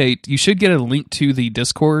you donate, you should get a link to the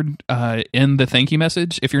Discord in the thank you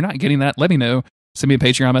message. If you're not getting that, let me know. Send me a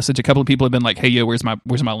Patreon message. A couple of people have been like, "Hey, yo, where's my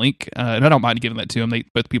link?" And I don't mind giving that to them.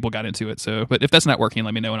 Both people got into it. So, but if that's not working,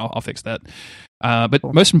 let me know and I'll fix that. But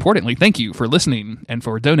most importantly, thank you for listening and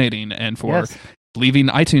for donating and for leaving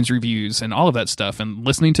iTunes reviews and all of that stuff and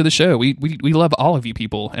listening to the show. We love all of you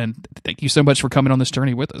people, and thank you so much for coming on this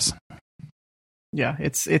journey with us. Yeah,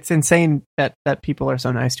 it's insane that people are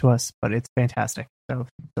so nice to us, but it's fantastic. So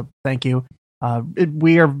thank you.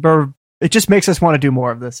 It just makes us want to do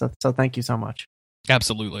more of this. So thank you so much.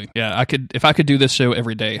 Absolutely. Yeah, if I could do this show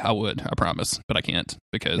every day, I would. I promise, but I can't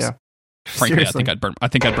because frankly, seriously. I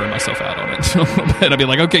think I'd burn myself out on it a little bit. I'd be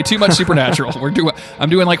like, okay, too much Supernatural. I'm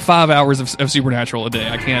doing like 5 hours of Supernatural a day.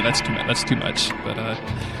 I can't. That's too much. But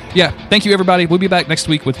yeah, thank you everybody. We'll be back next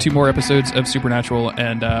week with 2 more episodes of Supernatural,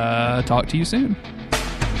 and talk to you soon.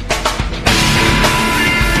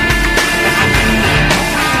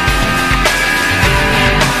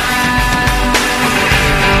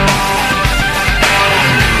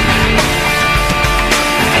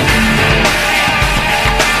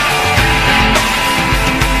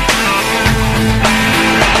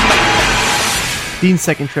 Dean's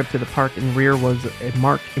second trip to the park in Rear was a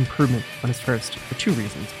marked improvement on his first for 2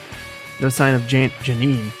 reasons. No sign of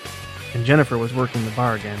Janine, and Jennifer was working the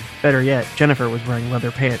bar again. Better yet, Jennifer was wearing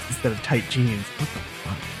leather pants instead of tight jeans. What the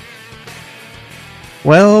fuck?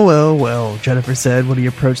 Well, Jennifer said when he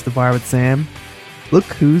approached the bar with Sam. Look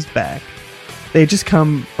who's back. They had just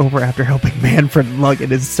come over after helping Manfred lug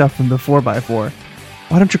in his stuff from the 4x4.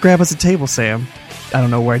 Why don't you grab us a table, Sam? I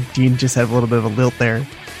don't know why Dean just had a little bit of a lilt there.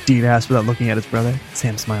 Dean asked without looking at his brother.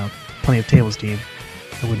 Sam smiled. Plenty of tables, Dean.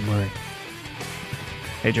 I wouldn't worry.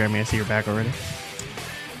 Hey, Jeremy, I see you're back already.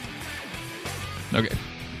 Okay.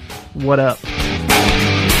 What up?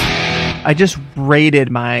 I just raided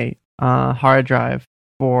my hard drive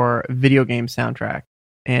for video game soundtrack,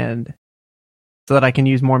 and so that I can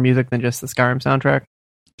use more music than just the Skyrim soundtrack.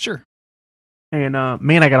 Sure. And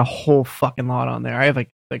man, I got a whole fucking lot on there. I have like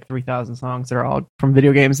 3,000 songs that are all from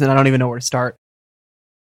video games, and I don't even know where to start.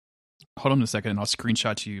 Hold on a second, and I'll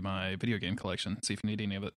screenshot you my video game collection. See if you need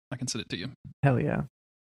any of it. I can send it to you. Hell yeah.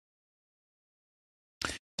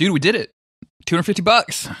 Dude, we did it.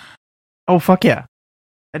 $250. Oh, fuck yeah.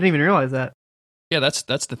 I didn't even realize that. Yeah, that's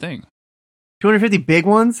the thing. 250 big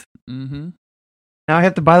ones? Mm-hmm. Now I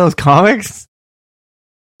have to buy those comics?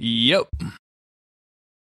 Yep.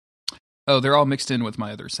 Oh, they're all mixed in with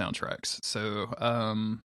my other soundtracks. So,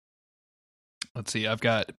 let's see. I've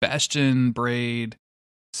got Bastion, Braid,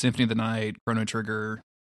 Symphony of the Night, Chrono Trigger,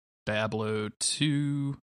 Diablo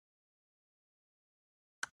 2.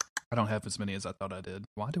 I don't have as many as I thought I did.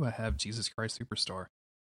 Why do I have Jesus Christ Superstar?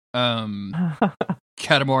 Katamari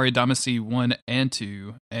Damacy 1 and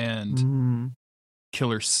 2, and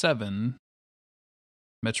Killer 7,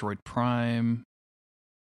 Metroid Prime,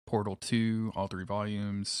 Portal 2, all 3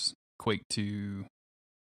 volumes, Quake 2.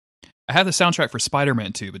 I have the soundtrack for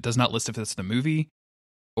Spider-Man 2, but does not list if it's the movie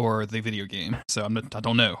or the video game. So I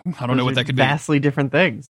don't know. I don't know what that could be. Vastly different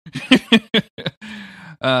things.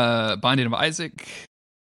 Binding of Isaac,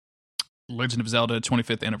 Legend of Zelda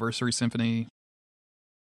 25th Anniversary Symphony.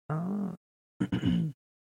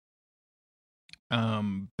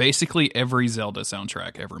 Basically every Zelda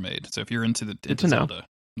soundtrack ever made. So if you're into Zelda,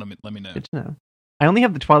 let me know. Good to know. I only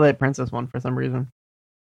have the Twilight Princess one for some reason.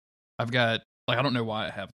 I've got, like, I don't know why I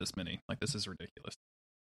have this many. Like, this is ridiculous.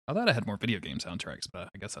 I thought I had more video game soundtracks, but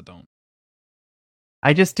I guess I don't.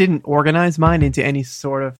 I just didn't organize mine into any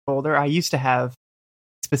sort of folder. I used to have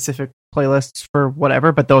specific playlists for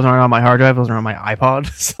whatever, but those aren't on my hard drive. Those are on my iPod.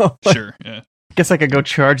 So sure, yeah. I guess I could go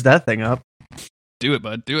charge that thing up. Do it,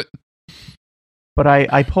 bud. Do it. But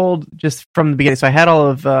I pulled just from the beginning. So I had all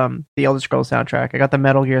of the Elder Scrolls soundtrack. I got the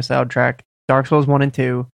Metal Gear soundtrack, Dark Souls 1 and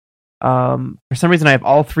 2. For some reason, I have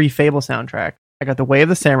all 3 Fable soundtrack. I got The Way of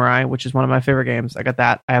the Samurai, which is one of my favorite games. I got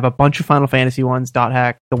that. I have a bunch of Final Fantasy ones, Dot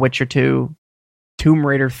Hack, The Witcher 2, Tomb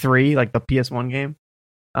Raider 3, like the PS1 game.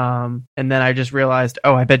 And then I just realized,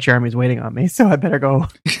 I bet Jeremy's waiting on me, so I better go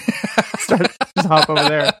just hop over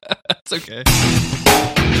there. It's okay.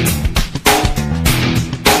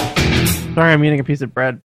 Sorry, I'm eating a piece of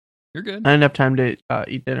bread. You're good. I didn't have time to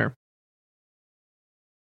eat dinner.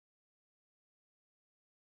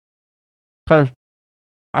 Because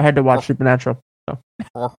I had to watch Supernatural. So.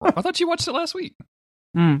 I thought you watched it last week.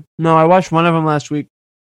 No, I watched one of them last week.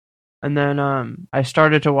 And then I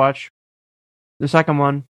started to watch the second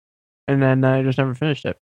one. And then I just never finished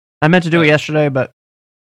it. I meant to do it yesterday, but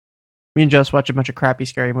me and Jess watched a bunch of crappy,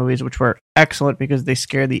 scary movies, which were excellent because they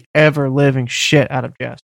scared the ever-living shit out of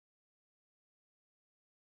Jess.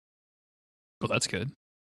 Well, that's good.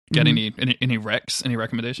 Got any recs? Any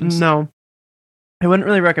recommendations? No. I wouldn't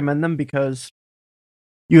really recommend them because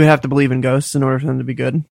you would have to believe in ghosts in order for them to be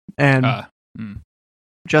good. And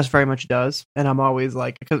Jess very much does. And I'm always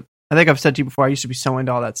like, because I think I've said to you before, I used to be so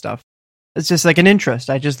into all that stuff. It's just like an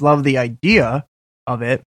interest. I just love the idea of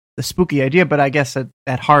it, the spooky idea. But I guess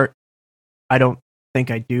at heart, I don't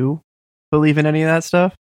think I do believe in any of that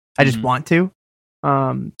stuff. I just want to.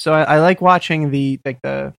 So I like watching the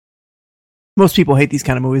most people hate these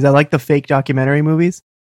kind of movies. I like the fake documentary movies.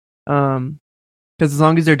 Because as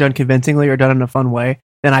long as they're done convincingly or done in a fun way,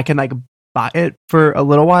 then I can like buy it for a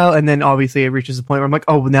little while. And then obviously it reaches a point where I'm like,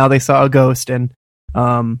 oh, now they saw a ghost and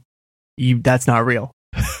that's not real.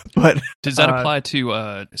 But does that apply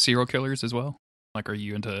to serial killers as well? Like, are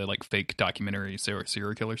you into like fake documentary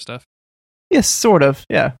serial killer stuff? Yes, sort of.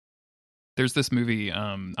 Yeah. There's this movie.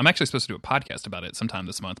 I'm actually supposed to do a podcast about it sometime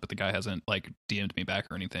this month, but the guy hasn't like DM'd me back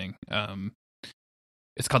or anything.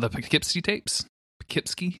 It's called the Poughkeepsie Tapes.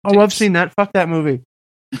 Poughkeepsie. Oh, I've seen that. Fuck that movie.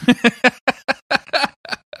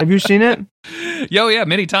 Have you seen it? Yo, yeah,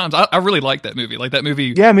 many times. I really like that movie. Like that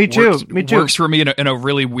movie. Yeah, me too. Me too. Works for me in a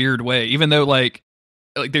really weird way, even though like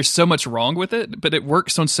there's so much wrong with it, but it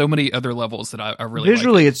works on so many other levels that I really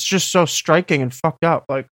visually like it. It's just so striking and fucked up.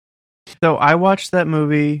 Like, so I watched that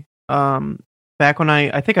movie back when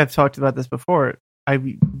I think I've talked about this before.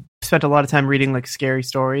 I spent a lot of time reading like scary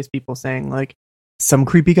stories, people saying like some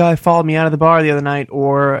creepy guy followed me out of the bar the other night,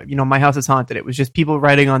 or my house is haunted. It was just people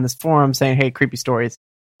writing on this forum saying, hey, creepy stories.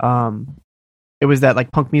 It was that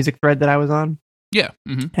like punk music thread that I was on. Yeah.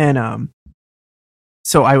 And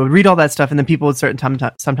so I would read all that stuff, and then people would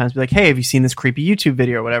sometimes be like, hey, have you seen this creepy YouTube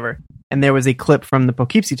video or whatever? And there was a clip from the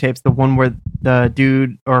Poughkeepsie Tapes, the one where the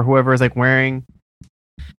dude or whoever is like wearing...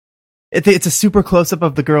 It's a super close-up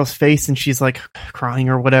of the girl's face, and she's like crying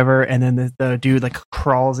or whatever, and then the dude like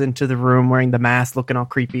crawls into the room wearing the mask, looking all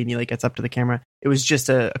creepy, and he like gets up to the camera. It was just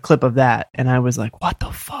a clip of that, and I was like, what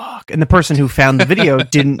the fuck? And the person who found the video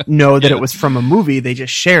didn't know that it was from a movie. They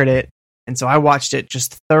just shared it, and so I watched it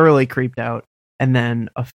just thoroughly creeped out. And then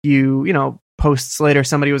a few, posts later,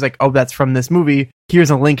 somebody was like, oh, that's from this movie. Here's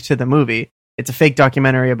a link to the movie. It's a fake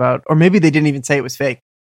documentary about, or maybe they didn't even say it was fake.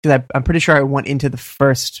 because I'm pretty sure I went into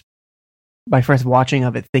my first watching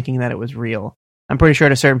of it thinking that it was real. I'm pretty sure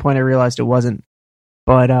at a certain point I realized it wasn't.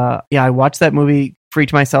 But I watched that movie,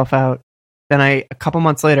 freaked myself out. Then a couple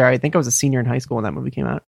months later, I think I was a senior in high school when that movie came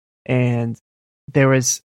out, and there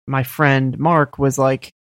was my friend Mark was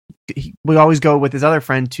like, we always go with his other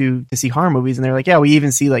friend to see horror movies, and they're like, yeah, we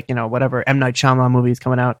even see like whatever M. Night Shyamalan movies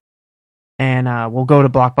coming out, and we'll go to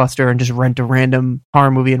Blockbuster and just rent a random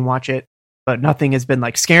horror movie and watch it. But nothing has been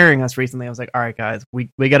like scaring us recently. I was like, all right, guys, we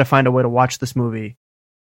got to find a way to watch this movie,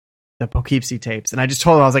 the Poughkeepsie tapes. And I just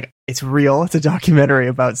told him, I was like, it's real. It's a documentary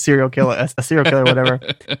about a serial killer, whatever.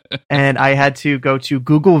 And I had to go to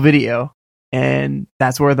Google Video, and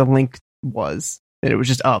that's where the link was. And it was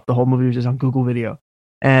just up. The whole movie was just on Google Video.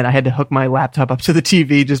 And I had to hook my laptop up to the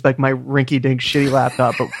TV, just like my rinky-dink shitty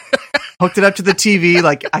laptop. But hooked it up to the TV.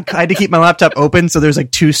 Like I had to keep my laptop open, so there's like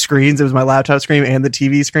two screens. It was my laptop screen and the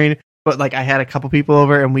TV screen. But like I had a couple people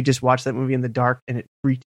over, and we just watched that movie in the dark, and it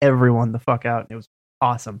freaked everyone the fuck out. It was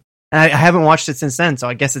awesome. And I haven't watched it since then, so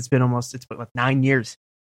I guess it's been like 9 years.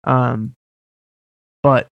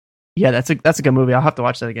 But yeah, that's a good movie. I'll have to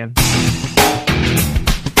watch that again.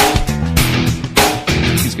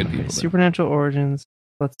 These good people. Supernatural Origins.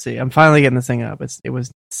 Let's see. I'm finally getting this thing up. It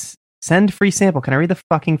was send free sample. Can I read the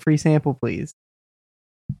fucking free sample, please?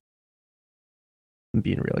 I'm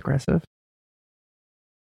being real aggressive.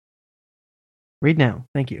 Read now.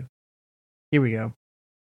 Thank you. Here we go.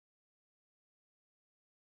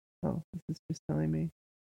 Oh, this is just telling me.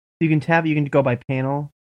 You can go by panel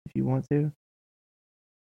if you want to.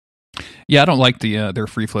 Yeah, I don't like their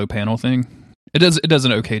free flow panel thing. It does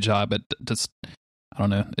an okay job, but just I don't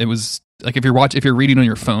know. It was like if you're reading on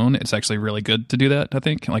your phone, it's actually really good to do that. I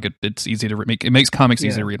think like it's easy to make. It makes comics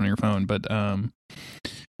easy to read on your phone, but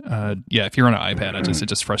if you're on an iPad, it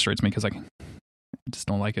just frustrates me because I just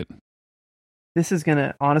don't like it. This is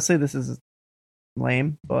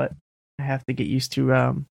lame, but I have to get used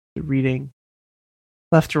to reading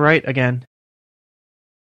left to right again.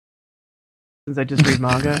 Since I just read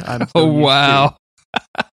manga, I'm so wow.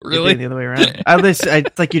 Really? The other way around.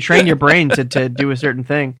 It's like you train your brain to do a certain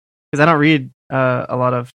thing, because I don't read a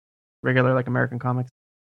lot of regular like American comics.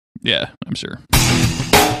 Yeah, I'm sure.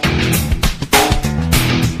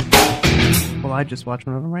 Well, I just watched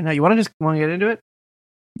one of them right now. You want to get into it?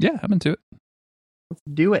 Yeah, I'm into it. Let's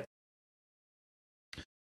do it.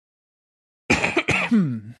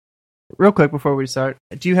 Real quick before we start,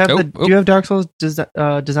 do you have do you have Dark Souls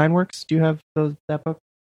Design Works? Do you have that book?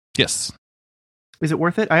 Yes. Is it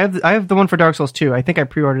worth it? I have the one for Dark Souls 2. I think I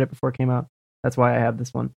pre-ordered it before it came out. That's why I have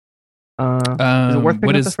this one. Is it worth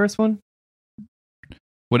picking up the first one?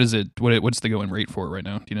 What is it? What's the going rate for it right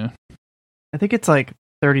now? Do you know? I think it's like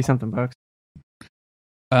 30 something bucks.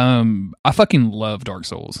 I fucking love Dark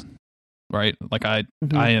Souls. Right? Like I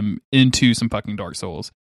am into some fucking Dark Souls.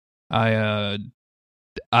 I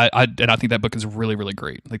think that book is really, really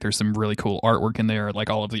great. Like there's some really cool artwork in there. Like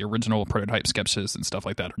all of the original prototype sketches and stuff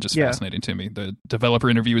like that are just fascinating to me. The developer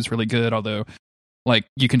interview is really good, although like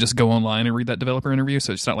you can just go online and read that developer interview,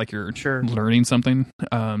 so it's not like you're learning something.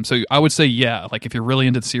 So I would say like if you're really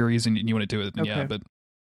into the series and you want to do it, then but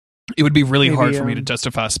it would be really hard for me to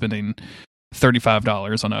justify spending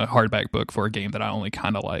 $35 on a hardback book for a game that I only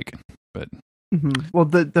kind of like. But well,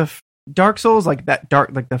 the Dark Souls, like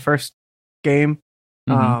the first game,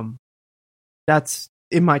 that's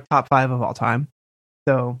in my top 5 of all time.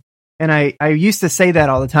 So, and I used to say that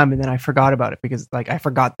all the time, and then I forgot about it because like I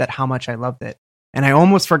forgot that how much I loved it, and I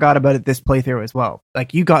almost forgot about it this playthrough as well.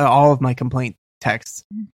 Like you got all of my complaint texts,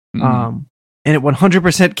 and it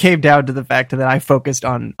 100% came down to the fact that I focused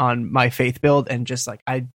on my faith build, and just like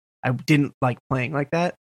I didn't like playing like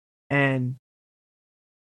that. And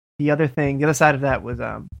the other side of that was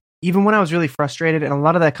even when I was really frustrated, and a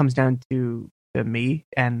lot of that comes down to me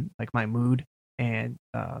and like my mood and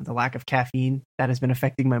the lack of caffeine that has been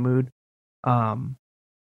affecting my mood.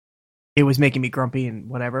 It was making me grumpy and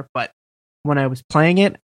whatever. But when I was playing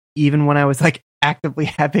it, even when I was like actively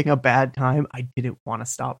having a bad time, I didn't want to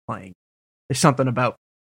stop playing. There's something about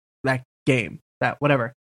that game, that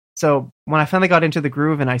whatever. So when I finally got into the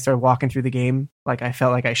groove and I started walking through the game, like I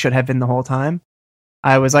felt like I should have been the whole time,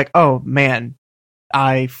 I was like, oh man,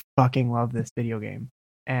 I fucking love this video game.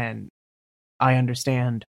 And I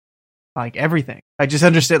understand like everything. I just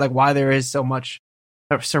understand like why there is so much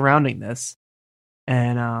surrounding this.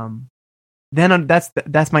 And then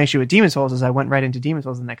that's my issue with Demon's Souls, is I went right into Demon's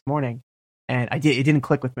Souls the next morning, and it didn't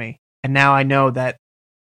click with me. And now I know that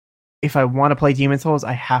if I want to play Demon's Souls,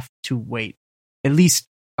 I have to wait at least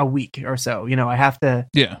a week or so. You know, I have to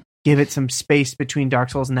give it some space between Dark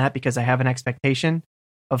Souls and that, because I have an expectation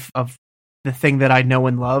of the thing that I know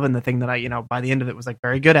and love, and the thing that I, by the end of it was like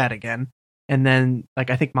very good at again. And then like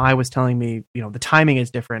I think Mai was telling me, the timing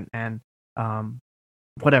is different and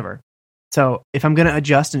whatever. So if I'm gonna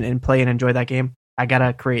adjust and play and enjoy that game, I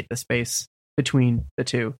gotta create the space between the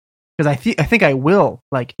two. Because I think I will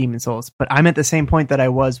like Demon Souls, but I'm at the same point that I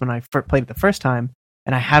was when I played it the first time,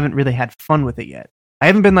 and I haven't really had fun with it yet. I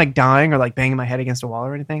haven't been like dying or like banging my head against a wall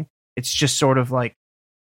or anything. It's just sort of like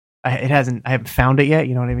I haven't found it yet.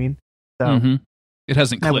 You know what I mean? So it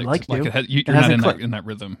hasn't clicked. Like you're not in that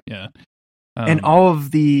rhythm. Yeah. And all of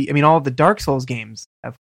the Dark Souls games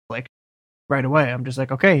have clicked right away. I'm just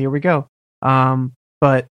like, okay, here we go.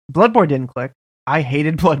 But Bloodborne didn't click. I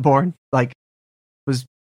hated Bloodborne. Like, was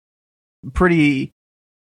pretty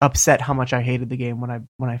upset how much I hated the game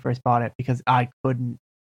when I first bought it because I couldn't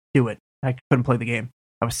do it. I couldn't play the game.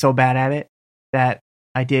 I was so bad at it that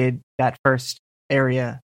I did that first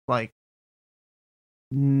area like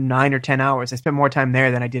 9 or 10 hours. I spent more time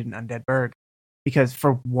there than I did in Undead Burg because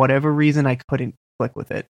for whatever reason I couldn't click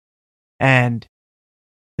with it. And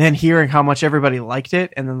then hearing how much everybody liked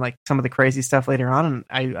it, and then like some of the crazy stuff later on,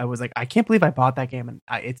 and I was like, I can't believe I bought that game, and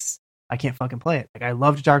I can't fucking play it. Like I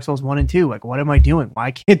loved Dark Souls 1 and 2. Like what am I doing?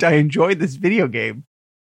 Why can't I enjoy this video game?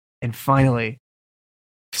 And finally,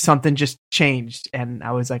 something just changed, and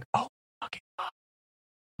I was like, oh fucking fuck.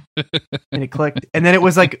 And it clicked, and then it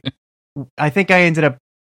was like, I think I ended up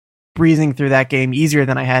breezing through that game easier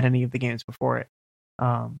than I had any of the games before it.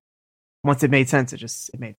 Once it made sense,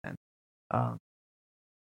 it made sense.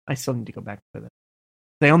 I still need to go back to it.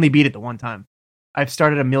 They only beat it the one time. I've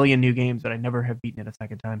started a million new games, but I never have beaten it a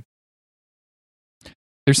second time.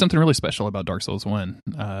 There's something really special about Dark Souls 1.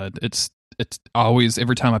 It's always,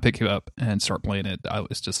 every time I pick it up and start playing it,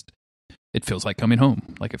 it feels like coming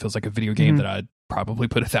home. Like it feels like a video game that I'd probably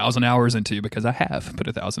put 1,000 hours into because I have put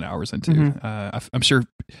 1,000 hours into. I'm sure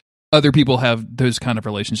other people have those kind of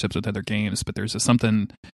relationships with other games, but there's something,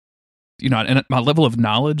 and my level of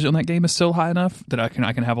knowledge on that game is still high enough that I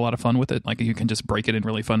can have a lot of fun with it. Like you can just break it in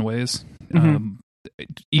really fun ways.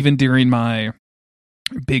 Even during my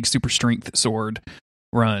big super strength sword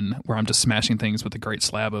run where I'm just smashing things with a great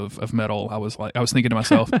slab of metal, I was thinking to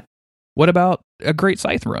myself, what about a great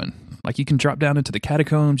scythe run? Like you can drop down into the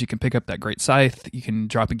catacombs, you can pick up that great scythe, you can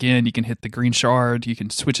drop again, you can hit the green shard, you can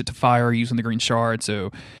switch it to fire using the green shard,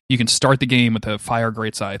 so you can start the game with a fire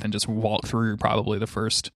great scythe and just walk through probably the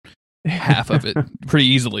first half of it pretty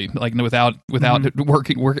easily, like without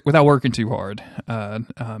working too hard. And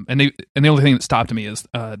the only thing that stopped me is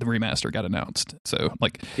the remaster got announced. So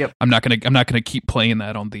like, I'm not gonna keep playing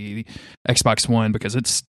that on the Xbox One because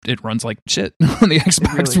it runs like shit on the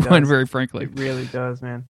Xbox One. Very frankly, it really does,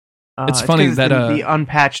 man. It's funny that the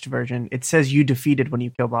unpatched version, it says you defeated when you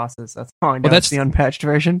kill bosses. That's how I know that's the unpatched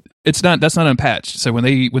version. That's not unpatched. So when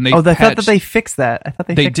they I thought that they fixed that. I thought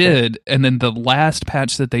they did, and then the last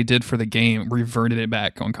patch that they did for the game reverted it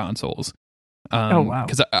back on consoles. Oh wow!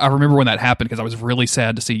 Because I remember when that happened because I was really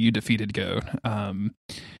sad to see you defeated Go.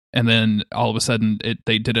 And then all of a sudden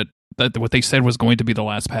they did it. What they said was going to be the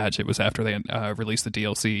last patch. It was after they released the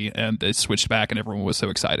DLC, and it switched back, and everyone was so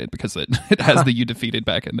excited because it has the you defeated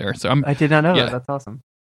back in there. So I did not know that. That's awesome.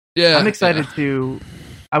 Yeah, I'm excited to.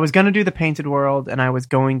 I was going to do the Painted World, and I was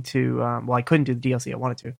going to. I couldn't do the DLC. I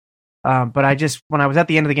wanted to, but when I was at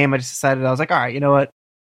the end of the game, I just decided I was like, all right, you know what?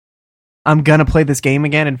 I'm gonna play this game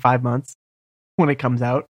again in 5 months when it comes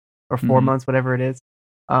out, or 4 months, whatever it is.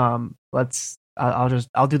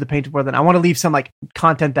 I'll do the Painted World, and I want to leave some like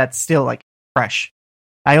content that's still like fresh.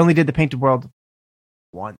 I only did the Painted World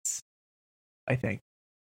once, I think.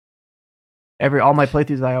 All my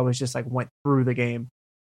playthroughs, I always just like went through the game,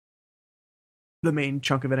 the main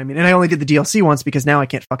chunk of it. I mean, and I only did the DLC once because now I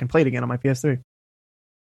can't fucking play it again on my PS3.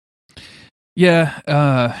 Yeah,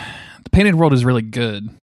 the Painted World is really good.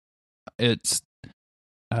 It's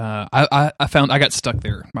I found I got stuck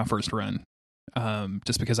there my first run,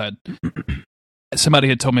 just because somebody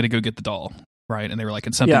had told me to go get the doll, right? And they were like,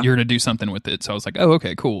 "It's something you're going to do something with it." So I was like, "Oh,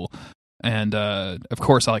 okay, cool." And of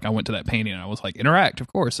course, I went to that painting and I was like, "Interact, of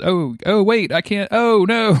course." Oh, wait, I can't. Oh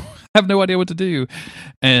no, I have no idea what to do.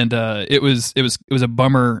 And it was a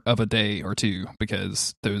bummer of a day or two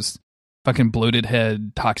because those fucking bloated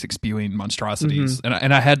head toxic spewing monstrosities,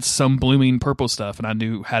 and I had some blooming purple stuff, and I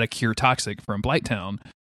knew how to cure toxic from Blighttown.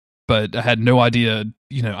 But I had no idea,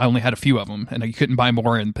 I only had a few of them, and I couldn't buy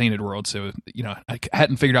more in Painted World, so, I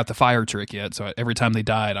hadn't figured out the fire trick yet, so every time they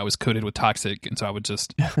died, I was coated with toxic, and so I would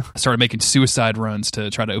just started making suicide runs to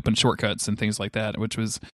try to open shortcuts and things like that, which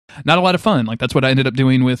was not a lot of fun. Like, that's what I ended up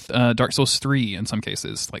doing with Dark Souls 3 in some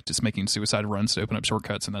cases, like, just making suicide runs to open up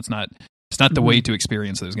shortcuts, and that's not It's not the way to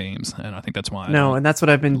experience those games, and I think that's why. No, and that's what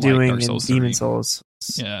I've been doing Dark in Souls Demon 3. Souls.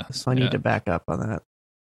 Yeah, So I need to back up on that.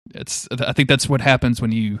 I think that's what happens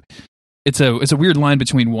when you. It's a weird line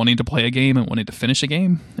between wanting to play a game and wanting to finish a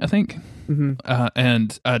game, I think. Mm-hmm.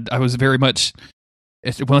 And I was very much.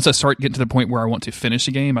 Once I start getting to the point where I want to finish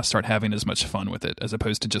a game, I start having as much fun with it as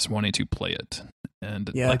opposed to just wanting to play it. And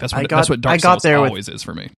that's what Dark Souls always is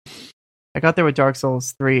for me. I got there with Dark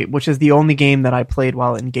Souls 3, which is the only game that I played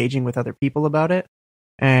while engaging with other people about it.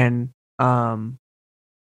 And I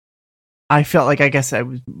felt like, I guess I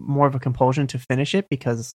was more of a compulsion to finish it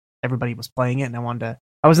because everybody was playing it and I wanted to.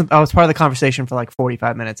 I was part of the conversation for like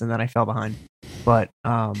 45 minutes and then I fell behind. But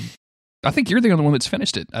I think you're the only one that's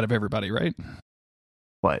finished it out of everybody, right?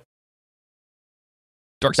 What?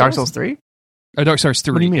 Dark Souls 3? Oh, Dark Souls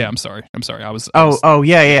 3. What do you mean? Yeah, I'm sorry. I was.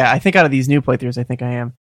 Yeah. I think out of these new playthroughs, I think I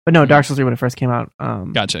am. But no, Dark Souls 3 when it first came out.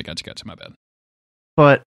 Gotcha. My bad.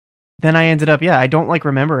 But then I ended up, I don't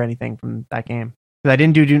remember anything from that game. Because I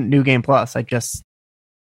didn't do New Game Plus. I just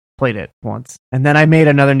played it once. And then I made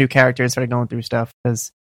another new character and started going through stuff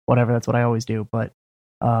because whatever, that's what I always do. But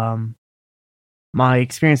my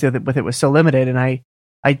experience with it was so limited, and I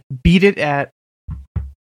beat it at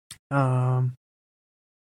I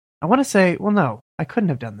want to say, well, no, I couldn't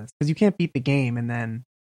have done this because you can't beat the game and then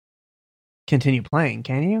continue playing,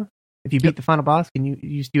 can you? If you beat the final boss, can you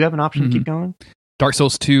do you have an option to keep going? Dark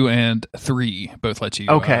Souls 2 and 3 both let you.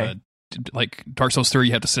 Okay. Like Dark Souls 3,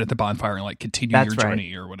 you have to sit at the bonfire and continue your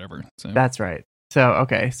journey or whatever. So. That's right. So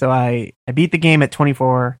I beat the game at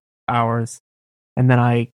 24 hours, and then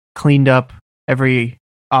I cleaned up every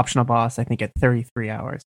optional boss, I think, at 33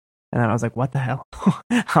 hours. And then I was like, what the hell?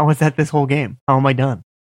 How was that this whole game? How am I done?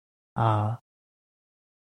 And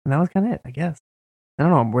that was kind of it, I guess. I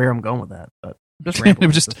don't know where I'm going with that, but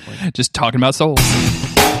just talking about Souls.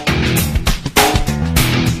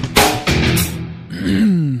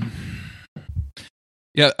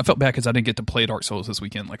 Yeah, I felt bad because I didn't get to play Dark Souls this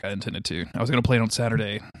weekend like I intended to. I was going to play it on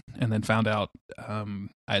Saturday, and then found out I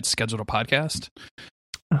had scheduled a podcast,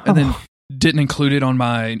 and then didn't include it on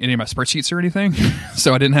any of my spreadsheets or anything.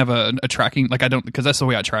 So I didn't have a tracking, because that's the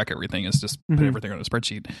way I track everything, is just put everything on a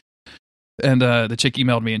spreadsheet. And the chick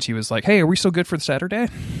emailed me and she was like, "Hey, are we still good for Saturday?"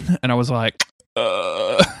 And I was like,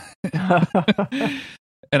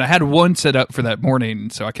 And I had one set up for that morning,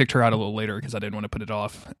 so I kicked her out a little later because I didn't want to put it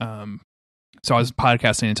off. So I was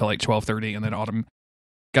podcasting until 12:30, and then Autumn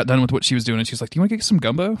got done with what she was doing, and she was like, "Do you want to get some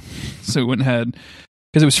gumbo?" So we went and had,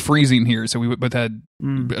 because it was freezing here, so we both had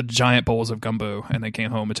giant bowls of gumbo, and then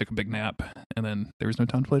came home and took a big nap, and then there was no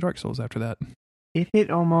time to play Dark Souls after that. It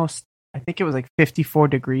hit almost, I think it was 54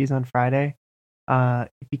 degrees on Friday.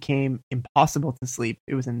 It became impossible to sleep.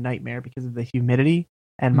 It was a nightmare because of the humidity,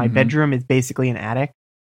 and my bedroom is basically an attic,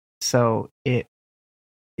 so it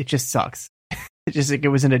just sucks. It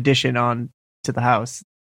was an addition on to the house,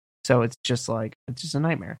 so it's just a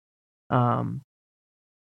nightmare.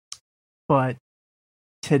 But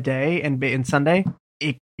today and Sunday,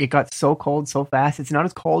 it got so cold so fast. It's not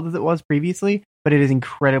as cold as it was previously, but it is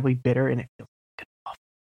incredibly bitter, and it feels good.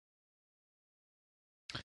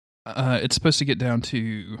 It's supposed to get down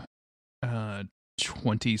to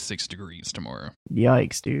 26 degrees tomorrow.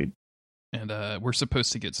 Yikes, dude. And we're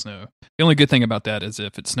supposed to get snow. The only good thing about that is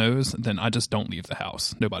if it snows, then I just don't leave the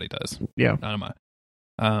house. Nobody does. Yeah. None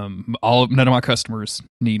of my customers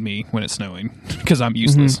need me when it's snowing because I'm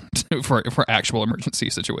useless for actual emergency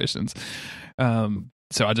situations. So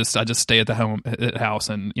I just stay at the house,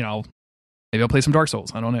 and maybe I'll play some Dark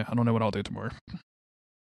Souls. I don't know what I'll do tomorrow.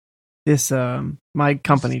 This my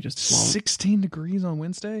company just 16 degrees on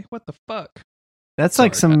Wednesday. What the fuck? That's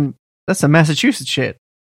that's some Massachusetts shit.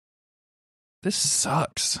 This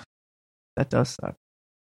sucks. That does suck.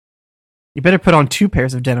 You better put on 2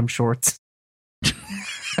 pairs of denim shorts.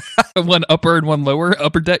 One upper and one lower.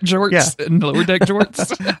 Upper deck jorts and lower deck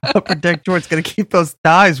jorts. Upper deck jorts. Gotta keep those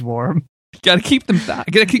thighs warm. Gotta keep them.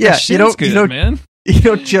 Gotta keep your shins good, man. You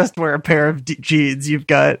don't just wear a pair of jeans. You've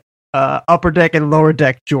got upper deck and lower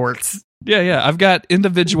deck jorts. Yeah. I've got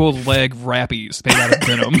individual leg wrappies made out of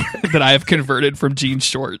denim that I have converted from jean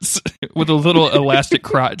shorts with a little elastic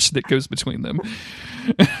crotch that goes between them.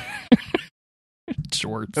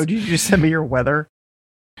 Jorts. Oh, did you just send me your weather?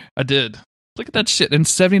 I did. Look at that shit. And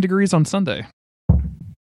 70 degrees on Sunday.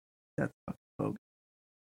 That's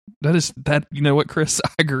bogus. That. You know what, Chris?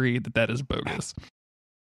 I agree that is bogus.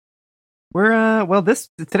 We're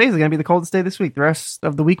today's gonna be the coldest day this week. The rest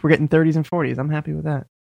of the week we're getting 30s and 40s. I'm happy with that.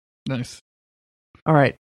 Nice. All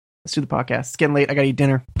right, let's do the podcast. It's getting late. I gotta eat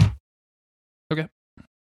dinner. Okay.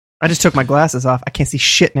 I just took my glasses off. I can't see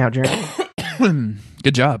shit now, Jeremy.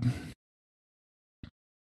 Good job.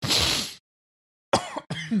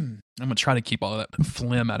 I'm gonna try to keep all that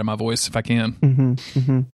phlegm out of my voice if I can. Mm-hmm.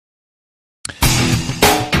 Mm-hmm.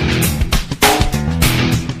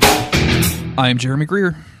 I am Jeremy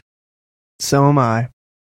Greer. So am I.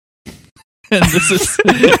 And this is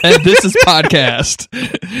podcast,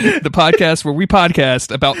 the podcast where we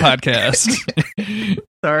podcast about podcasts.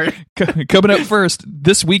 Sorry. Coming up first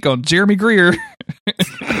this week on Jeremy Greer.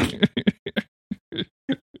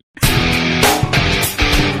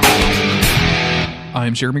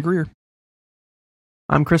 I'm Jeremy Greer.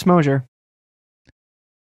 I'm Chris Mosier.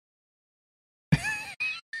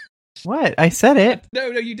 What? I said it. No,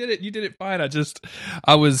 you did it. You did it fine. I just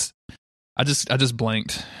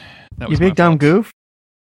blanked. That You was big dumb goof.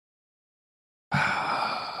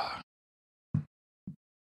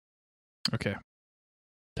 Okay.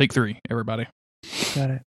 Take 3, everybody.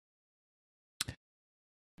 Got it.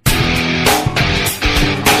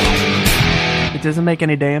 It doesn't make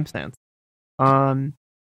any damn sense.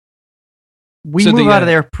 We So move the, out of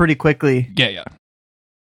there pretty quickly. Yeah.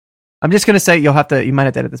 I'm just gonna say you might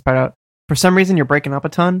have to edit this part out. For some reason, you're breaking up a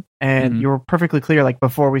ton, and you were perfectly clear like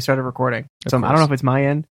before we started recording. So I don't know if it's my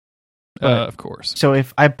end. Of course. So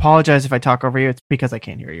if I apologize if I talk over you, it's because I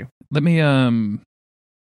can't hear you. Let me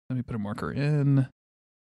put a marker in.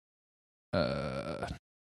 Let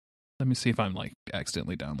me see if I'm like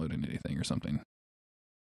accidentally downloading anything or something.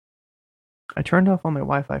 I turned off all my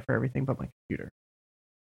Wi-Fi for everything but my computer.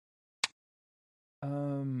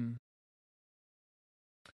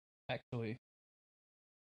 Actually,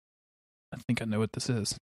 I think I know what this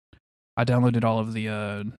is. I downloaded all of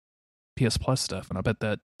the PS Plus stuff, and I bet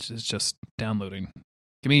that is just downloading.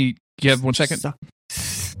 You have 1 second?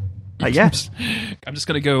 Yes. I'm just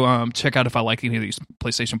gonna go check out if I like any of these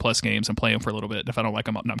PlayStation Plus games and play them for a little bit. If I don't like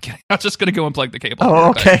them, no, I'm kidding. I'm just gonna go and plug the cable. Oh,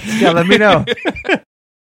 okay. Yeah, let me know.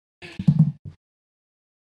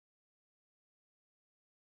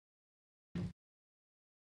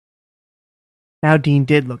 Now Dean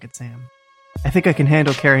did look at Sam. I think I can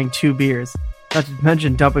handle carrying 2 beers. Not to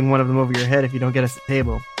mention dumping one of them over your head if you don't get us a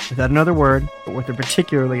table. Without another word, but with a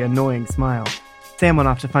particularly annoying smile, Sam went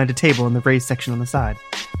off to find a table in the raised section on the side.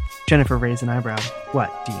 Jennifer raised an eyebrow.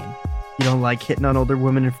 What, Dean? You don't like hitting on older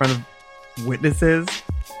women in front of witnesses?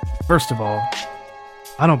 First of all,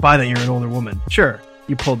 I don't buy that you're an older woman. Sure,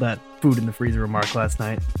 you pulled that food in the freezer remark last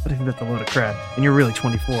night, but I think that's a load of crap, and you're really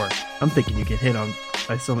 24. I'm thinking you get hit on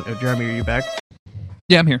by someone. Oh, Jeremy, are you back?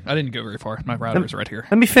 Yeah, I'm here. I didn't go very far. My router is right here.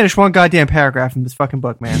 Let me finish one goddamn paragraph in this fucking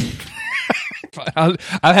book, man. I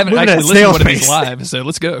haven't actually listened to one of these live, so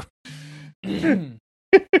let's go.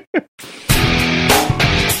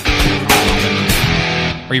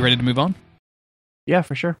 Are you ready to move on? Yeah,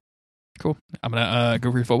 for sure. Cool. I'm gonna go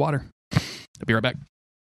refill water. I'll be right back.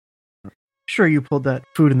 Sure, you pulled that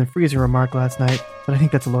food in the freezer remark last night, but I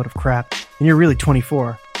think that's a load of crap, and you're really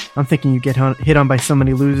 24. I'm thinking you get hit on by so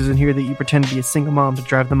many losers in here that you pretend to be a single mom to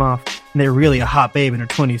drive them off, and they're really a hot babe in her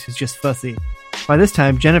 20s who's just fussy. By this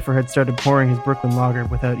time, Jennifer had started pouring his Brooklyn lager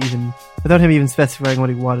without him even specifying what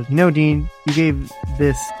he wanted. You know, Dean, you gave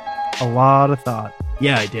this a lot of thought.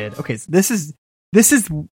 Yeah, I did. Okay, so this is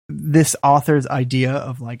this author's idea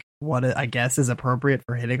of like what I guess is appropriate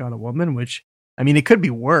for hitting on a woman, which, I mean, it could be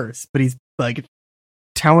worse, but he's like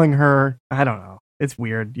telling her, I don't know. It's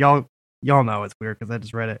weird. Y'all know it's weird because I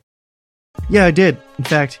just read it. Yeah, I did. In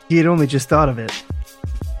fact, he had only just thought of it.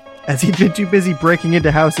 As he'd been too busy breaking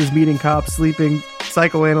into houses, meeting cops, sleeping,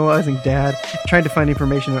 psychoanalyzing Dad, trying to find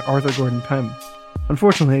information on Arthur Gordon Pym.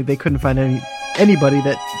 Unfortunately, they couldn't find anybody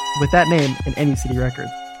with that name in any city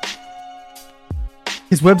records.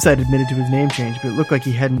 His website admitted to his name change, but it looked like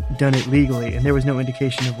he hadn't done it legally, and there was no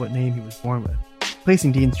indication of what name he was born with.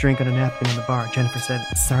 Placing Dean's drink on a napkin on the bar, Jennifer said,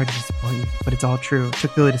 "Sorry to disappoint you, but it's all true.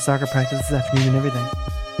 Took Billy to soccer practice this afternoon and everything.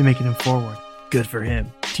 They're making him forward. Good for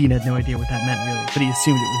him." Dean had no idea what that meant really, but he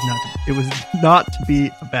assumed it was not to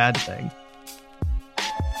be a bad thing.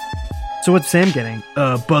 So what's Sam getting?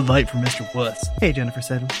 Bud Light from Mr. Wuss. Hey, Jennifer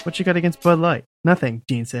said, "What you got against Bud Light?" "Nothing,"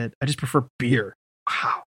 Dean said. "I just prefer beer."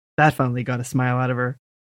 Wow. That finally got a smile out of her.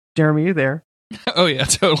 Jeremy, you there? Oh yeah,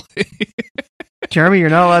 totally. Jeremy, you're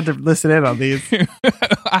not allowed to listen in on these.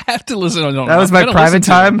 I have to listen on. That was my private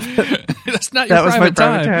time. That's not your private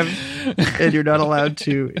time. And you're not allowed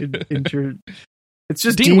to enter. It's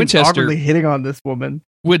just Dean Winchester awkwardly hitting on this woman.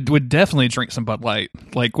 Would definitely drink some Bud Light.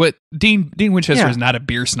 Like what Dean Winchester is not a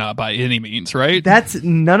beer snob by any means, right? That's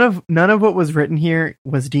none of what was written here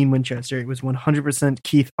was Dean Winchester. It was 100%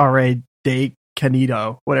 Keith R.A. De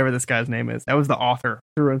Canito, whatever this guy's name is. That was the author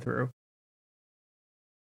through and through.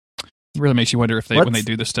 It really makes you wonder if when they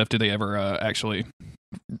do this stuff, do they ever actually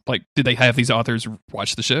did they have these authors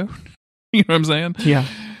watch the show? You know what I'm saying? Yeah,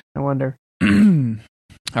 I wonder.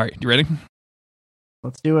 All right, you ready?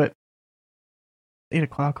 Let's do it. 8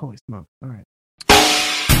 o'clock. Holy smoke! All right.